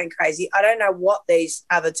 We're going crazy. I don't know what these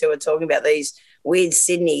other two are talking about, these weird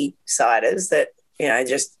Sydney siders that,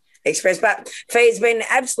 just express. But Fee, it's been an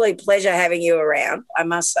absolute pleasure having you around, I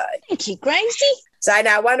must say. Thank you, Gracie. So,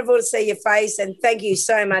 wonderful to see your face, and thank you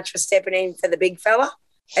so much for stepping in for the big fella.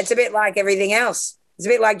 It's a bit like everything else. It's a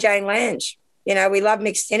bit like Jane Lange. We love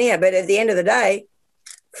mixed tenure, but at the end of the day,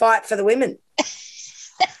 fight for the women.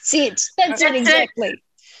 That's it. That's it, exactly.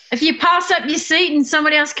 If you pass up your seat and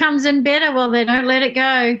somebody else comes in better, well, then don't let it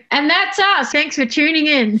go. And that's us. Thanks for tuning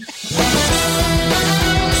in.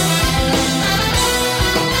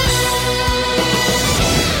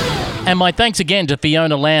 And my thanks again to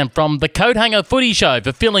Fiona Lamb from the Coat Hanger Footy Show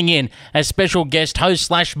for filling in as special guest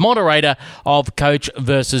host / moderator of Coach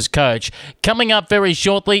versus Coach. Coming up very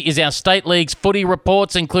shortly is our State League's footy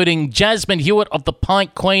reports, including Jasmine Hewitt of the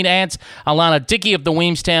Pike Queen Ants, Alana Dickey of the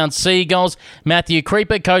Williamstown Seagulls, Matthew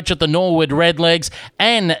Creeper, coach at the Norwood Redlegs,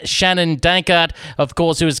 and Shannon Dankert, of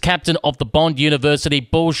course, who is captain of the Bond University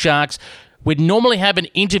Bull Sharks. We'd normally have an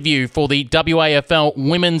interview for the WAFL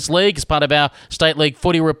Women's League as part of our State League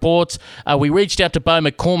footy reports. We reached out to Beau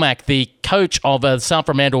McCormack, the coach of the South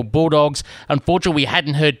Fremantle Bulldogs. Unfortunately, we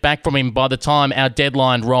hadn't heard back from him by the time our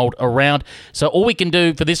deadline rolled around. So all we can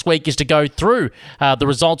do for this week is to go through the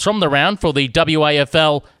results from the round for the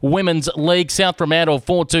WAFL Women's League. South Fremantle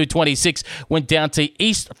 4-2-26 went down to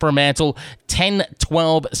East Fremantle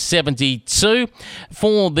 10-12-72.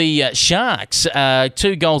 For the Sharks,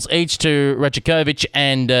 2 goals each to Rajakovic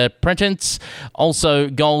and Prentice. Also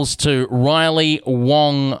goals to Riley,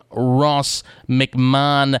 Wong, Ross,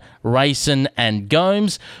 McMahon, Rayson and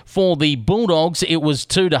Gomes. For the Bulldogs, it was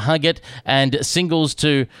 2 to Huggett and singles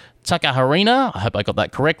to Takaharina, I hope I got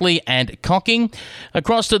that correctly, and Cocking.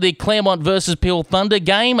 Across to the Claremont versus Peel Thunder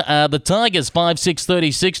game, the Tigers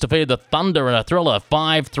 5-6-36 defeated the Thunder in a thriller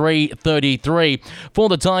 5-3-33. For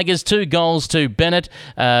the Tigers, 2 goals to Bennett,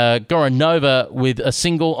 Goranova with a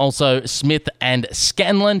single, also Smith and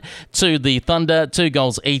Scanlon. To the Thunder, 2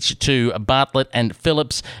 goals each to Bartlett and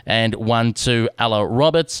Phillips, and 1 to Ella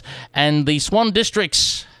Roberts. And the Swan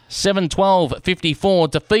Districts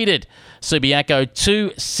 7-12-54 defeated Subiaco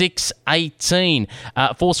 2-6-18.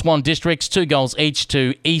 4 Swan Districts, 2 goals each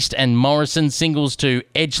to East and Morrison. Singles to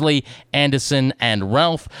Edgeley, Anderson and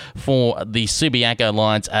Ralph. For the Subiaco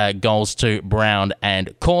Lions, goals to Brown and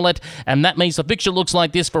Corlett. And that means the fixture looks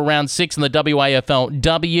like this for round 6 in the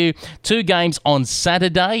WAFLW. 2 games on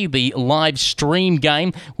Saturday. The live stream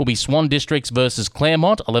game will be Swan Districts versus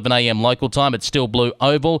Claremont, 11 a.m. local time at Still Blue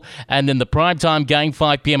Oval. And then the primetime game,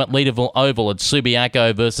 5 p.m. at Leaderville Oval at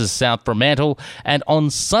Subiaco versus South Fremantle. And on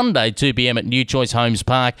Sunday, 2 p.m. at New Choice Homes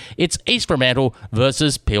Park, it's East Fremantle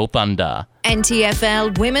versus Peel Thunder.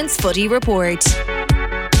 NTFL Women's Footy Report.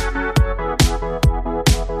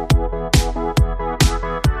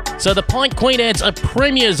 So the Pint Queen Ants are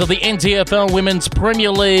premiers of the NTFL Women's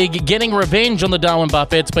Premier League, getting revenge on the Darwin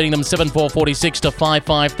Buffets, beating them 7-4-46 to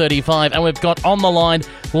 5-5-35. And we've got on the line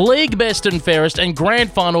league best and fairest and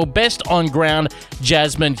grand final best on ground,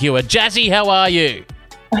 Jasmine Hewitt. Jazzy, how are you?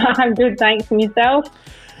 I'm good, thanks. And yourself?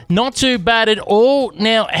 Not too bad at all.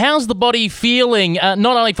 Now, how's the body feeling, not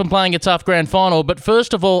only from playing a tough grand final, but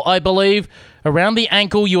first of all, I believe around the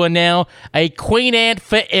ankle you are now a Queen Ant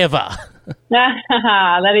forever.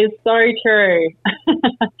 That is so true.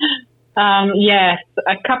 Yes,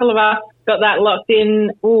 a couple of us got that locked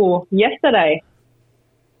in yesterday, I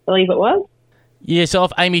believe it was.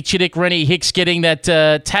 Yourself, Amy Chittick, Rennie Hicks getting that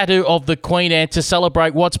tattoo of the Queen Ant to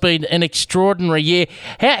celebrate what's been an extraordinary year.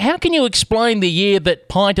 How can you explain the year that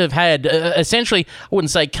Pint have had? Essentially, I wouldn't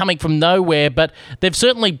say coming from nowhere, but they've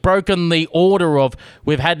certainly broken the order of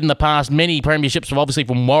we've had in the past many premierships, obviously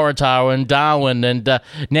from Waratah and Darwin, and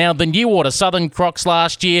now the Newater, Southern Crocs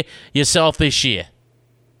last year, yourself this year.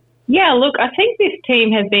 Yeah, look, I think this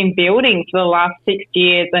team has been building for the last 6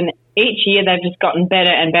 years, and each year they've just gotten better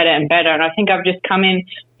and better and better. And I think I've just come in,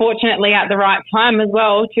 fortunately, at the right time as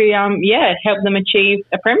well to, help them achieve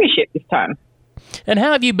a premiership this time. And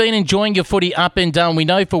how have you been enjoying your footy up and down? We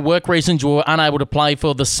know for work reasons you were unable to play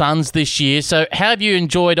for the Suns this year. So how have you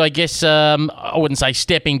enjoyed, I guess, I wouldn't say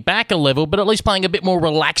stepping back a level, but at least playing a bit more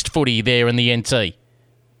relaxed footy there in the NT?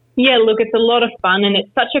 Yeah, look, it's a lot of fun, and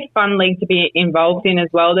it's such a fun league to be involved in as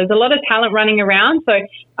well. There's a lot of talent running around, so,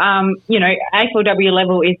 AFLW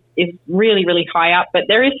level is really, really high up, but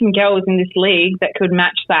there is some girls in this league that could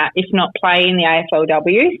match that, if not play in the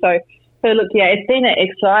AFLW. So look, yeah, it's been an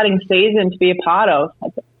exciting season to be a part of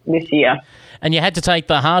this year. And you had to take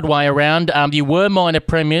the hard way around. You were minor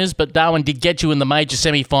premiers, but Darwin did get you in the major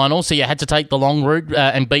semi-final, so you had to take the long route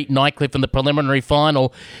and beat Nightcliff in the preliminary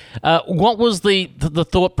final. What was the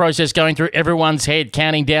thought process going through everyone's head,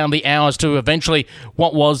 counting down the hours to eventually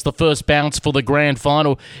what was the first bounce for the grand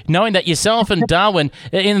final, knowing that yourself and Darwin,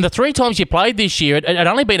 in the 3 times you played this year, it had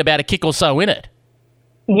only been about a kick or so in it?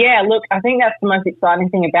 Yeah, look, I think that's the most exciting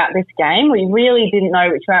thing about this game. We really didn't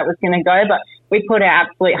know which way it was going to go, but we put our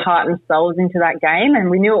absolute heart and souls into that game, and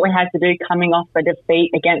we knew what we had to do coming off a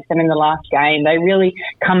defeat against them in the last game. They really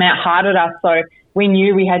come out hard at us, so we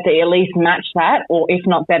knew we had to at least match that, or if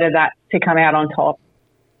not better that, to come out on top.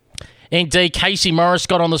 Indeed, Casey Morris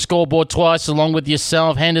got on the scoreboard twice, along with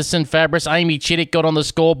yourself, Henderson, Fabris, Amy Chittick got on the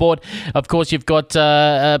scoreboard. Of course, you've got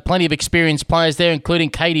plenty of experienced players there, including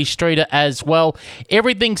Katie Streeter as well.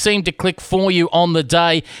 Everything seemed to click for you on the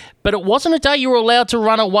day, but it wasn't a day you were allowed to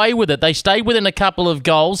run away with it. They stayed within a couple of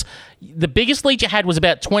goals. The biggest lead you had was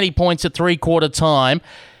about 20 points at three-quarter time.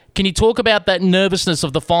 Can you talk about that nervousness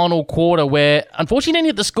of the final quarter where, unfortunately, didn't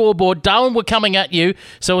hit the scoreboard, Darwin were coming at you,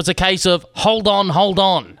 so it's a case of hold on, hold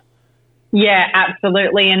on? Yeah,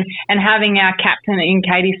 absolutely. And having our captain in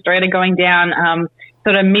Katie Streeter going down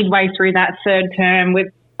sort of midway through that third term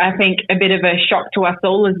with, I think, a bit of a shock to us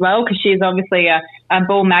all as well, because she's obviously a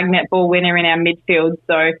ball magnet, ball winner in our midfield.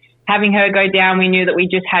 So having her go down, we knew that we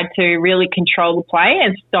just had to really control the play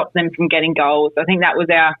and stop them from getting goals. I think that was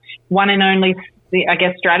our one and only,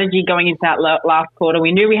 strategy going into that last quarter.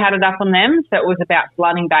 We knew we had it up on them, so it was about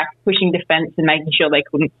flooding back, pushing defence and making sure they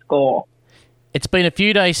couldn't score. It's been a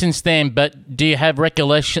few days since then, but do you have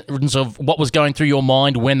recollections of what was going through your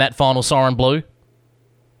mind when that final siren blew?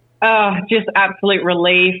 Oh, just absolute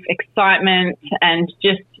relief, excitement, and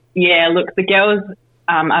just, look, the girls,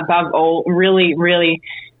 above all, really, really,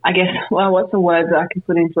 what's the word that I can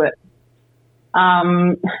put into it?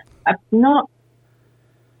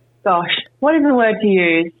 What is the word to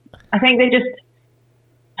use? I think they're just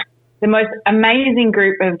the most amazing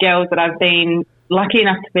group of girls that I've been lucky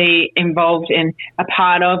enough to be involved in, a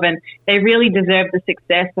part of, and they really deserve the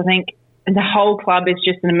success. I think the whole club is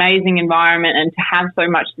just an amazing environment, and to have so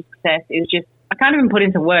much success is just I can't even put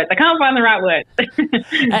into words. I can't find the right words.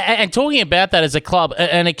 And talking about that as a club,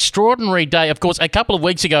 an extraordinary day. Of course, a couple of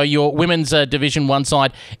weeks ago, your women's Division 1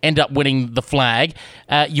 side end up winning the flag.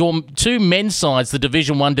 Your two men's sides, the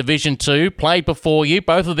Division 1, Division 2, played before you.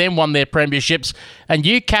 Both of them won their premierships, and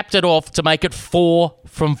you capped it off to make it 4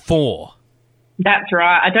 from 4. That's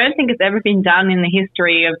right. I don't think it's ever been done in the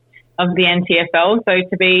history of the NTFL. So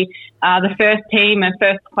to be the first team and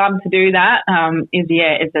first club to do that is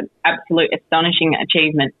an absolute astonishing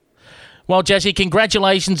achievement. Well, Jessie,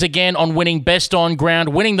 congratulations again on winning Best On Ground,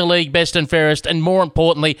 winning the league Best and Fairest, and more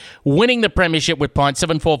importantly, winning the premiership with points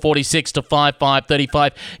 7-4-46 to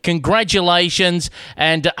 5-5-35. Congratulations,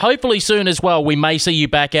 and hopefully soon as well we may see you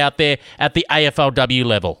back out there at the AFLW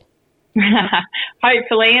level.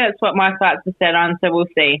 Hopefully, that's what my sights are set on, so we'll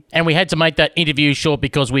see. And we had to make that interview short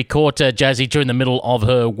because we caught Jazzy during the middle of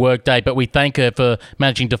her workday, but we thank her for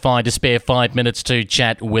managing to find a spare 5 minutes to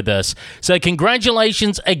chat with us. So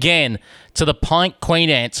congratulations again to the Pint Queen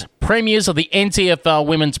Ants, premiers of the NTFL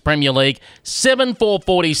Women's Premier League,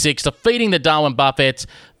 7-4-46, defeating the Darwin Buffets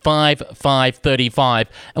 5-5-35.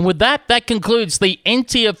 And with that, that concludes the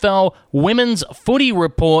NTFL Women's Footy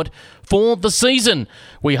Report for the season.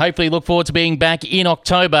 We hopefully look forward to being back in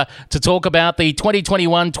October to talk about the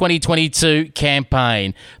 2021-2022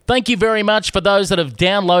 campaign. Thank you very much for those that have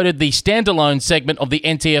downloaded the standalone segment of the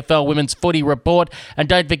NTFL Women's Footy Report. And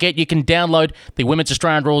don't forget, you can download the Women's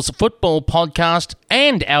Australian Rules Football podcast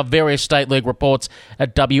and our various State League reports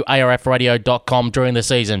at warfradio.com during the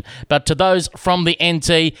season. But to those from the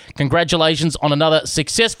NT, congratulations on another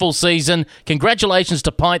successful season. Congratulations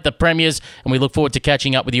to Pint, the premiers, and we look forward to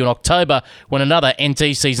catching up with you in October when another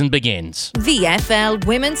NT season begins. VFL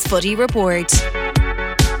Women's Footy Report.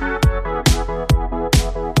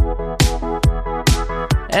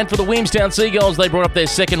 And for the Williamstown Seagulls, they brought up their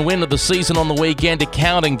second win of the season on the weekend,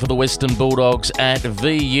 accounting for the Western Bulldogs at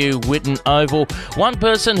VU Whitten Oval. One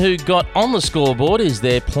person who got on the scoreboard is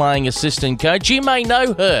their playing assistant coach. You may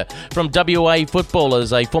know her from WA football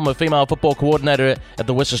as a former female football coordinator at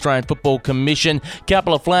the West Australian Football Commission,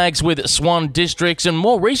 couple of flags with Swan Districts, and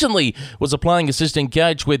more recently was a playing assistant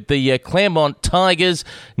coach with the Claremont Tigers,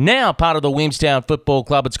 now part of the Williamstown Football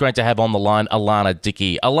Club. It's great to have on the line Alana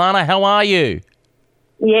Dickey. Alana, how are you?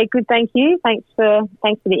 Yeah, good, thank you. Thanks for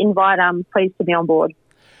the invite. I'm pleased to be on board.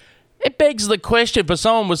 It begs the question, for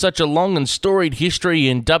someone with such a long and storied history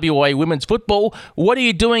in WA women's football, what are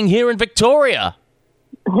you doing here in Victoria?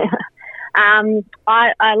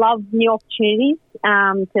 I love new opportunities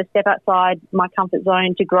to step outside my comfort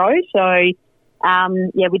zone to grow. So,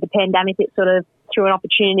 with the pandemic, it sort of threw an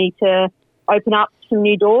opportunity to open up some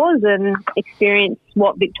new doors and experience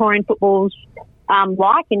what Victorian football's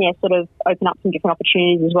like, and sort of open up some different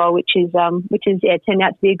opportunities as well, which is turned out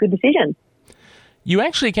to be a good decision. You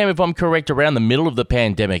actually came, if I'm correct, around the middle of the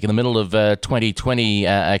pandemic, in the middle of 2020,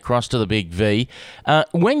 across to the Big V.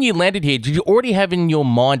 When you landed here, did you already have in your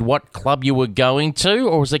mind what club you were going to,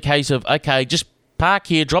 or was it a case of, okay, just park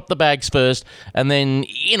here, drop the bags first, and then,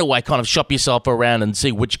 in a way, kind of shop yourself around and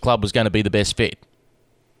see which club was going to be the best fit?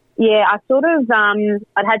 Yeah, I sort of,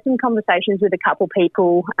 I'd had some conversations with a couple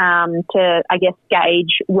people to, I guess,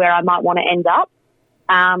 gauge where I might want to end up.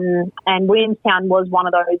 And Williamstown was one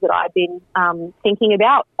of those that I'd been thinking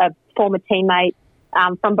about. A former teammate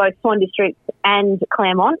from both Swan Districts and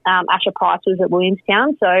Claremont, Asher Price, was at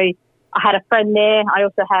Williamstown. So I had a friend there. I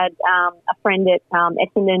also had a friend at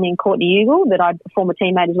Essendon in Courtney Ugle that I'd a former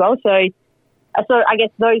teammate as well. So I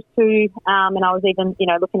guess those two, and I was even,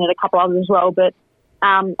 looking at a couple others as well, but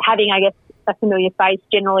having, I guess, a familiar face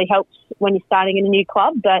generally helps when you're starting in a new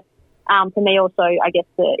club. But for me also, I guess,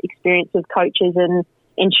 the experience with coaches and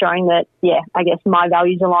ensuring that, I guess my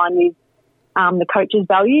values align with the coaches'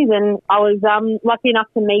 values. And I was lucky enough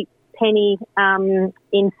to meet Penny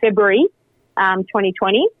in February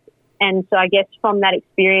 2020. And so I guess from that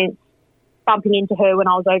experience, bumping into her when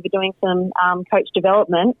I was over doing some coach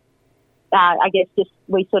development, I guess just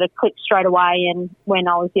we sort of clicked straight away. And when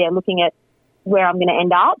I was looking at where I'm going to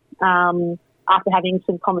end up, after having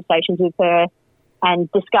some conversations with her and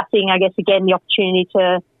discussing, I guess, again, the opportunity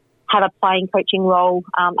to have a playing coaching role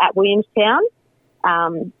at Williamstown,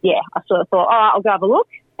 I sort of thought, all right, I'll go have a look.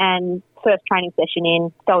 And first training session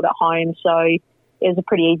in, felt at home. So it was a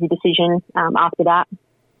pretty easy decision after that.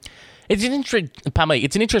 It's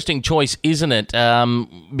an interesting choice, isn't it?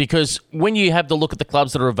 Because when you have to look at the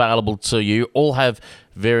clubs that are available to you, all have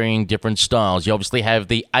varying different styles. You obviously have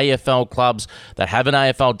the AFL clubs that have an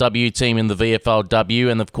AFLW team in the VFLW,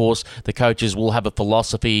 and of course the coaches will have a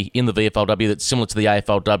philosophy in the VFLW that's similar to the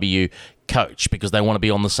AFLW coach because they want to be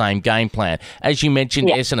on the same game plan. As you mentioned,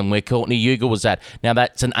 Essendon, where Courtney Uger was at. Now,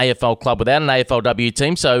 that's an AFL club without an AFLW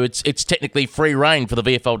team, so it's technically free reign for the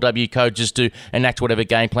VFLW coaches to enact whatever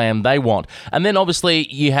game plan they want. And then, obviously,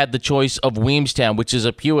 you had the choice of Williamstown, which is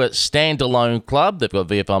a pure standalone club. They've got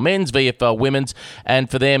VFL men's, VFL women's, and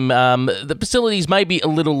for them, the facilities may be a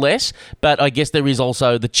little less, but I guess there is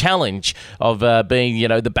also the challenge of being,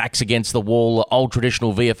 the backs against the wall, old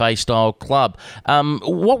traditional VFA-style club.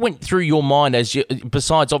 What went through your mind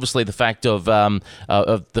besides obviously the fact of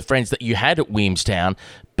the friends that you had at Williamstown,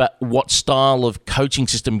 but what style of coaching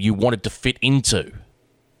system you wanted to fit into?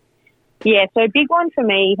 Yeah, so a big one for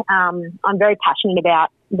me, I'm very passionate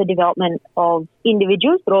about the development of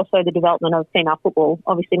individuals, but also the development of female football.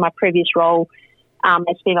 Obviously, my previous role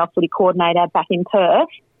as female footy coordinator back in Perth.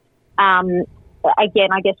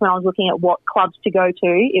 Again, I guess when I was looking at what clubs to go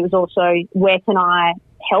to, it was also where can I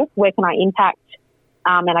help, where can I impact,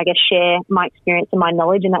 and I guess share my experience and my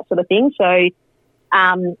knowledge and that sort of thing. So,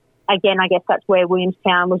 again, I guess that's where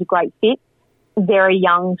Williamstown was a great fit. Very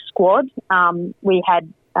young squad. We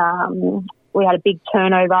had a big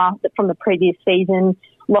turnover from the previous season.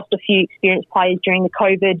 Lost a few experienced players during the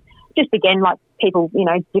COVID. Just again, like people,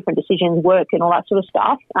 different decisions, work, and all that sort of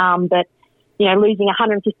stuff. But losing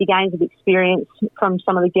 150 games of experience from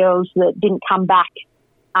some of the girls that didn't come back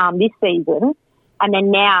this season. And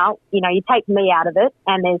then now, you take me out of it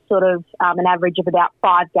and there's sort of an average of about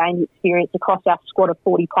 5 games experience across our squad of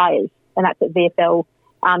 40 players. And that's at VFL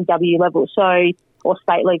W level, or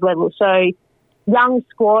state league level. So young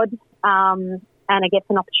squad, and I guess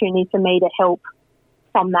an opportunity for me to help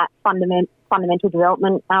from that fundamental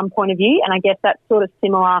development point of view. And I guess that's sort of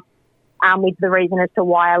similar with the reason as to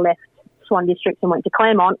why I left Swan Districts and went to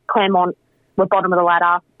Claremont. Claremont were bottom of the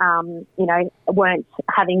ladder, weren't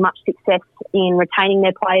having much success in retaining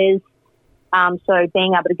their players. So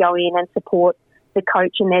being able to go in and support the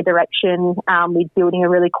coach in their direction with building a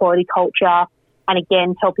really quality culture and,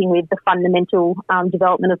 again, helping with the fundamental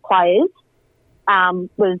development of players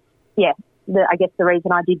was, I guess the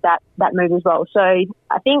reason I did that move as well. So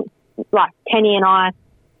I think, like Penny and I,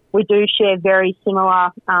 we do share very similar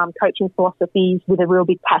coaching philosophies with a real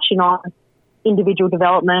big passion on individual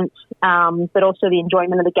development, but also the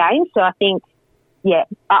enjoyment of the game. So I think,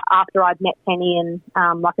 after I'd met Penny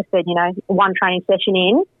and, like I said, one training session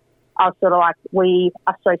in, I was sort of like, we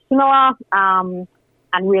are so similar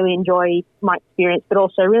and really enjoy my experience, but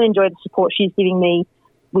also really enjoy the support she's giving me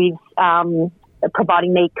with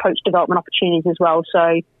providing me coach development opportunities as well.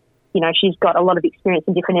 So, she's got a lot of experience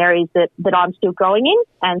in different areas that I'm still growing in.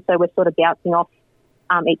 And so we're sort of bouncing off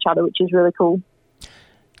each other, which is really cool.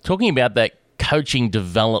 Talking about that coaching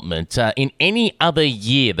development, in any other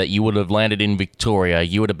year that you would have landed in Victoria,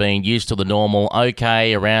 you would have been used to the normal,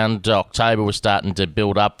 around October we're starting to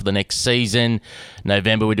build up for the next season.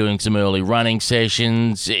 November we're doing some early running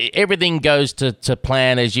sessions. Everything goes to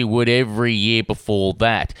plan as you would every year before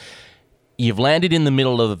that. You've landed in the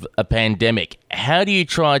middle of a pandemic. How do you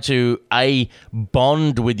try to, A,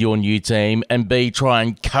 bond with your new team, and B, try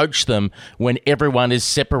and coach them when everyone is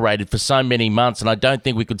separated for so many months? And I don't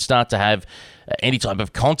think we could start to have any type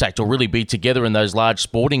of contact or really be together in those large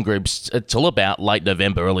sporting groups until about late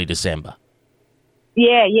November, early December.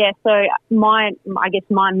 Yeah. So my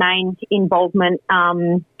main involvement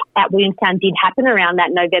at Williamstown did happen around that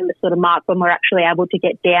November sort of mark when we're actually able to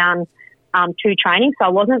get down to training. So I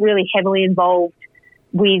wasn't really heavily involved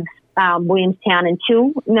with Williamstown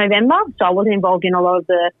until November. So I wasn't involved in a lot of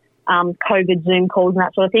the COVID Zoom calls and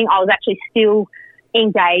that sort of thing. I was actually still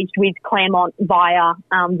engaged with Claremont via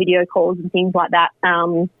video calls and things like that.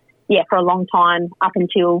 For a long time up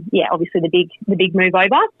until obviously the big move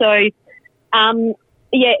over. So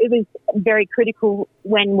it was very critical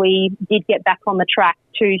when we did get back on the track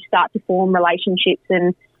to start to form relationships.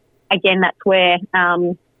 And again, that's where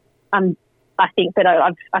I think that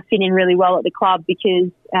I fit in really well at the club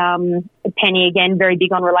because Penny, again, very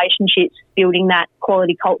big on relationships, building that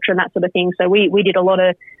quality culture and that sort of thing. So we did a lot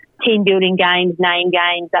of team building games, name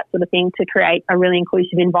games, that sort of thing to create a really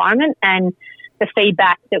inclusive environment. And the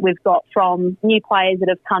feedback that we've got from new players that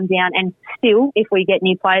have come down, and still, if we get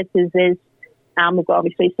new players, because there's we've got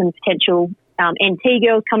obviously some potential NT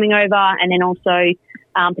girls coming over, and then also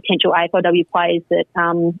potential AFLW players that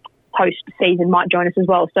post-season might join us as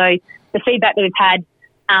well. So the feedback that we've had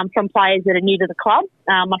from players that are new to the club,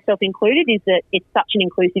 myself included, is that it's such an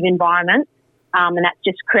inclusive environment, and that's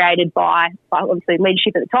just created by obviously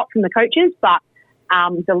leadership at the top from the coaches, but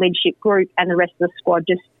the leadership group and the rest of the squad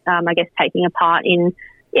just, I guess, taking a part in,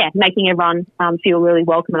 making everyone feel really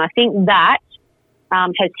welcome. And I think that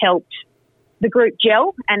has helped the group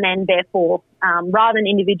gel, and then therefore, rather than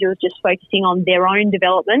individuals just focusing on their own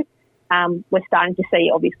development, we're starting to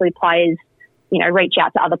see obviously players, reach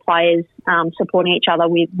out to other players, supporting each other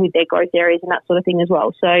with their growth areas and that sort of thing as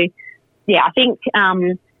well. So, I think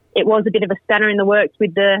it was a bit of a spanner in the works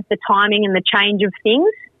with the timing and the change of things.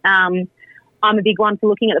 I'm a big one for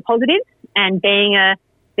looking at the positives, and being a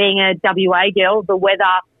WA girl, the weather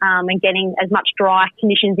and getting as much dry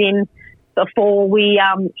conditions in before we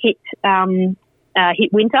hit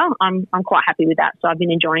winter, I'm quite happy with that. So I've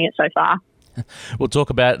been enjoying it so far. We'll talk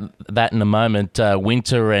about that in a moment,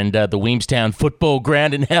 winter and the Williamstown football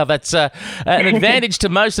ground and how that's an advantage to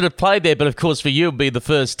most that have played there, but of course for you it'll be the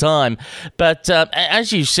first time. But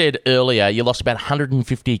as you said earlier, you lost about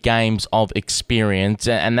 150 games of experience,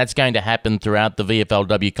 and that's going to happen throughout the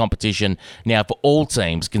VFLW competition now for all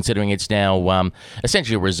teams, considering it's now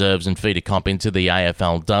essentially reserves and feeder comp into the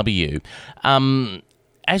AFLW.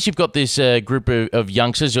 As you've got this group of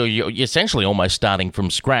youngsters, you're essentially almost starting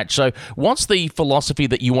from scratch. So what's the philosophy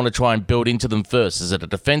that you want to try and build into them first? Is it a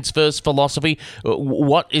defence-first philosophy?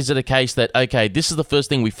 What is it a case that, okay, this is the first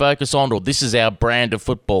thing we focus on, or this is our brand of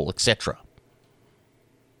football, etc.?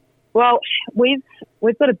 Well, we've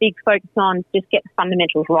got a big focus on just get the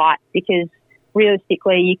fundamentals right, because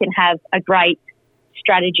realistically you can have a great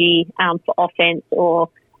strategy for offence or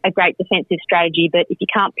a great defensive strategy, but if you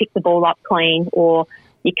can't pick the ball up clean or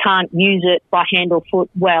you can't use it by hand or foot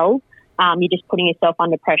well, you're just putting yourself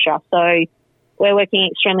under pressure. So we're working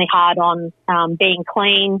extremely hard on being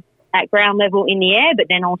clean at ground level in the air, but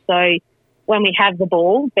then also when we have the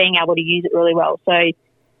ball, being able to use it really well. So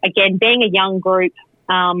again, being a young group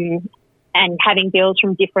and having girls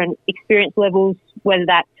from different experience levels, whether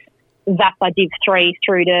that's VAPA Div 3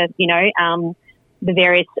 through to, the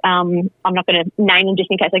various, I'm not going to name them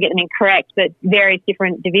just in case I get them incorrect, but various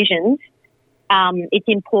different divisions. It's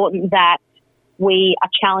important that we are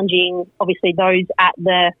challenging, obviously, those at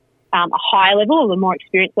the a higher level or the more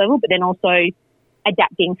experienced level, but then also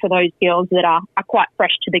adapting for those girls that are quite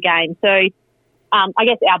fresh to the game. So I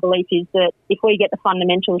guess our belief is that if we get the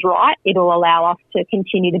fundamentals right, it'll allow us to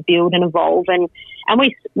continue to build and evolve. And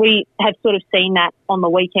we have sort of seen that on the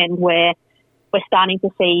weekend, where we're starting to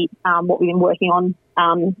see what we've been working on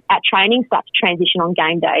at training start to transition on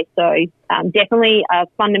game day. So definitely a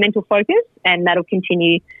fundamental focus, and that'll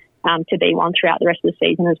continue to be one throughout the rest of the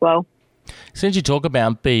season as well. Since you talk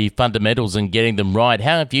about the fundamentals and getting them right,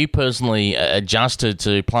 how have you personally adjusted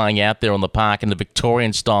to playing out there on the park in the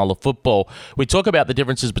Victorian style of football? We talk about the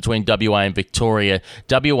differences between WA and Victoria.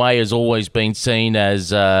 WA has always been seen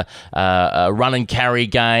as a run and carry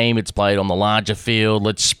game. It's played on the larger field.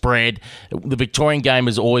 Let's spread. The Victorian game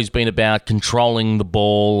has always been about controlling the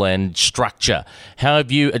ball and structure. How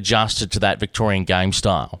have you adjusted to that Victorian game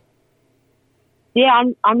style? Yeah,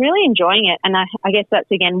 I'm really enjoying it, and I guess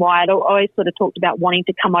that's again why I'd always sort of talked about wanting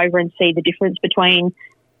to come over and see the difference between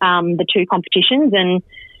the two competitions, and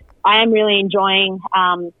I am really enjoying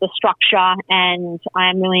the structure, and I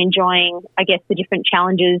am really enjoying, I guess, the different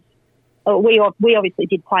challenges. We obviously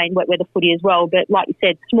did play in wet weather footy as well, but like you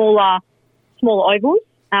said, smaller ovals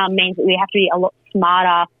means that we have to be a lot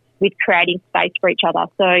smarter with creating space for each other.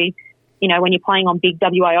 So, when you're playing on big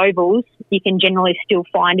WA ovals, you can generally still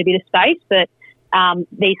find a bit of space, but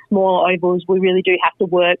these smaller ovals, we really do have to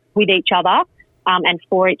work with each other and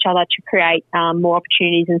for each other to create more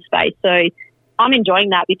opportunities and space. So I'm enjoying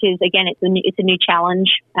that because, again, it's a new challenge,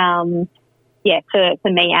 for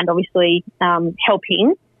me, and obviously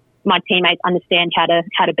helping my teammates understand how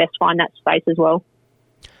to best find that space as well.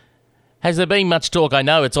 Has there been much talk? I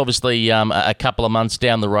know it's obviously a couple of months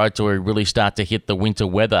down the road till we really start to hit the winter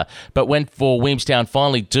weather. But when for Williamstown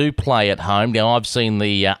finally do play at home, now I've seen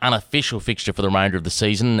the unofficial fixture for the remainder of the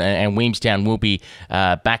season, and Williamstown will be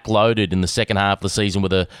backloaded in the second half of the season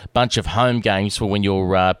with a bunch of home games for when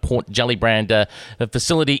your Port Gellibrand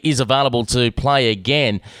facility is available to play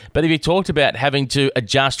again. But have you talked about having to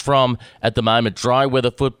adjust from, at the moment, dry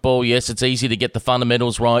weather football? Yes, it's easy to get the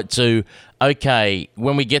fundamentals right, to okay,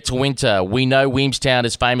 when we get to winter, we know Williamstown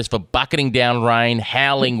is famous for bucketing down rain,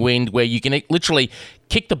 howling wind, where you can literally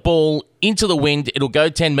kick the ball into the wind, it'll go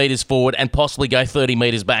 10 metres forward and possibly go 30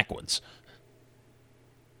 metres backwards.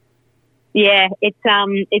 Yeah, it's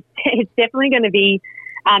definitely going to be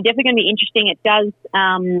interesting. It does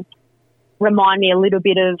remind me a little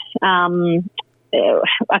bit of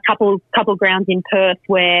a couple grounds in Perth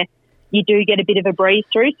where you do get a bit of a breeze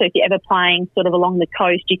through. So if you're ever playing sort of along the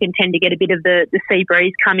coast, you can tend to get a bit of the sea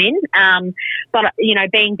breeze come in. But,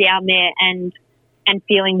 being down there and and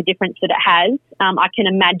feeling the difference that it has, I can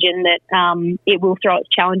imagine that it will throw its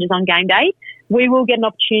challenges on game day. We will get an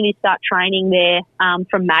opportunity to start training there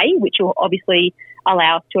from May, which will obviously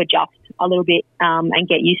allow us to adjust a little bit and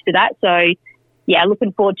get used to that. So, yeah,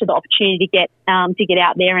 looking forward to the opportunity to get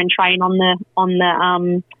out there and train on the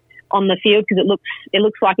field, because it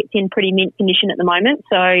looks like it's in pretty mint condition at the moment.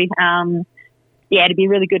 So, yeah, it'd be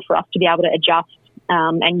really good for us to be able to adjust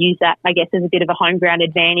and use that, I guess, as a bit of a home ground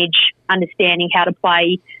advantage, understanding how to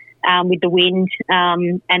play with the wind,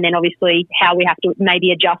 and then obviously how we have to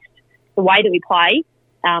maybe adjust the way that we play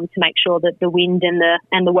to make sure that the wind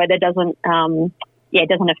and the weather doesn't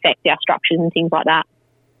affect our structures and things like that.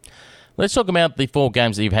 Let's talk about the 4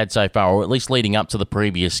 games that you've had so far, or at least leading up to the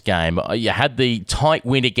previous game. You had the tight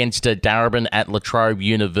win against Darebin at La Trobe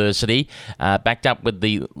University, backed up with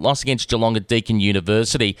the loss against Geelong at Deakin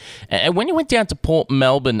University. And when you went down to Port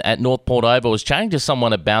Melbourne at North Port Oval, I was chatting to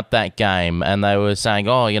someone about that game, and they were saying,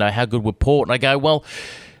 how good were Port? And I go, well,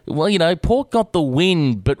 Port got the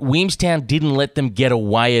win, but Williamstown didn't let them get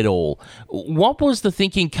away at all. What was the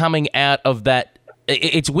thinking coming out of that?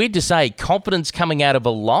 It's weird to say, confidence coming out of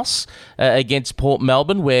a loss against Port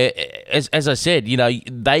Melbourne, where, as I said,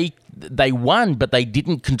 they won, but they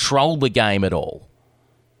didn't control the game at all.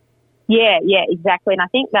 Yeah, exactly. And I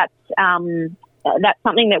think that's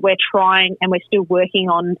something that we're trying and we're still working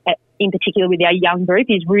on, in particular with our young group,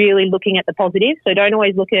 is really looking at the positives. So don't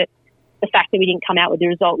always look at the fact that we didn't come out with the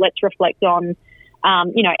result. Let's reflect on,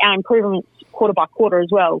 our improvements quarter by quarter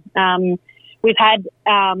as well. We have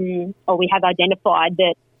identified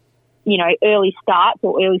that, early starts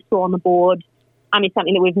or early score on the board is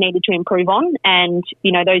something that we've needed to improve on. And,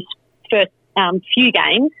 those first few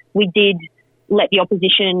games, we did let the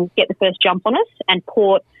opposition get the first jump on us, and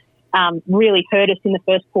Port really hurt us in the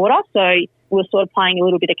first quarter. So we were sort of playing a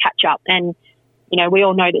little bit of catch up. And, we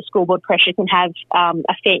all know that scoreboard pressure can have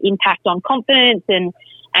a fair impact on confidence and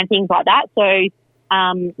things like that. So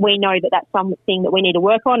we know that that's something that we need to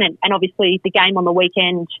work on. And obviously the game on the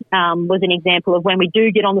weekend was an example of when we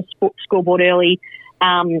do get on the scoreboard early,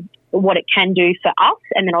 what it can do for us,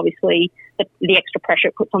 and then obviously the extra pressure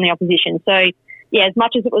it puts on the opposition. So, yeah, as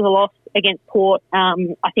much as it was a loss against Port,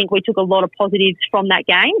 I think we took a lot of positives from that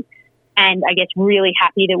game, and I guess really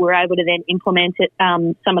happy that we're able to then implement it,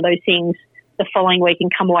 some of those things the following week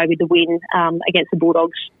and come away with the win against the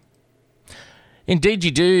Bulldogs. Indeed you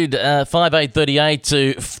do. 5-8-38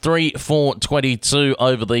 to 3-4-22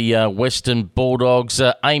 over the Western Bulldogs.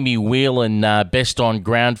 Amy Whelan, best on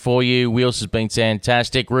ground for you. Wheels has been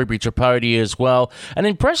fantastic. Ruby Tripodi as well. An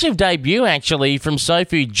impressive debut, actually, from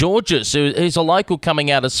Sophie Georges, who's a local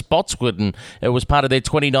coming out of Spotswood, and it was part of their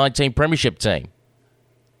 2019 Premiership team.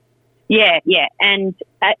 Yeah. And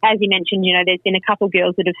as you mentioned, there's been a couple of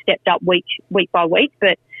girls that have stepped up week by week,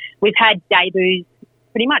 but we've had debuts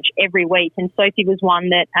pretty much every week. And Sophie was one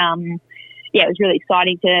that, it was really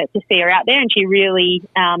exciting to see her out there. And she really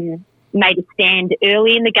made a stand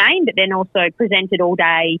early in the game, but then also presented all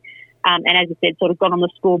day. And as I said, sort of got on the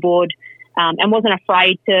scoreboard and wasn't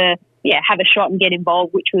afraid to, have a shot and get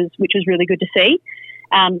involved, which was really good to see.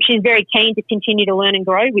 She's very keen to continue to learn and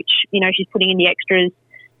grow, which, she's putting in the extras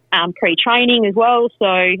pre-training as well.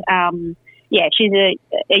 So, she's a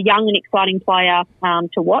young and exciting player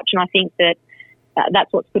to watch. And I think that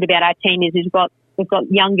that's what's good about our team is we've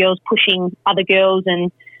got young girls pushing other girls,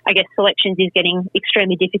 and I guess selections is getting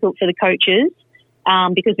extremely difficult for the coaches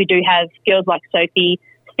because we do have girls like Sophie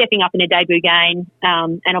stepping up in a debut game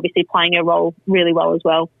and obviously playing her role really well as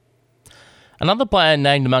well. Another player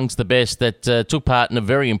named amongst the best that took part in a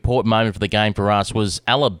very important moment for the game for us was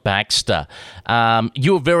Ella Baxter.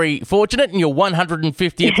 You were very fortunate in your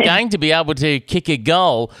 150th game to be able to kick a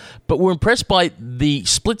goal, but we're impressed by the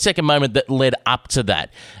split-second moment that led up to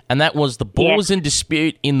that, and that was the ball was in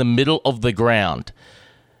dispute in the middle of the ground.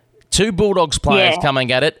 2 Bulldogs players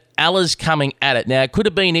coming at it, Ella's coming at it. Now, it could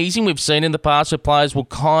have been easy. We've seen in the past where players will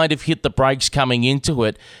kind of hit the brakes coming into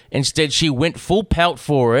it. Instead, she went full pelt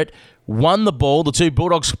for it, won the ball. The 2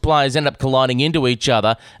 Bulldogs players ended up colliding into each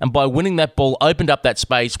other, and by winning that ball, opened up that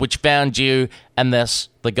space, which found you, and thus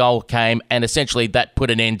the goal came, and essentially that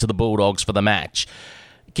put an end to the Bulldogs for the match.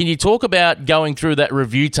 Can you talk about going through that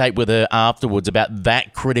review tape with her afterwards about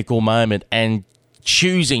that critical moment and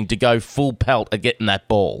choosing to go full pelt at getting that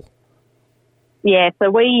ball? Yeah, so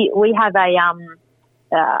we have a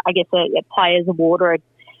players award, or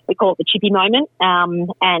we call it the Chippy moment,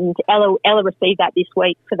 and Ella received that this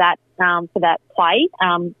week for that play,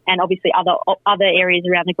 and obviously other areas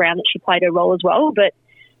around the ground that she played her role as well. But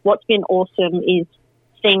what's been awesome is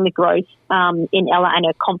seeing the growth in Ella and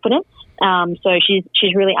her confidence. So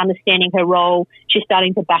she's really understanding her role. She's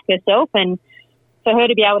starting to back herself, and for her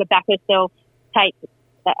to be able to back herself,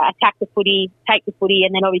 attack the footy, take the footy,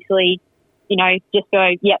 and then obviously, just go,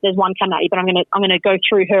 yep, there's one coming at you, but I'm gonna go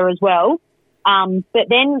through her as well. But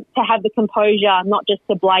then to have the composure, not just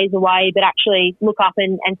to blaze away, but actually look up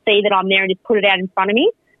and see that I'm there and just put it out in front of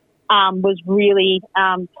me, was really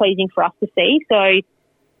pleasing for us to see. So,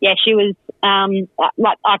 yeah, she was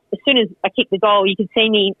as soon as I kicked the goal, you could see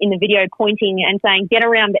me in the video pointing and saying, get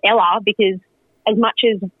around Ella, because as much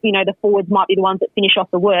as, the forwards might be the ones that finish off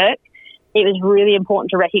the work, it was really important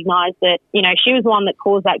to recognise that, she was the one that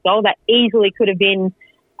caused that goal that easily could have been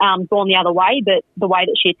gone the other way, but the way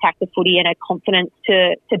that she attacked the footy and her confidence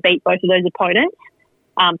to beat both of those opponents,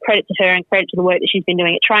 credit to her and credit to the work that she's been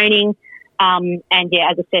doing at training. And yeah,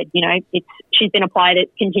 as I said, she's been a player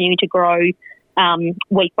that's continuing to grow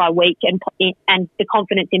week by week, and the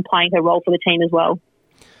confidence in playing her role for the team as well.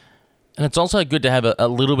 And it's also good to have a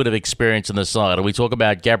little bit of experience in the side. And we talk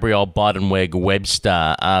about Gabrielle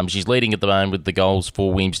Beidenweg-Webster. She's leading at the moment with the goals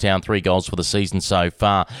for Williamstown, 3 goals for the season so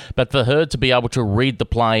far. But for her to be able to read the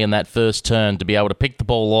play in that first turn, to be able to pick the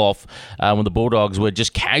ball off when the Bulldogs were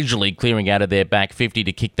just casually clearing out of their back 50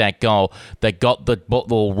 to kick that goal, that got the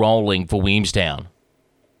ball rolling for Williamstown.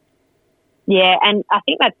 Yeah, and I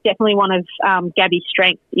think that's definitely one of Gabby's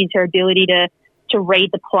strengths, is her ability to read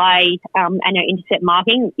the play and her intercept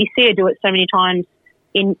marking. You see her do it so many times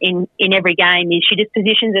in every game. Is she just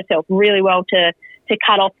positions herself really well to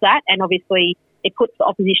cut off that, and obviously it puts the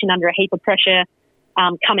opposition under a heap of pressure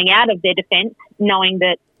coming out of their defence, knowing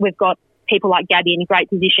that we've got people like Gabby in a great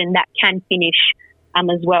position that can finish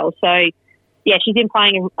as well. So, yeah, she's been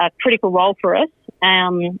playing a critical role for us,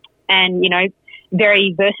 and,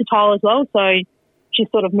 very versatile as well. So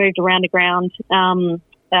she's sort of moved around the ground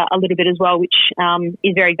a little bit as well, which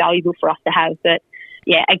is very valuable for us to have. But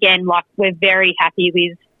yeah, again, we're very happy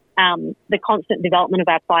with the constant development of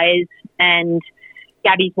our players, and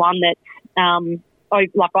Gabby's one that,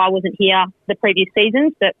 I wasn't here the previous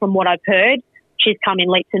seasons, but from what I've heard, she's come in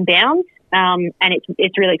leaps and bounds, and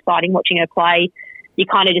it's really exciting watching her play. You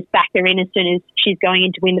kind of just back her in as soon as she's going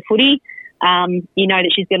in to win the footy.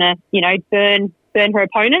 That she's going to, burn her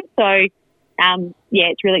opponent. So,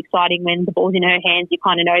 it's really exciting when the ball's in her hands. You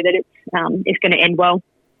kind of know that it's going to end well.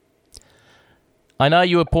 I know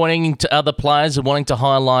you were pointing to other players and wanting to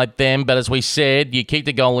highlight them, but as we said, you kicked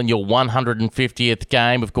a goal in your 150th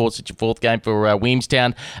game. Of course, it's your 4th game for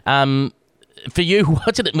Williamstown. For you,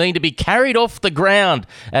 what did it mean to be carried off the ground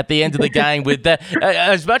at the end of the game with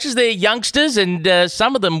as much as they're youngsters, and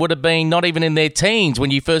some of them would have been not even in their teens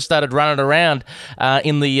when you first started running around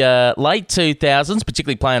in the late 2000s,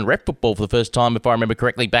 particularly playing rep football for the first time, if I remember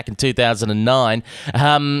correctly, back in 2009.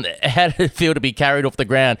 How did it feel to be carried off the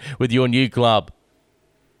ground with your new club?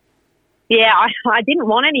 Yeah, I didn't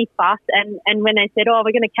want any fuss, and when they said, we're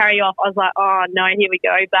going to carry you off, I was like, oh, no, here we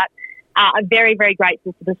go. But I'm very, very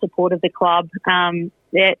grateful for the support of the club.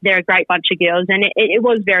 They're a great bunch of girls, and it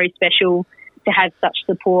was very special to have such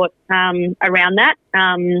support around that.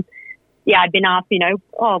 I'd been asked,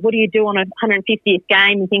 what do you do on a 150th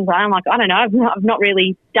game and things like that. I'm like, I don't know, I've not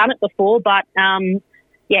really done it before, but to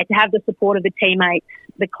have the support of the teammates,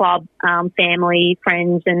 the club, family,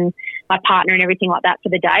 friends, and my partner and everything like that for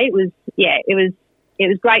the day, it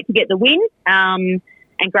was great to get the win.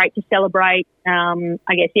 And great to celebrate. I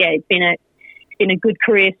guess, it's been a good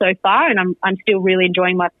career so far, and I'm still really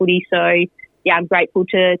enjoying my footy. So, I'm grateful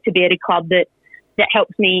to be at a club that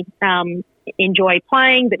helps me enjoy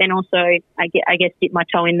playing, but then also, I guess, dip my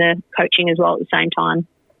toe in the coaching as well at the same time.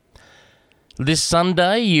 This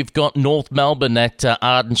Sunday, you've got North Melbourne at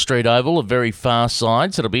Arden Street Oval, a very far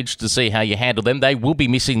side, so it'll be interesting to see how you handle them. They will be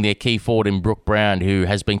missing their key forward in Brooke Brown, who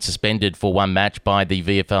has been suspended for one match by the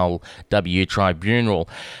VFLW Tribunal.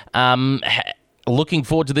 Looking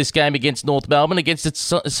forward to this game against North Melbourne, against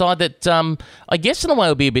a side that I guess in a way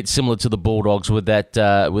will be a bit similar to the Bulldogs with that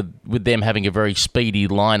with them having a very speedy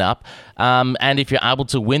lineup. And if you're able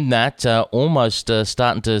to win that, almost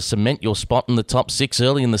starting to cement your spot in the top 6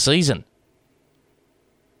 early in the season.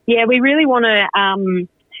 Yeah, we really want to,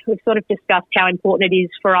 we've sort of discussed how important it is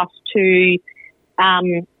for us to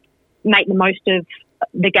make the most of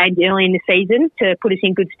the games early in the season to put us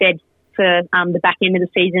in good stead for the back end of the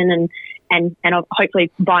season and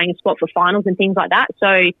hopefully buying a spot for finals and things like that.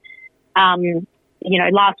 So,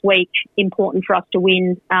 last week, important for us to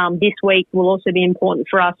win. This week will also be important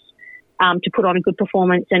for us to put on a good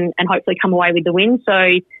performance and hopefully come away with the win.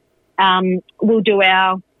 So we'll do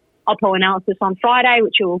our Oppo analysis on Friday,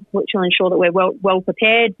 which will ensure that we're well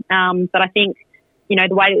prepared. But I think, the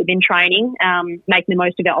way that we've been training, making the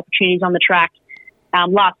most of our opportunities on the track.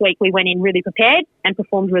 Last week we went in really prepared and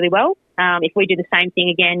performed really well. If we do the same thing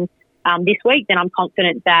again this week, then I'm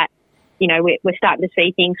confident that, you know, we're starting to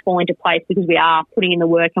see things fall into place because we are putting in the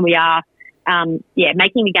work and we are,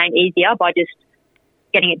 making the game easier by just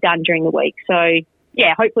getting it done during the week. So,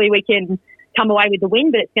 yeah, hopefully we can come away with the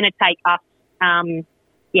win, but it's going to take us,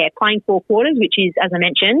 playing 4 quarters, which is, as I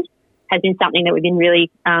mentioned, has been something that we've been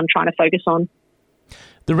really trying to focus on.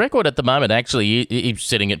 The record at the moment actually is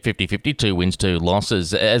sitting at 50-50, 2 wins, 2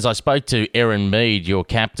 losses. As I spoke to Erin Mead, your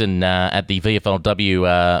captain at the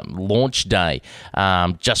VFLW launch day,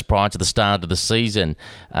 just prior to the start of the season,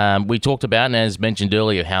 we talked about, and as mentioned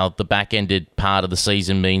earlier, how the back-ended part of the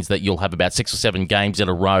season means that you'll have about 6 or 7 games in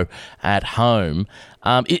a row at home.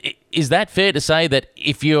 Is that fair to say that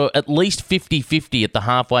if you're at least 50-50 at the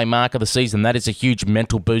halfway mark of the season, that is a huge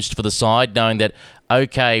mental boost for the side, knowing that,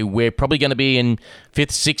 okay, we're probably going to be in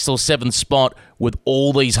 5th, 6th or 7th spot with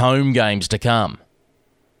all these home games to come?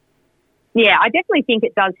 Yeah, I definitely think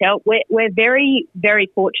it does help. We're very, very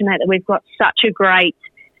fortunate that we've got such a great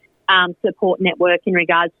support network in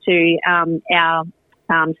regards to our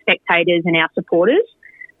spectators and our supporters.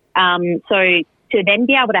 So to then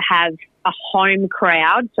be able to have a home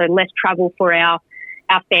crowd, so less travel for our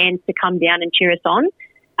fans to come down and cheer us on.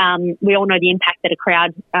 We all know the impact that a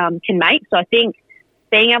crowd can make. So I think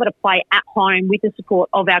being able to play at home with the support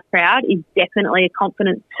of our crowd is definitely a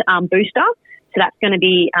confidence booster. So that's going to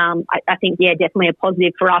be, I think, definitely a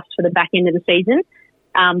positive for us for the back end of the season.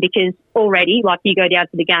 Because already, like, you go down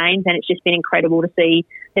to the games and it's just been incredible to see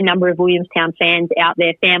the number of Williamstown fans out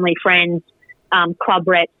there, family, friends, club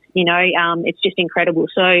reps, you know, it's just incredible.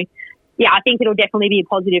 So, yeah, I think it'll definitely be a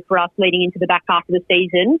positive for us leading into the back half of the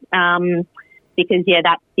season because,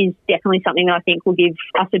 that is definitely something that I think will give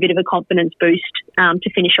us a bit of a confidence boost to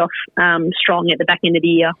finish off strong at the back end of the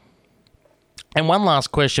year. And one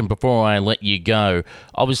last question before I let you go.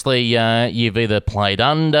 Obviously, you've either played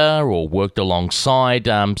under or worked alongside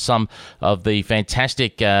some of the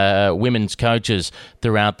fantastic women's coaches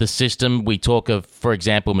throughout the system. We talk of, for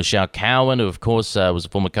example, Michelle Cowan, who, of course, was a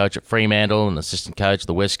former coach at Fremantle and assistant coach of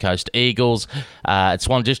the West Coast Eagles. At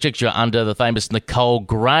Swan Districts, you're under the famous Nicole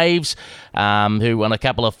Graves, who won a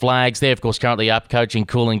couple of flags there. Of course, currently up coaching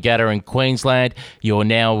Coolangatta in Queensland. You're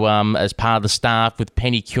now as part of the staff with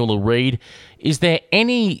Penny Cula-Reid. Is there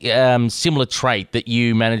any similar trait that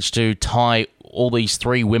you managed to tie all these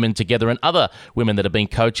 3 women together and other women that have been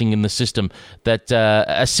coaching in the system, that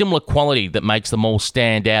a similar quality that makes them all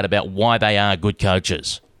stand out about why they are good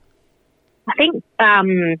coaches? I think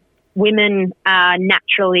women are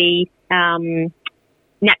naturally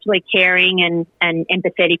caring and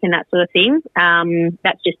empathetic and that sort of thing.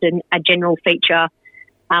 That's just a general feature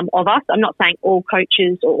of us. I'm not saying all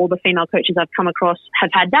coaches or all the female coaches I've come across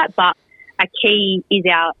have had that, but a key is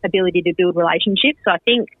our ability to build relationships. So I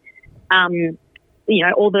think,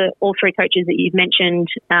 all 3 coaches that you've mentioned,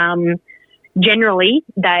 generally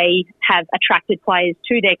they have attracted players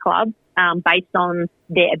to their club based on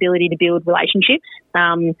their ability to build relationships,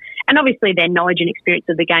 and obviously their knowledge and experience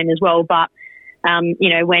of the game as well. But when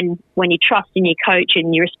you trust in your coach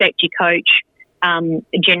and you respect your coach,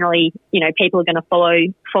 generally, people are going to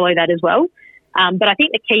follow that as well. But I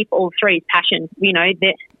think the key for all 3 is passion.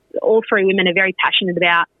 All 3 women are very passionate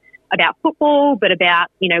about football, but about,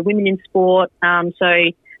 women in sport. So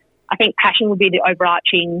I think passion would be the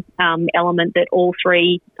overarching element that all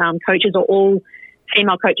 3 coaches or all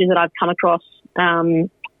female coaches that I've come across bring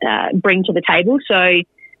to the table. So,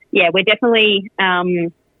 yeah, we're definitely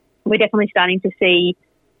starting to see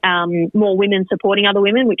more women supporting other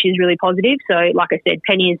women, which is really positive. So, like I said,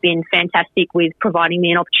 Penny has been fantastic with providing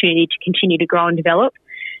me an opportunity to continue to grow and develop,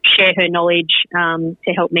 share her knowledge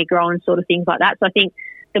to help me grow and sort of things like that. So I think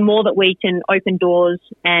the more that we can open doors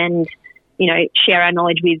and, share our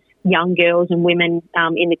knowledge with young girls and women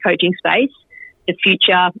in the coaching space, the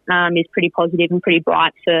future is pretty positive and pretty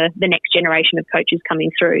bright for the next generation of coaches coming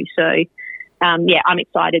through. So, I'm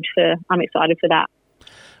excited for that.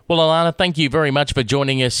 Well, Alana, thank you very much for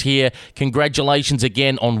joining us here. Congratulations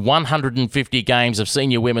again on 150 games of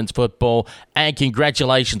senior women's football, and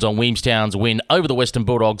congratulations on Williamstown's win over the Western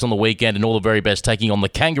Bulldogs on the weekend, and all the very best taking on the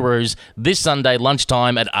Kangaroos this Sunday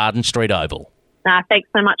lunchtime at Arden Street Oval. Thanks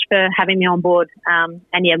so much for having me on board.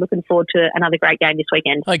 Looking forward to another great game this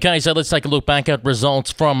weekend. Okay, so let's take a look back at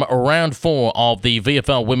results from round 4 of the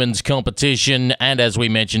VFL women's competition. And as we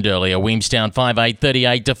mentioned earlier, Williamstown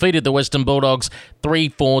 5-8-38 defeated the Western Bulldogs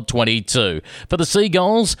 3-4-22. For the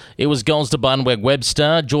Seagulls, it was goals to Bunweg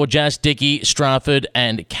Webster, Georgias, Dickey, Stratford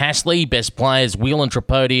and Castley. Best players, Whelan,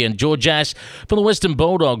 Tripodi and Georgias. For the Western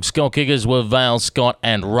Bulldogs, goal kickers were Vale, Scott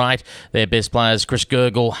and Wright. Their best players, Chris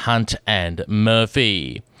Gurgle, Hunt and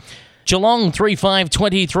Murphy. Geelong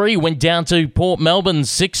 3-5-23 went down to Port Melbourne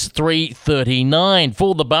 6-3-39.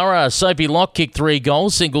 For the Borough, Sophie Locke kicked 3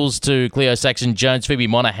 goals, singles to Cleo Saxon-Jones, Phoebe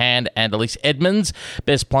Monahan and Elise Edmonds.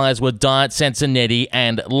 Best players were Diet, Sansonetti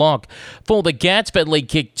and Locke. For the Gats, Bentley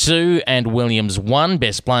kicked 2 and Williams 1.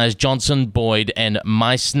 Best players Johnson, Boyd and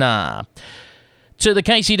Meissner. To the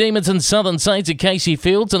Casey Demons and Southern Saints at Casey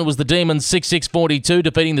Fields, and it was the Demons 6-6-42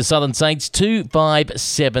 defeating the Southern Saints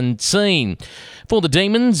 2-5-17. For the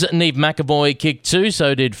Demons, Neve McAvoy kicked 2,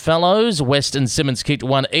 so did Fellows. West and Simmons kicked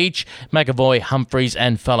 1 each. McAvoy, Humphreys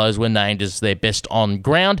and Fellows were named as their best on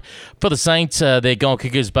ground. For the Saints, their goal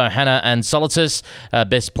kickers Bohanna and Solitis.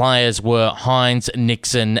 Best players were Hines,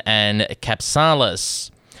 Nixon and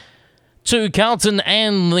Capsalis. To Carlton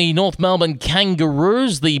and the North Melbourne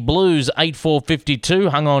Kangaroos, the Blues 8-4-52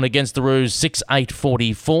 hung on against the Roos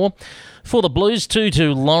 6-8-44. For the Blues, 2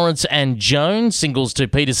 to Lawrence and Jones, singles to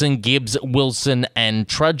Peterson, Gibbs, Wilson and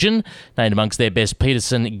Trudgeon, named amongst their best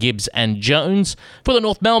Peterson, Gibbs and Jones. For the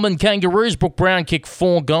North Melbourne Kangaroos, Brooke Brown kicked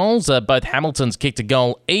 4 goals. Both Hamiltons kicked a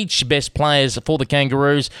goal each. Best players for the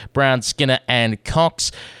Kangaroos, Brown, Skinner and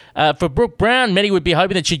Cox. For Brooke Brown, many would be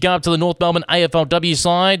hoping that she'd go up to the North Melbourne AFLW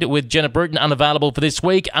side with Jenna Bruton unavailable for this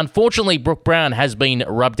week. Unfortunately, Brooke Brown has been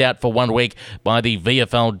rubbed out for 1 week by the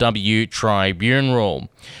VFLW Tribunal.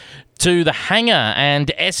 To the Hangar, and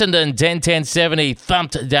Essendon 10-10-70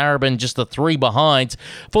 thumped Darebin just the 3 behind.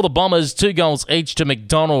 For the Bombers, 2 goals each to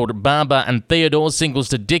McDonald, Barber and Theodore, singles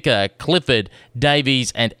to Dicker, Clifford,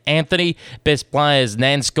 Davies and Anthony. Best players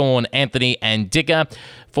Nanscorn, Anthony and Dicker.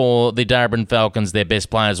 For the Darebin Falcons, their best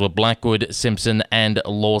players were Blackwood, Simpson and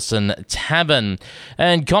Lawson Tavern.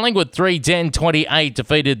 And Collingwood 3-10-28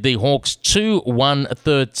 defeated the Hawks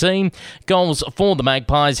 2-1-13. Goals for the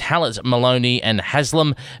Magpies, Hallett, Maloney and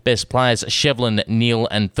Haslam. Best players Shevlin, Neal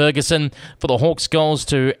and Ferguson. For the Hawks, goals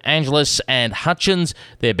to Angelis and Hutchins.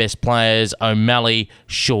 Their best players O'Malley,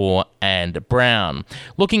 Shaw and Brown.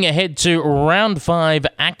 Looking ahead to round 5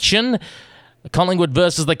 action, Collingwood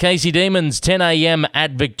versus the Casey Demons, 10 a.m.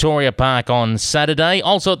 at Victoria Park on Saturday.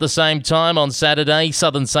 Also at the same time on Saturday,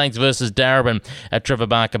 Southern Saints versus Darebin at Trevor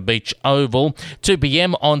Barker Beach Oval. 2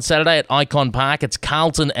 p.m. on Saturday at Icon Park, it's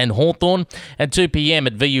Carlton and Hawthorn. And 2 p.m.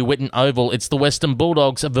 at VU Whitten Oval, it's the Western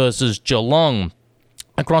Bulldogs versus Geelong.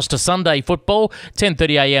 Across to Sunday football,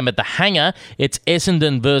 10:30am at the Hangar, it's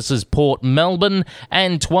Essendon versus Port Melbourne,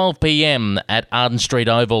 and 12pm at Arden Street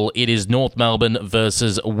Oval, it is North Melbourne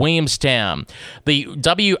versus Williamstown. The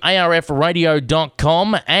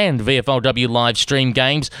WARFradio.com and VFLW live stream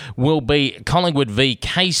games will be Collingwood v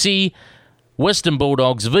Casey, Western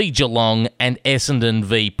Bulldogs v Geelong, and Essendon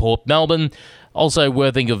v Port Melbourne. Also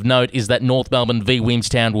worthy of note is that North Melbourne v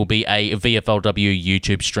Williamstown will be a VFLW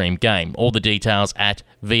YouTube stream game. All the details at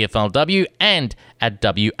VFLW and at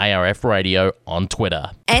WARF Radio on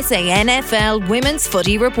Twitter. SANFL Women's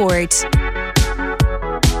Footy Report.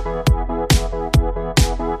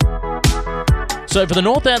 So for the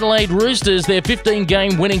North Adelaide Roosters, their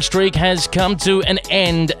 15-game winning streak has come to an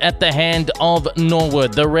end at the hand of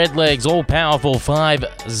Norwood. The Redlegs, all-powerful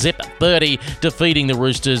 5-30, defeating the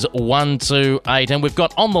Roosters 1-8. And we've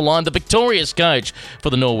got on the line the victorious coach for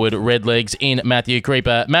the Norwood Redlegs in Matthew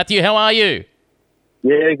Creeper. Matthew, how are you?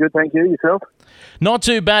 Yeah, good, thank you. Yourself? Not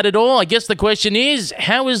too bad at all. I guess the question is,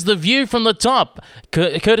 how is the view from the top?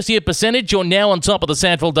 Courtesy of percentage, you're now on top of the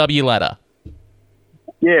SANFL ladder.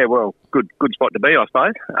 Yeah, well, good spot to be, I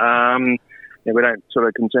suppose. We don't sort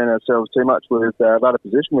of concern ourselves too much with ladder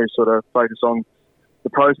position. We sort of focus on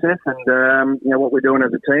the process and what we're doing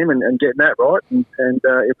as a team and getting that right. And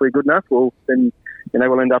if we're good enough, well, then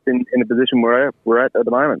we'll end up in a position we're at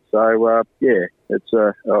the moment. So it's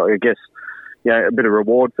I guess a bit of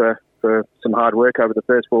reward for some hard work over the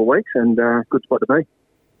first 4 weeks, and good spot to be.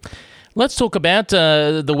 Let's talk about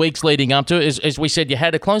the weeks leading up to it. As we said, you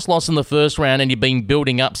had a close loss in the first round and you've been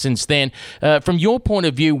building up since then. From your point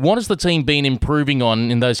of view, what has the team been improving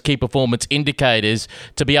on in those key performance indicators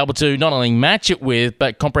to be able to not only match it with,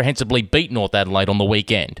 but comprehensively beat North Adelaide on the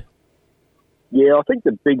weekend? Yeah, I think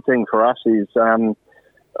the big thing for us is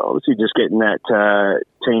obviously just getting that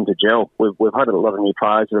team to gel. We've had a lot of new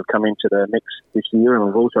players that have come into the mix this year, and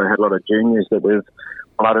we've also had a lot of juniors that we've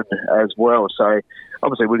blooded as well. So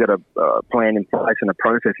obviously we've got a plan in place and a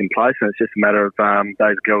process in place, and it's just a matter of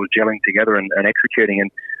those girls gelling together and executing.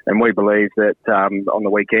 And we believe that on the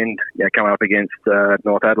weekend, coming up against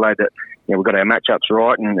North Adelaide, that we got our matchups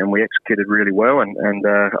right and we executed really well, and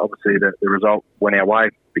obviously the result went our way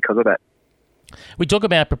because of that. We talk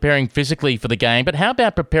about preparing physically for the game, but how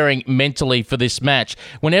about preparing mentally for this match?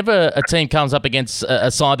 Whenever a team comes up against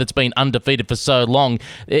a side that's been undefeated for so long,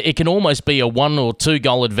 it can almost be a 1 or 2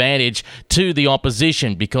 goal advantage to the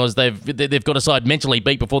opposition because they've got a side mentally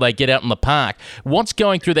beat before they get out in the park. What's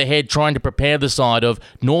going through their head trying to prepare the side of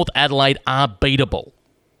North Adelaide are beatable?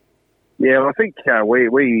 Yeah, well, I think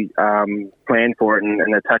we planned for it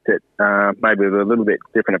and attacked it maybe with a little bit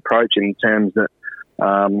different approach in terms that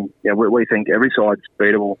we think every side's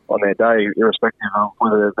beatable on their day, irrespective of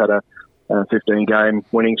whether they've had a 15-game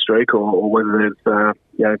winning streak or whether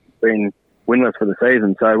they've been winless for the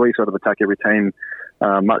season. So we sort of attack every team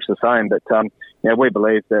much the same. But we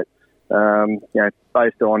believe that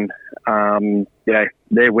based on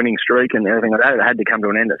their winning streak and everything like that, it had to come to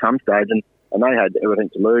an end at some stage, and they had everything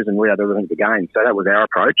to lose and we had everything to gain. So that was our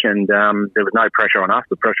approach, and there was no pressure on us.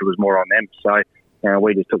 The pressure was more on them. So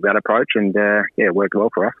we just took that approach and, it worked well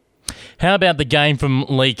for us. How about the game from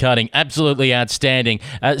Lee Cutting? Absolutely outstanding.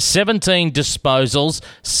 17 disposals,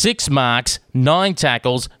 6 marks, 9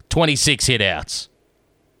 tackles, 26 hit-outs.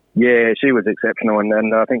 Yeah, she was exceptional,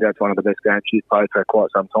 and I think that's one of the best games she's played for quite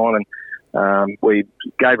some time. And we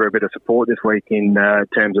gave her a bit of support this week in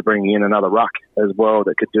terms of bringing in another ruck as well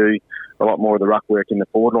that could do a lot more of the ruck work in the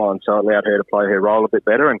forward line, so it allowed her to play her role a bit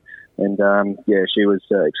better. And she was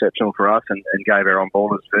exceptional for us and gave our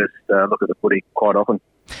on-ballers first look at the footy quite often.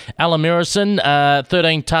 Ella Mirison,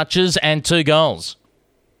 13 touches and 2 goals.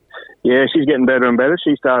 Yeah, she's getting better and better.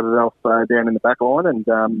 She started off down in the back line,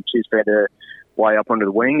 and she's found her way up onto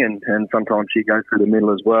the wing, and sometimes she goes through the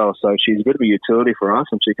middle as well. So she's a bit of a utility for us,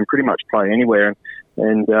 and she can pretty much play anywhere.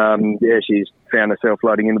 And she's found herself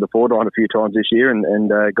floating into the forward line a few times this year and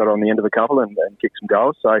got on the end of a couple and kicked some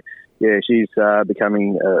goals. So, yeah, she's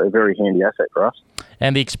becoming a very handy asset for us.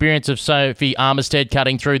 And the experience of Sophie Armistead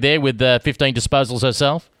cutting through there with 15 disposals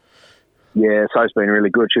herself? Yeah, Sophie's been really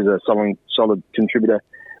good. She's a solid contributor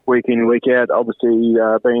week in, week out. Obviously,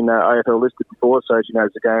 been AFL listed before, so she knows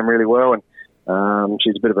the game really well. And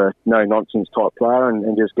she's a bit of a no-nonsense type player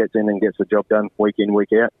and just gets in and gets the job done week in, week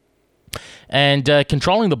out. And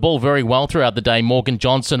controlling the ball very well throughout the day, Morgan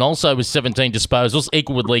Johnson also with 17 disposals,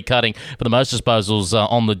 equal with Lee Cutting for the most disposals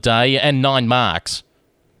on the day, and 9 marks.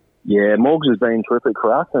 Yeah, Morgs has been terrific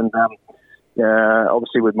for us, and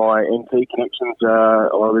obviously with my NT connections, I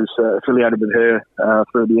was affiliated with her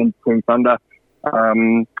through the NT Thunder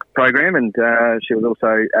program, and she was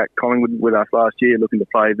also at Collingwood with us last year looking to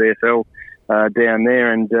play VFL down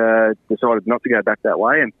there, and decided not to go back that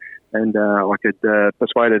way, and I could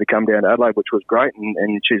persuade her to come down to Adelaide, which was great,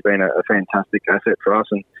 and she's been a fantastic asset for us.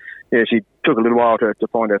 And yeah, she took a little while to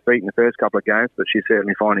find her feet in the first couple of games, but she's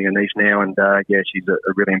certainly finding a niche now, and she's a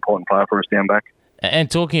really important player for us down back.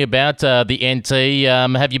 And talking about the NT,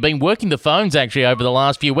 have you been working the phones actually over the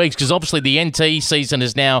last few weeks? Because obviously the NT season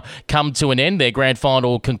has now come to an end. Their grand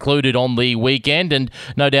final concluded on the weekend, and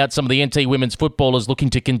no doubt some of the NT women's footballers looking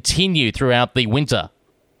to continue throughout the winter.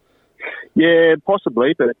 Yeah,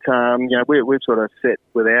 possibly, but we've sort of set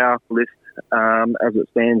with our list as it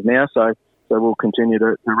stands now, so we'll continue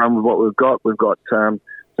to run with what we've got. We've got some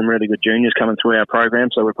really good juniors coming through our program,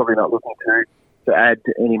 so we're probably not looking to add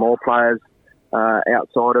any more players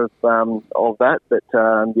outside of that, but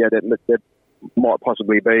there might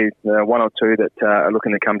possibly be 1 or 2 that are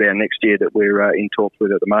looking to come down next year that we're in talks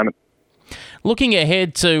with at the moment. Looking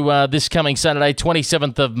ahead to this coming Saturday,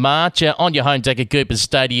 27th of March, on your home deck at Coopers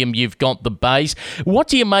Stadium, you've got the Bays. What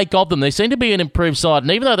do you make of them? They seem to be an improved side,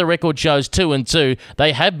 and even though the record shows 2-2,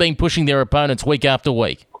 they have been pushing their opponents week after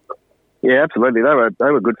week. Yeah, absolutely.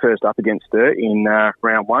 They were good first up against Sturt in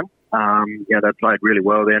round 1. They played really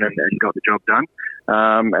well then and got the job done.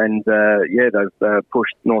 They've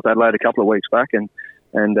pushed North Adelaide a couple of weeks back and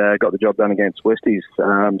got the job done against Westies.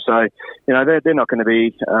 They're not going to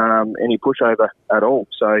be any pushover at all.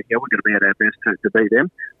 So, we're going to be at our best to beat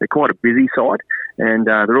them. They're quite a busy side, and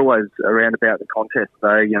they're always around about the contest.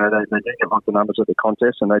 They do get lots of numbers at the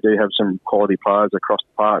contest, and they do have some quality players across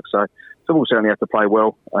the park. So we'll certainly have to play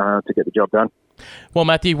well to get the job done. Well,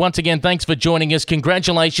 Matthew, once again, thanks for joining us.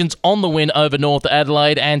 Congratulations on the win over North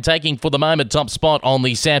Adelaide and taking, for the moment, top spot on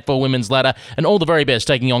the Sandford Women's Ladder, and all the very best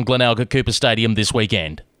taking on Glenelg at Cooper Stadium this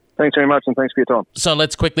weekend. Thanks very much, and thanks for your time. So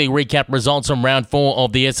let's quickly recap results from round 4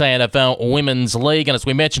 of the SANFL Women's League. And as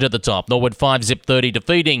we mentioned at the top, Norwood 5-30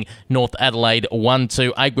 defeating North Adelaide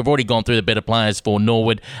 1-8. We've already gone through the better players for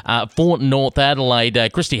Norwood. For North Adelaide,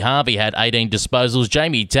 Christy Harvey had 18 disposals.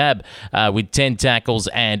 Jamie Tabb with 10 tackles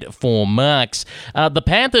and 4 marks. The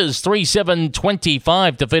Panthers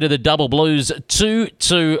 3-7-25 defeated the Double Blues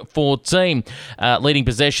 2-14. Leading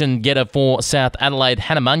possession getter for South Adelaide,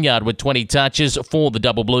 Hannah Munyard with 20 touches for the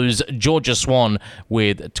Double Blues. Blues, Georgia Swan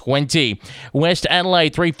with 20. West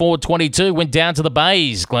Adelaide 3-4-22 went down to the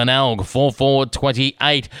Bays. Glenelg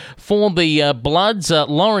 4-4-28. For the Bloods,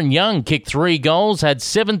 Lauren Young kicked 3 goals, had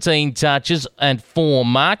 17 touches and 4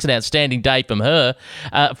 marks. An outstanding day from her.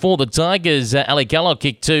 For the Tigers, Ali Kellogg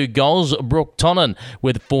kicked 2 goals. Brooke Tonnen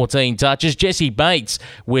with 14 touches. Jessie Bates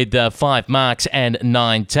with 5 marks and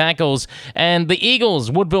 9 tackles. And the Eagles,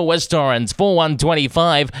 Woodville West Torrens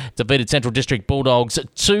 4-1-25, defeated Central District Bulldogs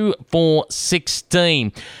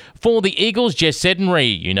 2-4-16. For the Eagles, Jess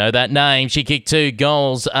Sedenry, you know that name. She kicked 2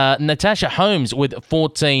 goals. Natasha Holmes with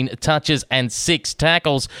 14 touches and 6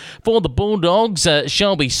 tackles. For the Bulldogs,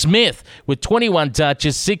 Shelby Smith with 21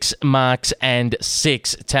 touches, 6 marks and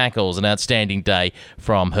 6 tackles. An outstanding day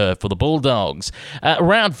from her for the Bulldogs.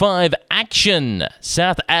 Round 5 action.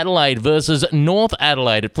 South Adelaide versus North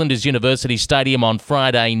Adelaide at Flinders University Stadium on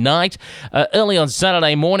Friday night. Early on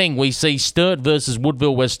Saturday morning, we see Sturt versus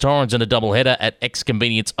Woodville West Torrens in a doubleheader at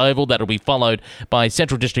Ex-Convenience Oval. That'll be followed by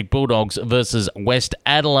Central District Bulldogs versus West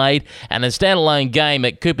Adelaide. And a standalone game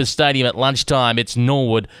at Cooper Stadium at lunchtime, it's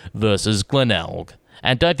Norwood versus Glenelg.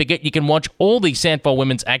 And don't forget, you can watch all the SANFL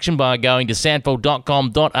women's action by going to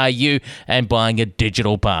sanfl.com.au and buying a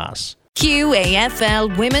digital pass.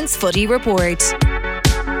 QAFL Women's Footy Report.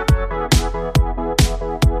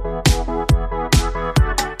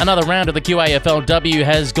 Another round of the QAFLW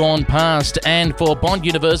has gone past, and for Bond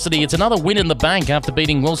University, it's another win in the bank after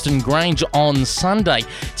beating Wilston Grange on Sunday,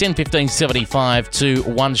 10-15-75 to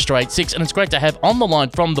 1 straight 6. And it's great to have on the line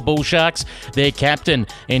from the Bull Sharks their captain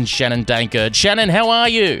in Shannon Dankert. Shannon, how are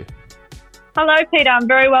you? Hello, Peter. I'm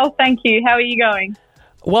very well, thank you. How are you going?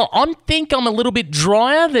 Well, I think I'm a little bit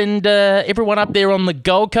drier than everyone up there on the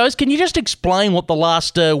Gold Coast. Can you just explain what the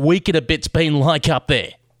last week and a bit's been like up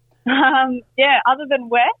there? Other than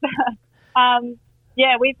wet,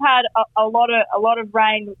 we've had a lot of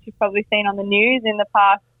rain, which you've probably seen on the news in the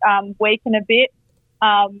past week and a bit.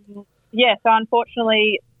 So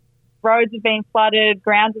unfortunately, roads have been flooded,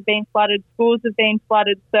 grounds have been flooded, schools have been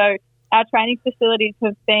flooded. So our training facilities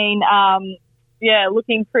have been,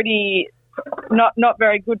 looking pretty not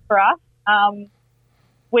very good for us. Our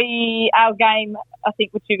game, I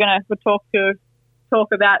think, which we'll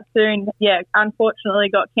talk about soon, unfortunately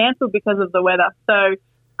got cancelled because of the weather. So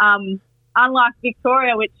unlike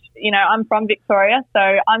Victoria, which, I'm from Victoria, so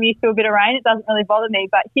I'm used to a bit of rain. It doesn't really bother me.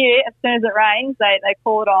 But here, as soon as it rains, they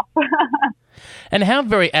call it off. And how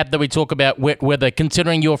very apt that we talk about wet weather,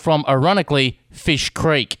 considering you're from, ironically, Fish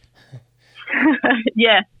Creek.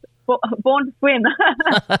 Yes. Born to swim.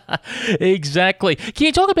 Exactly. Can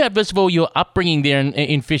you talk about, first of all, your upbringing there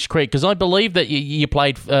in Fish Creek? Because I believe that you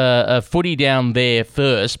played footy down there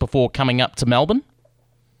first before coming up to Melbourne.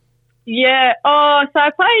 Yeah. Oh, so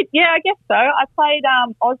I played. Yeah, I guess so. I played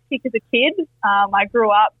Auskick as a kid. I grew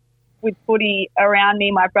up with footy around me.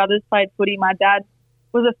 My brothers played footy. My dad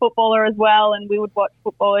was a footballer as well, and we would watch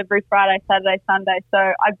football every Friday, Saturday, Sunday. So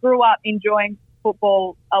I grew up enjoying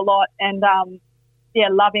football a lot, and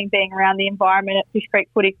loving being around the environment at Fish Creek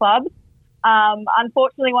Footy Club.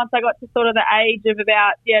 Unfortunately, once I got to sort of the age of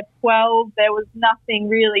about 12, there was nothing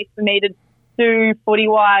really for me to do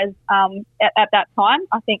footy-wise at that time.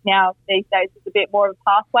 I think now these days it's a bit more of a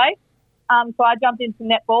pathway. So I jumped into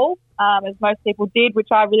netball, as most people did,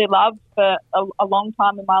 which I really loved for a long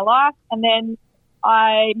time in my life. And then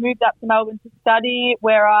I moved up to Melbourne to study,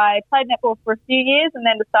 where I played netball for a few years and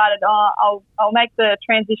then decided I'll make the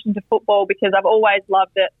transition to football because I've always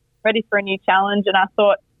loved it, ready for a new challenge. And I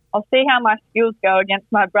thought I'll see how my skills go against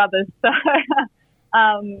my brothers. So,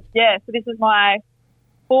 so this is my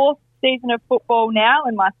 4th season of football now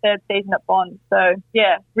and my 3rd season at Bond. So,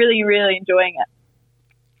 really, really enjoying it.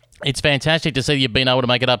 It's fantastic to see you've been able to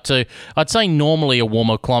make it up to, I'd say, normally a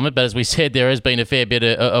warmer climate, but as we said, there has been a fair bit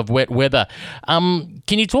of wet weather. Can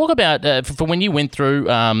you talk about, for when you went through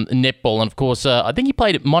netball, and of course, I think you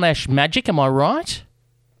played at Monash Magic, am I right?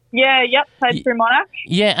 Played through Monash.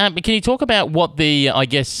 Yeah, can you talk about what the,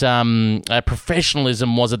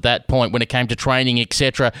 professionalism was at that point when it came to training,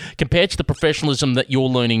 etc., compared to the professionalism that you're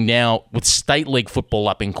learning now with State League football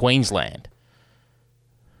up in Queensland?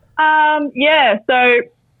 So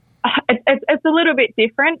it's a little bit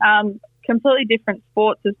different, completely different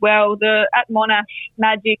sports as well. At Monash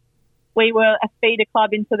Magic, we were a feeder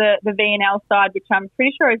club into the VNL side, which I'm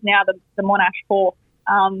pretty sure is now the Monash Hawks.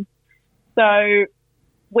 So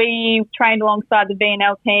we trained alongside the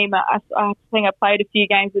VNL team. I think I played a few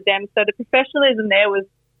games with them. So the professionalism there was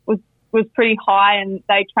pretty high, and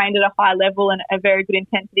they trained at a high level and a very good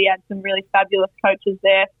intensity. Had some really fabulous coaches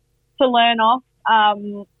there to learn off.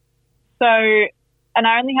 So and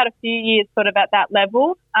I only had a few years sort of at that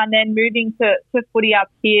level, and then moving to footy up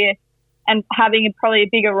here and having probably a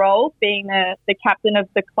bigger role, being the captain of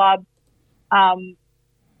the club.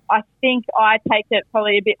 I think I take it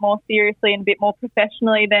probably a bit more seriously and a bit more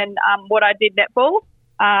professionally than what I did netball.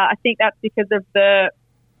 I think that's because of the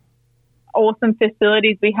awesome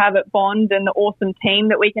facilities we have at Bond and the awesome team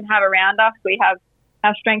that we can have around us. We have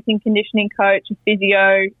our strength and conditioning coach, a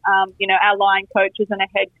physio, our line coaches and a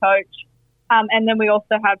head coach. And then we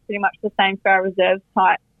also have pretty much the same for our reserves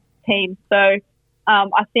type team. So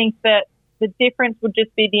I think that the difference would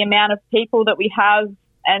just be the amount of people that we have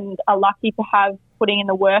and are lucky to have putting in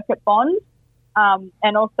the work at Bond,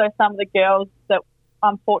 and also some of the girls that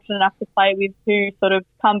I'm fortunate enough to play with who sort of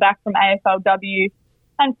come back from AFLW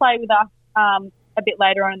and play with us a bit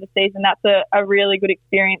later on in the season. That's a really good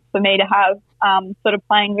experience for me to have, sort of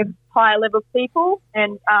playing with higher level people.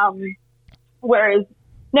 And whereas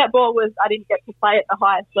netball I didn't get to play at the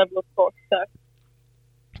highest level, of course. So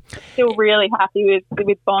still really happy with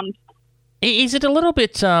Bond. Is it a little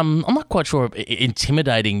bit, I'm not quite sure if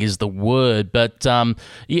intimidating is the word, but,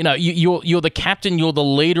 you're the captain, you're the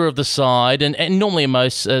leader of the side, and normally in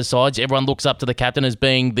most sides, everyone looks up to the captain as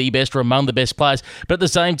being the best or among the best players, but at the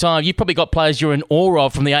same time, you've probably got players you're in awe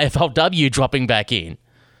of from the AFLW dropping back in.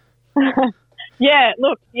 Yeah,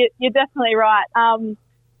 look, you're definitely right.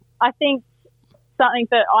 I think something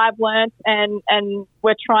that I've learned and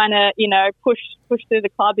we're trying to, push through the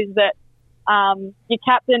club is that your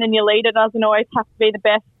captain and your leader doesn't always have to be the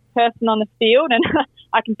best person on the field, and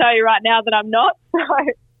I can tell you right now that I'm not. So,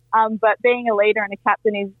 but being a leader and a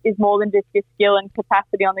captain is more than just your skill and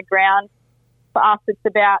capacity on the ground. For us, it's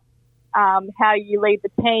about how you lead the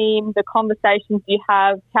team, the conversations you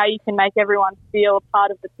have, how you can make everyone feel a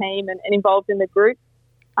part of the team and involved in the group.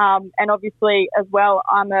 And obviously, as well,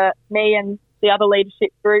 me and the other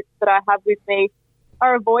leadership groups that I have with me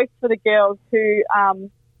are a voice for the girls who are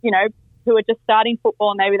just starting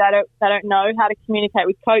football and maybe they don't know how to communicate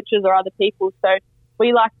with coaches or other people. So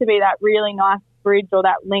we like to be that really nice bridge or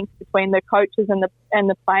that link between the coaches and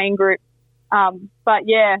the playing group. But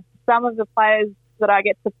yeah, some of the players that I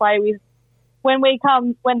get to play with when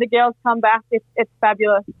the girls come back, it's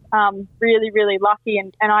fabulous. Really, really lucky,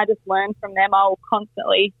 and I just learn from them. I'll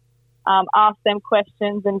constantly ask them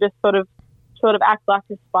questions and just sort of act like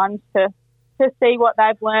a sponge to see what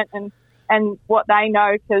they've learnt and what they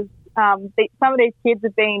know, because some of these kids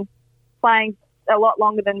have been playing a lot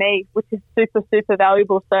longer than me, which is super, super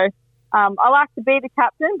valuable. So I like to be the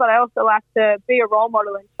captain, but I also like to be a role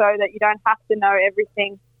model and show that you don't have to know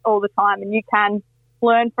everything all the time, and you can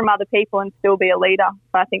learn from other people and still be a leader.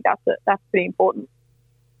 So I think that's pretty important.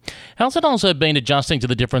 How's it also been adjusting to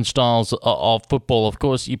the different styles of football? Of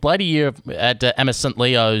course, you played a year at Amherst St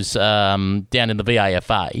Leo's down in the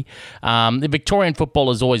VAFA. The Victorian football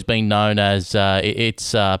has always been known as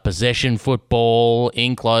it's possession football,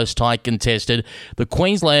 in close, tight, contested. The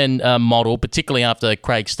Queensland model, particularly after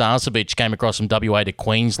Craig Starcevich came across from WA to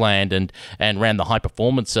Queensland and ran the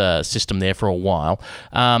high-performance system there for a while,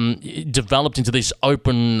 developed into this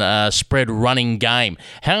open spread running game.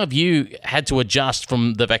 How have you had to adjust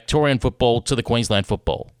from the Victorian football to the Queensland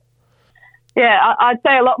football? Yeah, I'd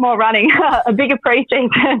say a lot more running, a bigger pre-season.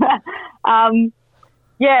 From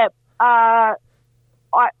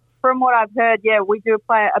what I've heard, we do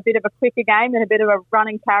play a bit of a quicker game and a bit of a run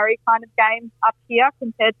and carry kind of game up here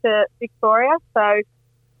compared to Victoria. So,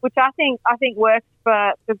 which I think works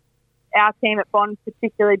for our team at Bond,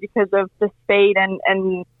 particularly because of the speed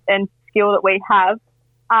and skill that we have.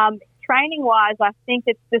 Training-wise, I think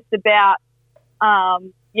it's just about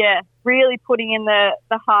really putting in the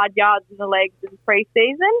hard yards and the legs in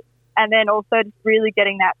pre-season, and then also just really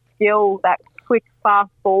getting that skill, that quick, fast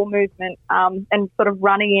ball movement, and sort of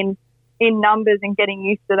running in numbers and getting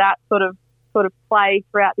used to that sort of play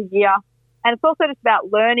throughout the year. And it's also just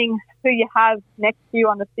about learning who you have next to you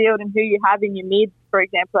on the field and who you have in your mids, for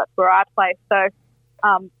example. That's where I play. So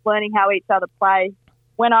learning how each other play.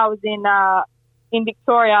 When I was in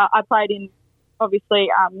Victoria, I played obviously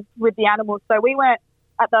with the Animals. So we weren't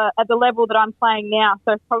at the level that I'm playing now.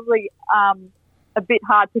 So it's probably a bit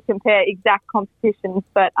hard to compare exact competitions,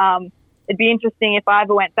 but it'd be interesting if I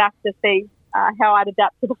ever went back to see how I'd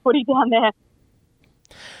adapt to the footy down there.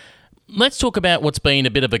 Let's talk about what's been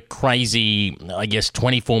a bit of a crazy,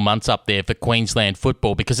 24 months up there for Queensland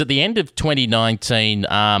football, because at the end of 2019,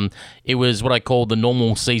 it was what I call the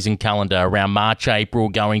normal season calendar, around March, April,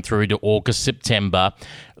 going through to August, September.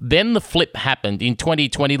 Then the flip happened in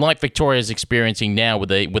 2020, like Victoria's experiencing now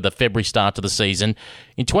with a February start to the season.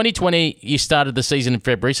 In 2020, you started the season in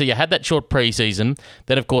February, so you had that short pre-season.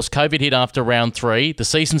 Then, of course, COVID hit after round 3. The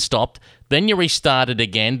season stopped. Then you restarted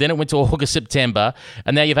again. Then it went to August, September.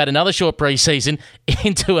 And now you've had another short pre-season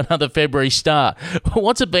into another February start.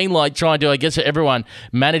 What's it been like trying to, I guess, everyone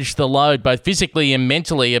manage the load, both physically and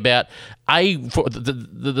mentally, about for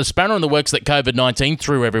the spanner in the works that COVID-19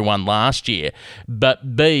 threw everyone last year,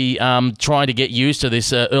 but B, trying to get used to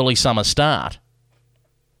this early summer start?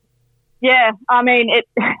 Yeah, I mean,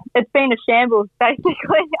 it's been a shambles, basically.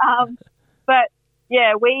 But,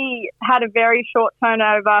 yeah, we had a very short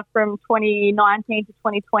turnover from 2019 to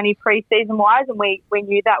 2020 pre-season-wise, and we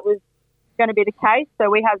knew that was going to be the case. So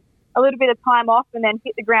we had a little bit of time off and then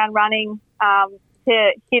hit the ground running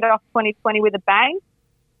to hit off 2020 with a bang,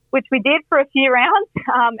 which we did for a few rounds,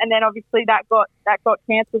 and then obviously that got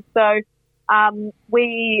cancelled. So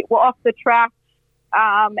we were off the track,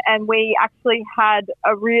 and we actually had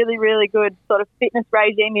a really, really good sort of fitness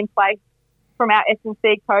regime in place from our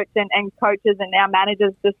S&C coach and coaches and our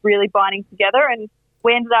managers, just really binding together. And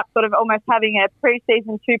we ended up sort of almost having a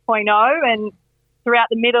pre-season 2.0, and throughout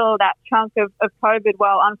the middle of that chunk of COVID,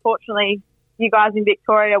 well, unfortunately, you guys in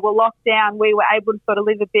Victoria were locked down. We were able to sort of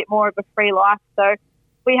live a bit more of a free life. So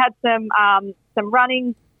we had some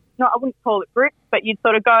running, I wouldn't call it groups, but you'd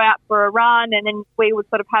sort of go out for a run, and then we would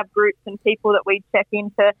sort of have groups and people that we'd check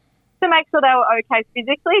in to make sure they were okay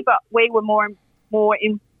physically, but we were more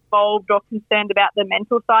involved or concerned about the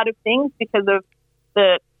mental side of things because of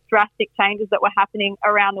the drastic changes that were happening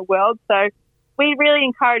around the world. So we really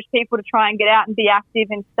encourage people to try and get out and be active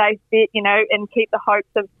and stay fit, and keep the hopes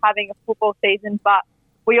of having a football season. But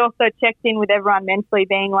we also checked in with everyone mentally,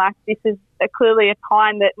 being like, this is clearly a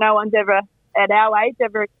time that no one's ever, at our age,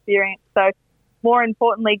 ever experienced. So more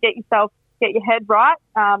importantly, get your head right,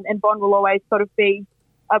 and Bond will always sort of be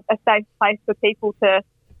a safe place for people to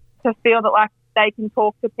feel that like they can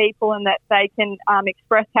talk to people and that they can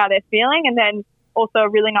express how they're feeling, and then also a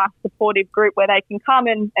really nice supportive group where they can come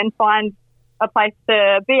and find a place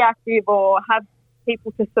to be active or have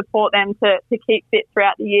people to support them to keep fit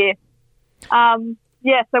throughout the year.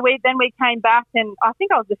 So we came back, and I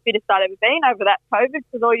think I was the fittest I'd ever been over that COVID,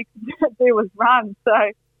 because all you could do was run. So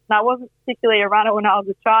I wasn't particularly a runner when I was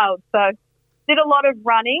a child. So did a lot of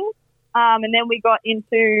running, and then we got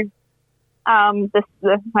into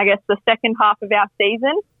the second half of our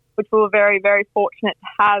season, which we were very, very fortunate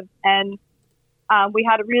to have. And we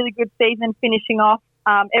had a really good season finishing off.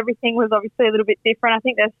 Everything was obviously a little bit different. I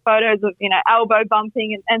think there's photos of, elbow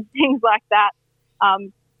bumping and things like that.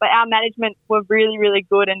 But our management were really, really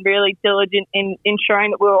good and really diligent in ensuring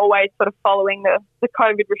that we were always sort of following the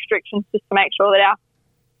COVID restrictions just to make sure that our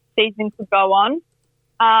season could go on.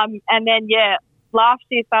 And then, last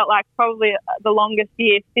year felt like probably the longest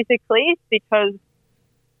year physically, because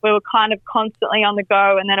we were kind of constantly on the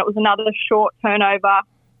go, and then it was another short turnover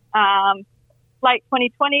late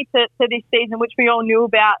 2020 to this season, which we all knew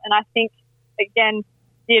about. And I think, again,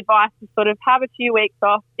 the advice is sort of have a few weeks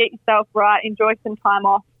off, get yourself right, enjoy some time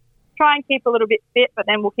off, try and keep a little bit fit, but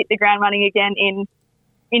then we'll hit the ground running again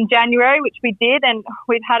in January, which we did. And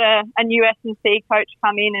we've had a new S&C coach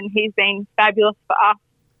come in, and he's been fabulous for us,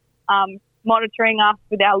 monitoring us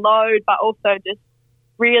with our load, but also just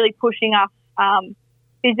really pushing us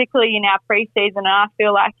physically in our pre-season. And I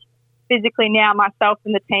feel like physically now myself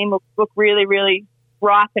and the team look really, really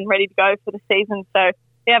ripe and ready to go for the season. So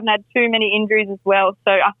we haven't had too many injuries as well.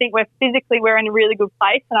 So I think we're in a really good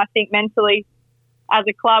place. And I think mentally as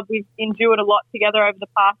a club, we've endured a lot together over the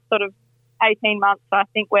past sort of 18 months. So I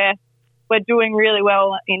think we're doing really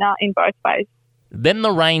well in both ways. Then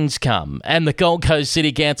the rains come, and the Gold Coast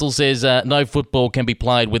City Council says no football can be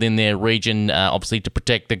played within their region, obviously to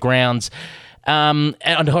protect the grounds. And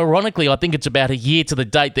ironically, I think it's about a year to the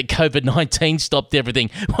date that COVID-19 stopped everything.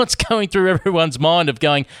 What's going through everyone's mind of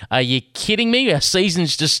going, are you kidding me? Our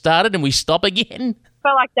season's just started and we stop again?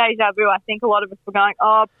 Felt like deja vu. I think a lot of us were going,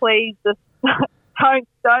 oh, please just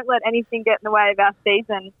don't let anything get in the way of our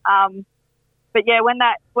season. But yeah, when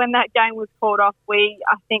that game was called off, we'd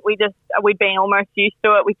been almost used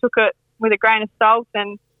to it. We took it with a grain of salt,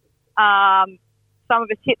 and some of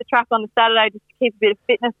us hit the track on the Saturday just to keep a bit of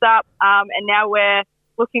fitness up. And now we're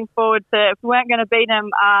looking forward to, if we weren't going to beat them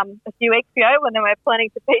a few weeks ago, and then we're planning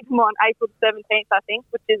to beat them on April 17th, I think,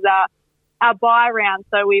 which is our bye round.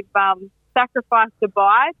 So we've sacrificed a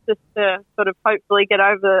bye just to sort of hopefully get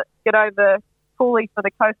over fully for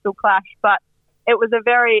the Coastal clash. But it was a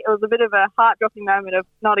bit of a heart-dropping moment of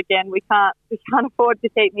not again. We can't afford to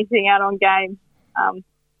keep missing out on games.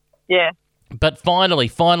 But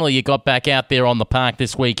finally, you got back out there on the park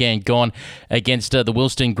this weekend, gone against the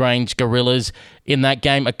Wilston Grange Gorillas. In that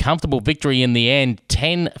game, a comfortable victory in the end,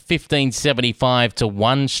 10-15-75 to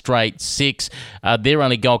 1 straight 6. Their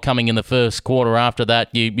only goal coming in the first quarter. After that,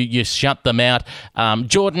 you shut them out.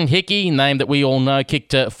 Jordan Hickey, name that we all know,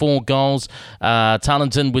 kicked 4 goals.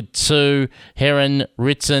 Tarleton with 2. Heron,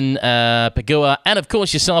 Ritson, Pagua, and of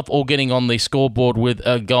course yourself all getting on the scoreboard with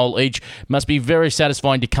a goal each. Must be very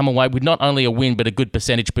satisfying to come away with not only a win, but a good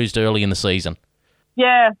percentage boost early in the season.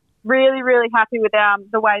 Yeah, really, really happy with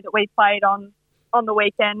the way that we played on the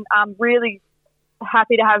weekend. Really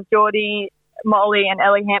happy to have Geordie, Molly and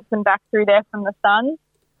Ellie Hampson back through there from the Suns.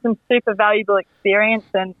 Some super valuable experience.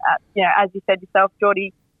 And, as you said yourself,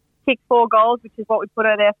 Geordie kicked 4 goals, which is what we put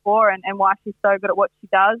her there for and why she's so good at what she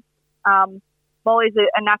does. Molly's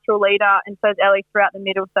a natural leader and so is Ellie throughout the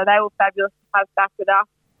middle. So they were fabulous to have back with us.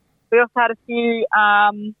 We also had a few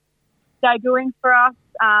debuting for us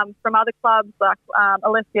from other clubs, like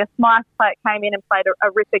Alessia Smythe came in and played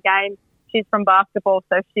a ripper game. She's from basketball,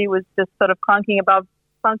 so she was just sort of clunking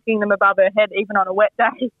them above her head, even on a wet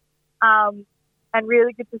day. And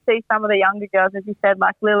really good to see some of the younger girls, as you said,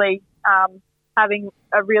 like Lily, having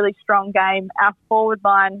a really strong game. Our forward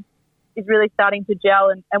line is really starting to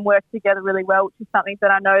gel and work together really well, which is something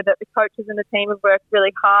that I know that the coaches and the team have worked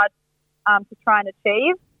really hard to try and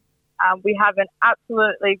achieve. We have an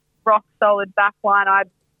absolutely rock-solid back line. I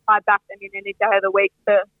back them in any day of the week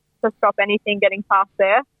to stop anything getting past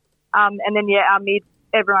there. And then, our mid,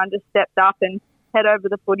 everyone just stepped up and head over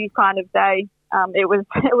the footy kind of day. It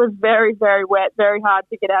was very, very wet, very hard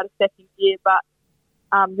to get out of second gear, but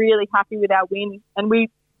really happy with our win. And we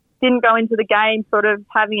didn't go into the game sort of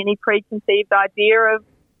having any preconceived idea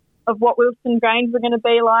of what Wilston Grange were going to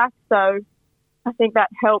be like. So I think that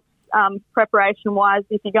helps preparation-wise.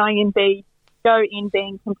 If you're go in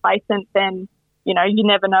being complacent, then, you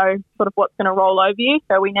never know sort of what's going to roll over you.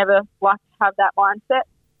 So we never like to have that mindset.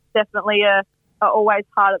 Definitely are always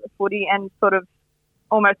hard at the footy and sort of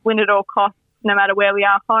almost win at all costs, no matter where we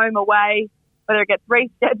are, home, away, whether it gets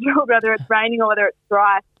rescheduled, whether it's raining or whether it's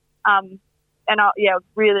dry. And I was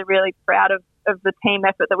really, really proud of the team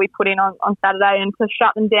effort that we put in on Saturday, and to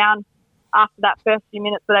shut them down after that first few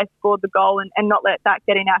minutes that they scored the goal and not let that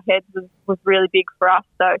get in our heads was really big for us.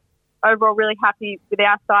 So overall, really happy with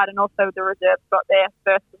our side, and also the reserves got there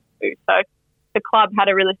first and 2. So the club had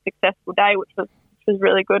a really successful day, which was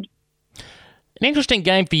really good. An interesting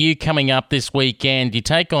game for you coming up this weekend. You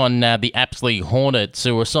take on the Apsley Hornets,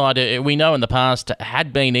 who are a side we know in the past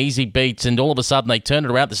had been easy beats, and all of a sudden they turned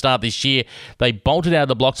it around at the start of this year. They bolted out of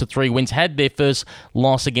the blocks with 3 wins, had their first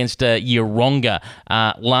loss against Yeronga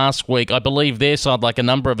last week. I believe their side, like a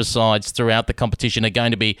number of sides throughout the competition, are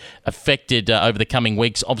going to be affected over the coming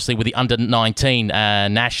weeks, obviously with the under-19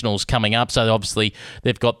 nationals coming up. So obviously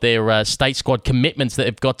they've got their state squad commitments that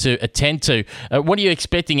they've got to attend to. What are you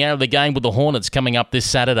expecting out of the game with the Hornets coming up this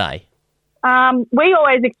Saturday? We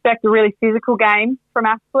always expect a really physical game from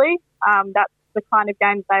Apsley. That's the kind of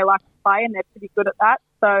game they like to play, and they're pretty good at that.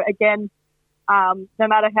 So again, no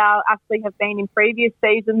matter how Apsley have been in previous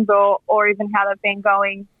seasons or even how they've been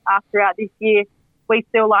going throughout this year, we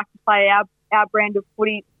still like to play our brand of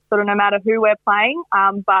footy, sort of no matter who we're playing,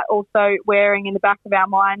 but also wearing in the back of our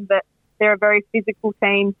mind that they're a very physical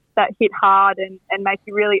team that hit hard and make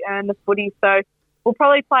you really earn the footy. So we'll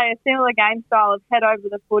probably play a similar game style of head over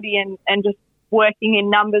the footy and just working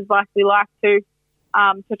in numbers like we like to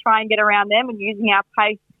try and get around them, and using our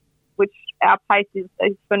pace, which our pace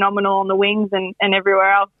is phenomenal on the wings and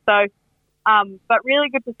everywhere else. So, but really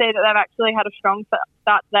good to see that they've actually had a strong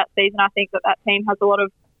start to that season. I think that team has a lot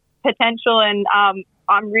of potential, and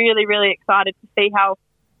I'm really, really excited to see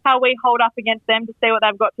how we hold up against them, to see what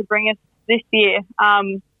they've got to bring us this year.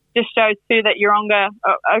 Just shows too that Yeronga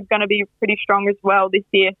are going to be pretty strong as well this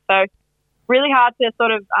year. So really hard to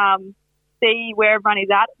sort of see where everyone is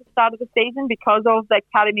at the start of the season, because of the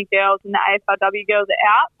academy girls and the AFLW girls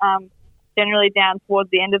are out. Generally down towards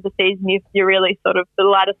the end of the season, you really sort of, the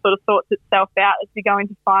ladder sort of sorts itself out as we go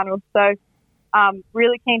into finals. So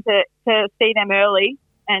really keen to see them early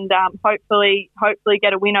and hopefully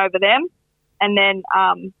get a win over them. And then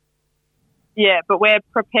but we're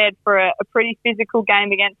prepared for a pretty physical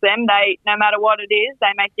game against them. They, no matter what it is,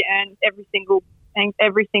 they make you earn every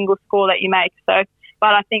single score that you make. So,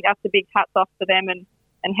 but I think that's a big hats off to them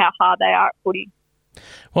and how hard they are at footy.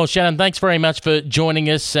 Well, Shannon, thanks very much for joining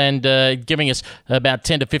us and giving us about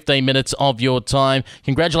 10 to 15 minutes of your time.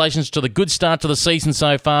 Congratulations to the good start to the season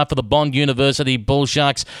so far for the Bond University Bull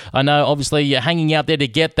Sharks. I know, obviously, you're hanging out there to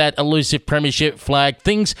get that elusive premiership flag.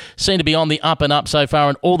 Things seem to be on the up and up so far,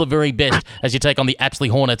 and all the very best as you take on the Apsley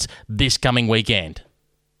Hornets this coming weekend.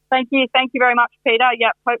 Thank you very much, Peter.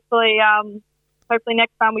 Yep, hopefully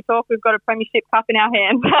next time we talk, we've got a premiership cup in our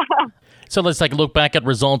hands. So let's take a look back at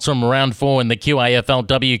results from round 4 in the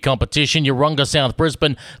QAFLW competition. Yeronga South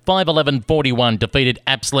Brisbane 5-11-41 defeated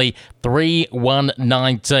Apsley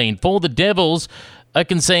 3-1-19. For the Devils,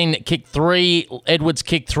 Oakenseen kicked 3, Edwards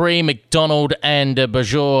kicked 3, McDonald and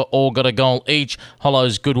Bajor all got a goal each.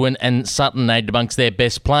 Hollows, Goodwin and Sutton named amongst their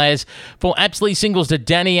best players. For Apsley, singles to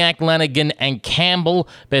Daniak, Lanigan and Campbell.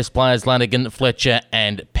 Best players Lanigan, Fletcher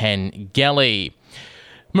and Pengelly.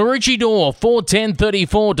 Maroochydore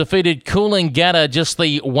 4-10-34 defeated Coolangatta, just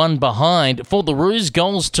the one behind. For the Roos,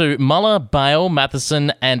 goals to Muller, Bale,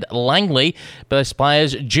 Matheson and Langley. Best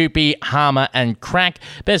players Jupy, Harmer and Crack.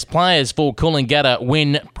 Best players for Coolangatta,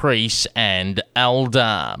 Wynn, Priest and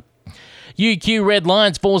Alder. UQ Red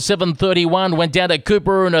Lions 4-7-31 went down to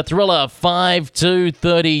Cooperoo in a thriller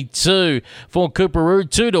 5-2-32. For Cooperoo,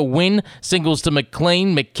 2 to win. Singles to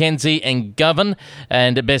McLean, McKenzie and Govan.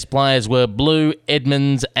 And best players were Blue,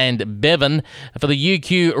 Edmonds and Bevan. For the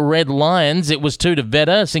UQ Red Lions, it was 2 to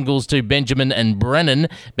Vedder. Singles to Benjamin and Brennan.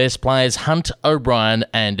 Best players Hunt, O'Brien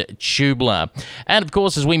and Tubler. And of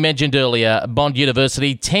course, as we mentioned earlier, Bond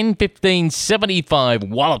University 10-15-75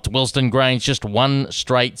 walloped Wilston Grange just one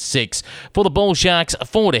straight 6. For the Bull Sharks,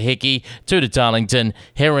 4 to Hickey, 2 to Darlington,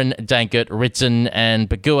 Heron, Dankert, Ritson and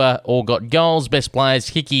Pagua all got goals. Best players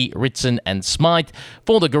Hickey, Ritson and Smythe.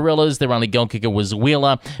 For the Gorillas, their only goal kicker was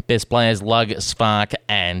Wheeler. Best players Lug, Spark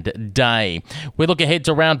and Day. We look ahead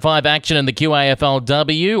to round 5 action in the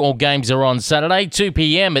QAFLW. All games are on Saturday, 2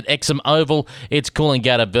 p.m. at Exham Oval. It's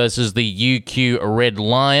Coolangatta versus the UQ Red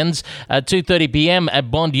Lions. At 2:30 p.m. at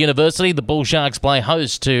Bond University, the Bull Sharks play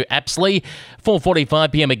host to Apsley.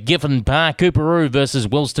 4:45 p.m. at Giffen Park, Cooperoo versus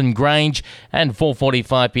Wilston Grange. And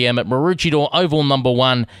 4:45 p.m. at Maroochydore Oval number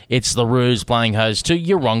 1, it's the Roos playing host to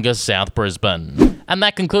Yeronga South Brisbane. And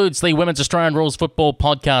that concludes the Women's Australian Rules Football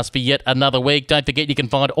podcast for yet another week. Don't forget you can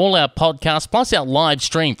find all our podcasts plus our live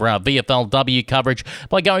stream for our VFLW coverage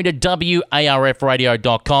by going to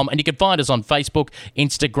WARFradio.com, and you can find us on Facebook,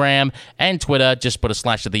 Instagram and Twitter. Just put a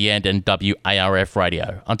slash at the end and WARF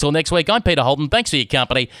Radio. Until next week, I'm Peter Holden. Thanks for your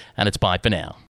company, and it's bye for now.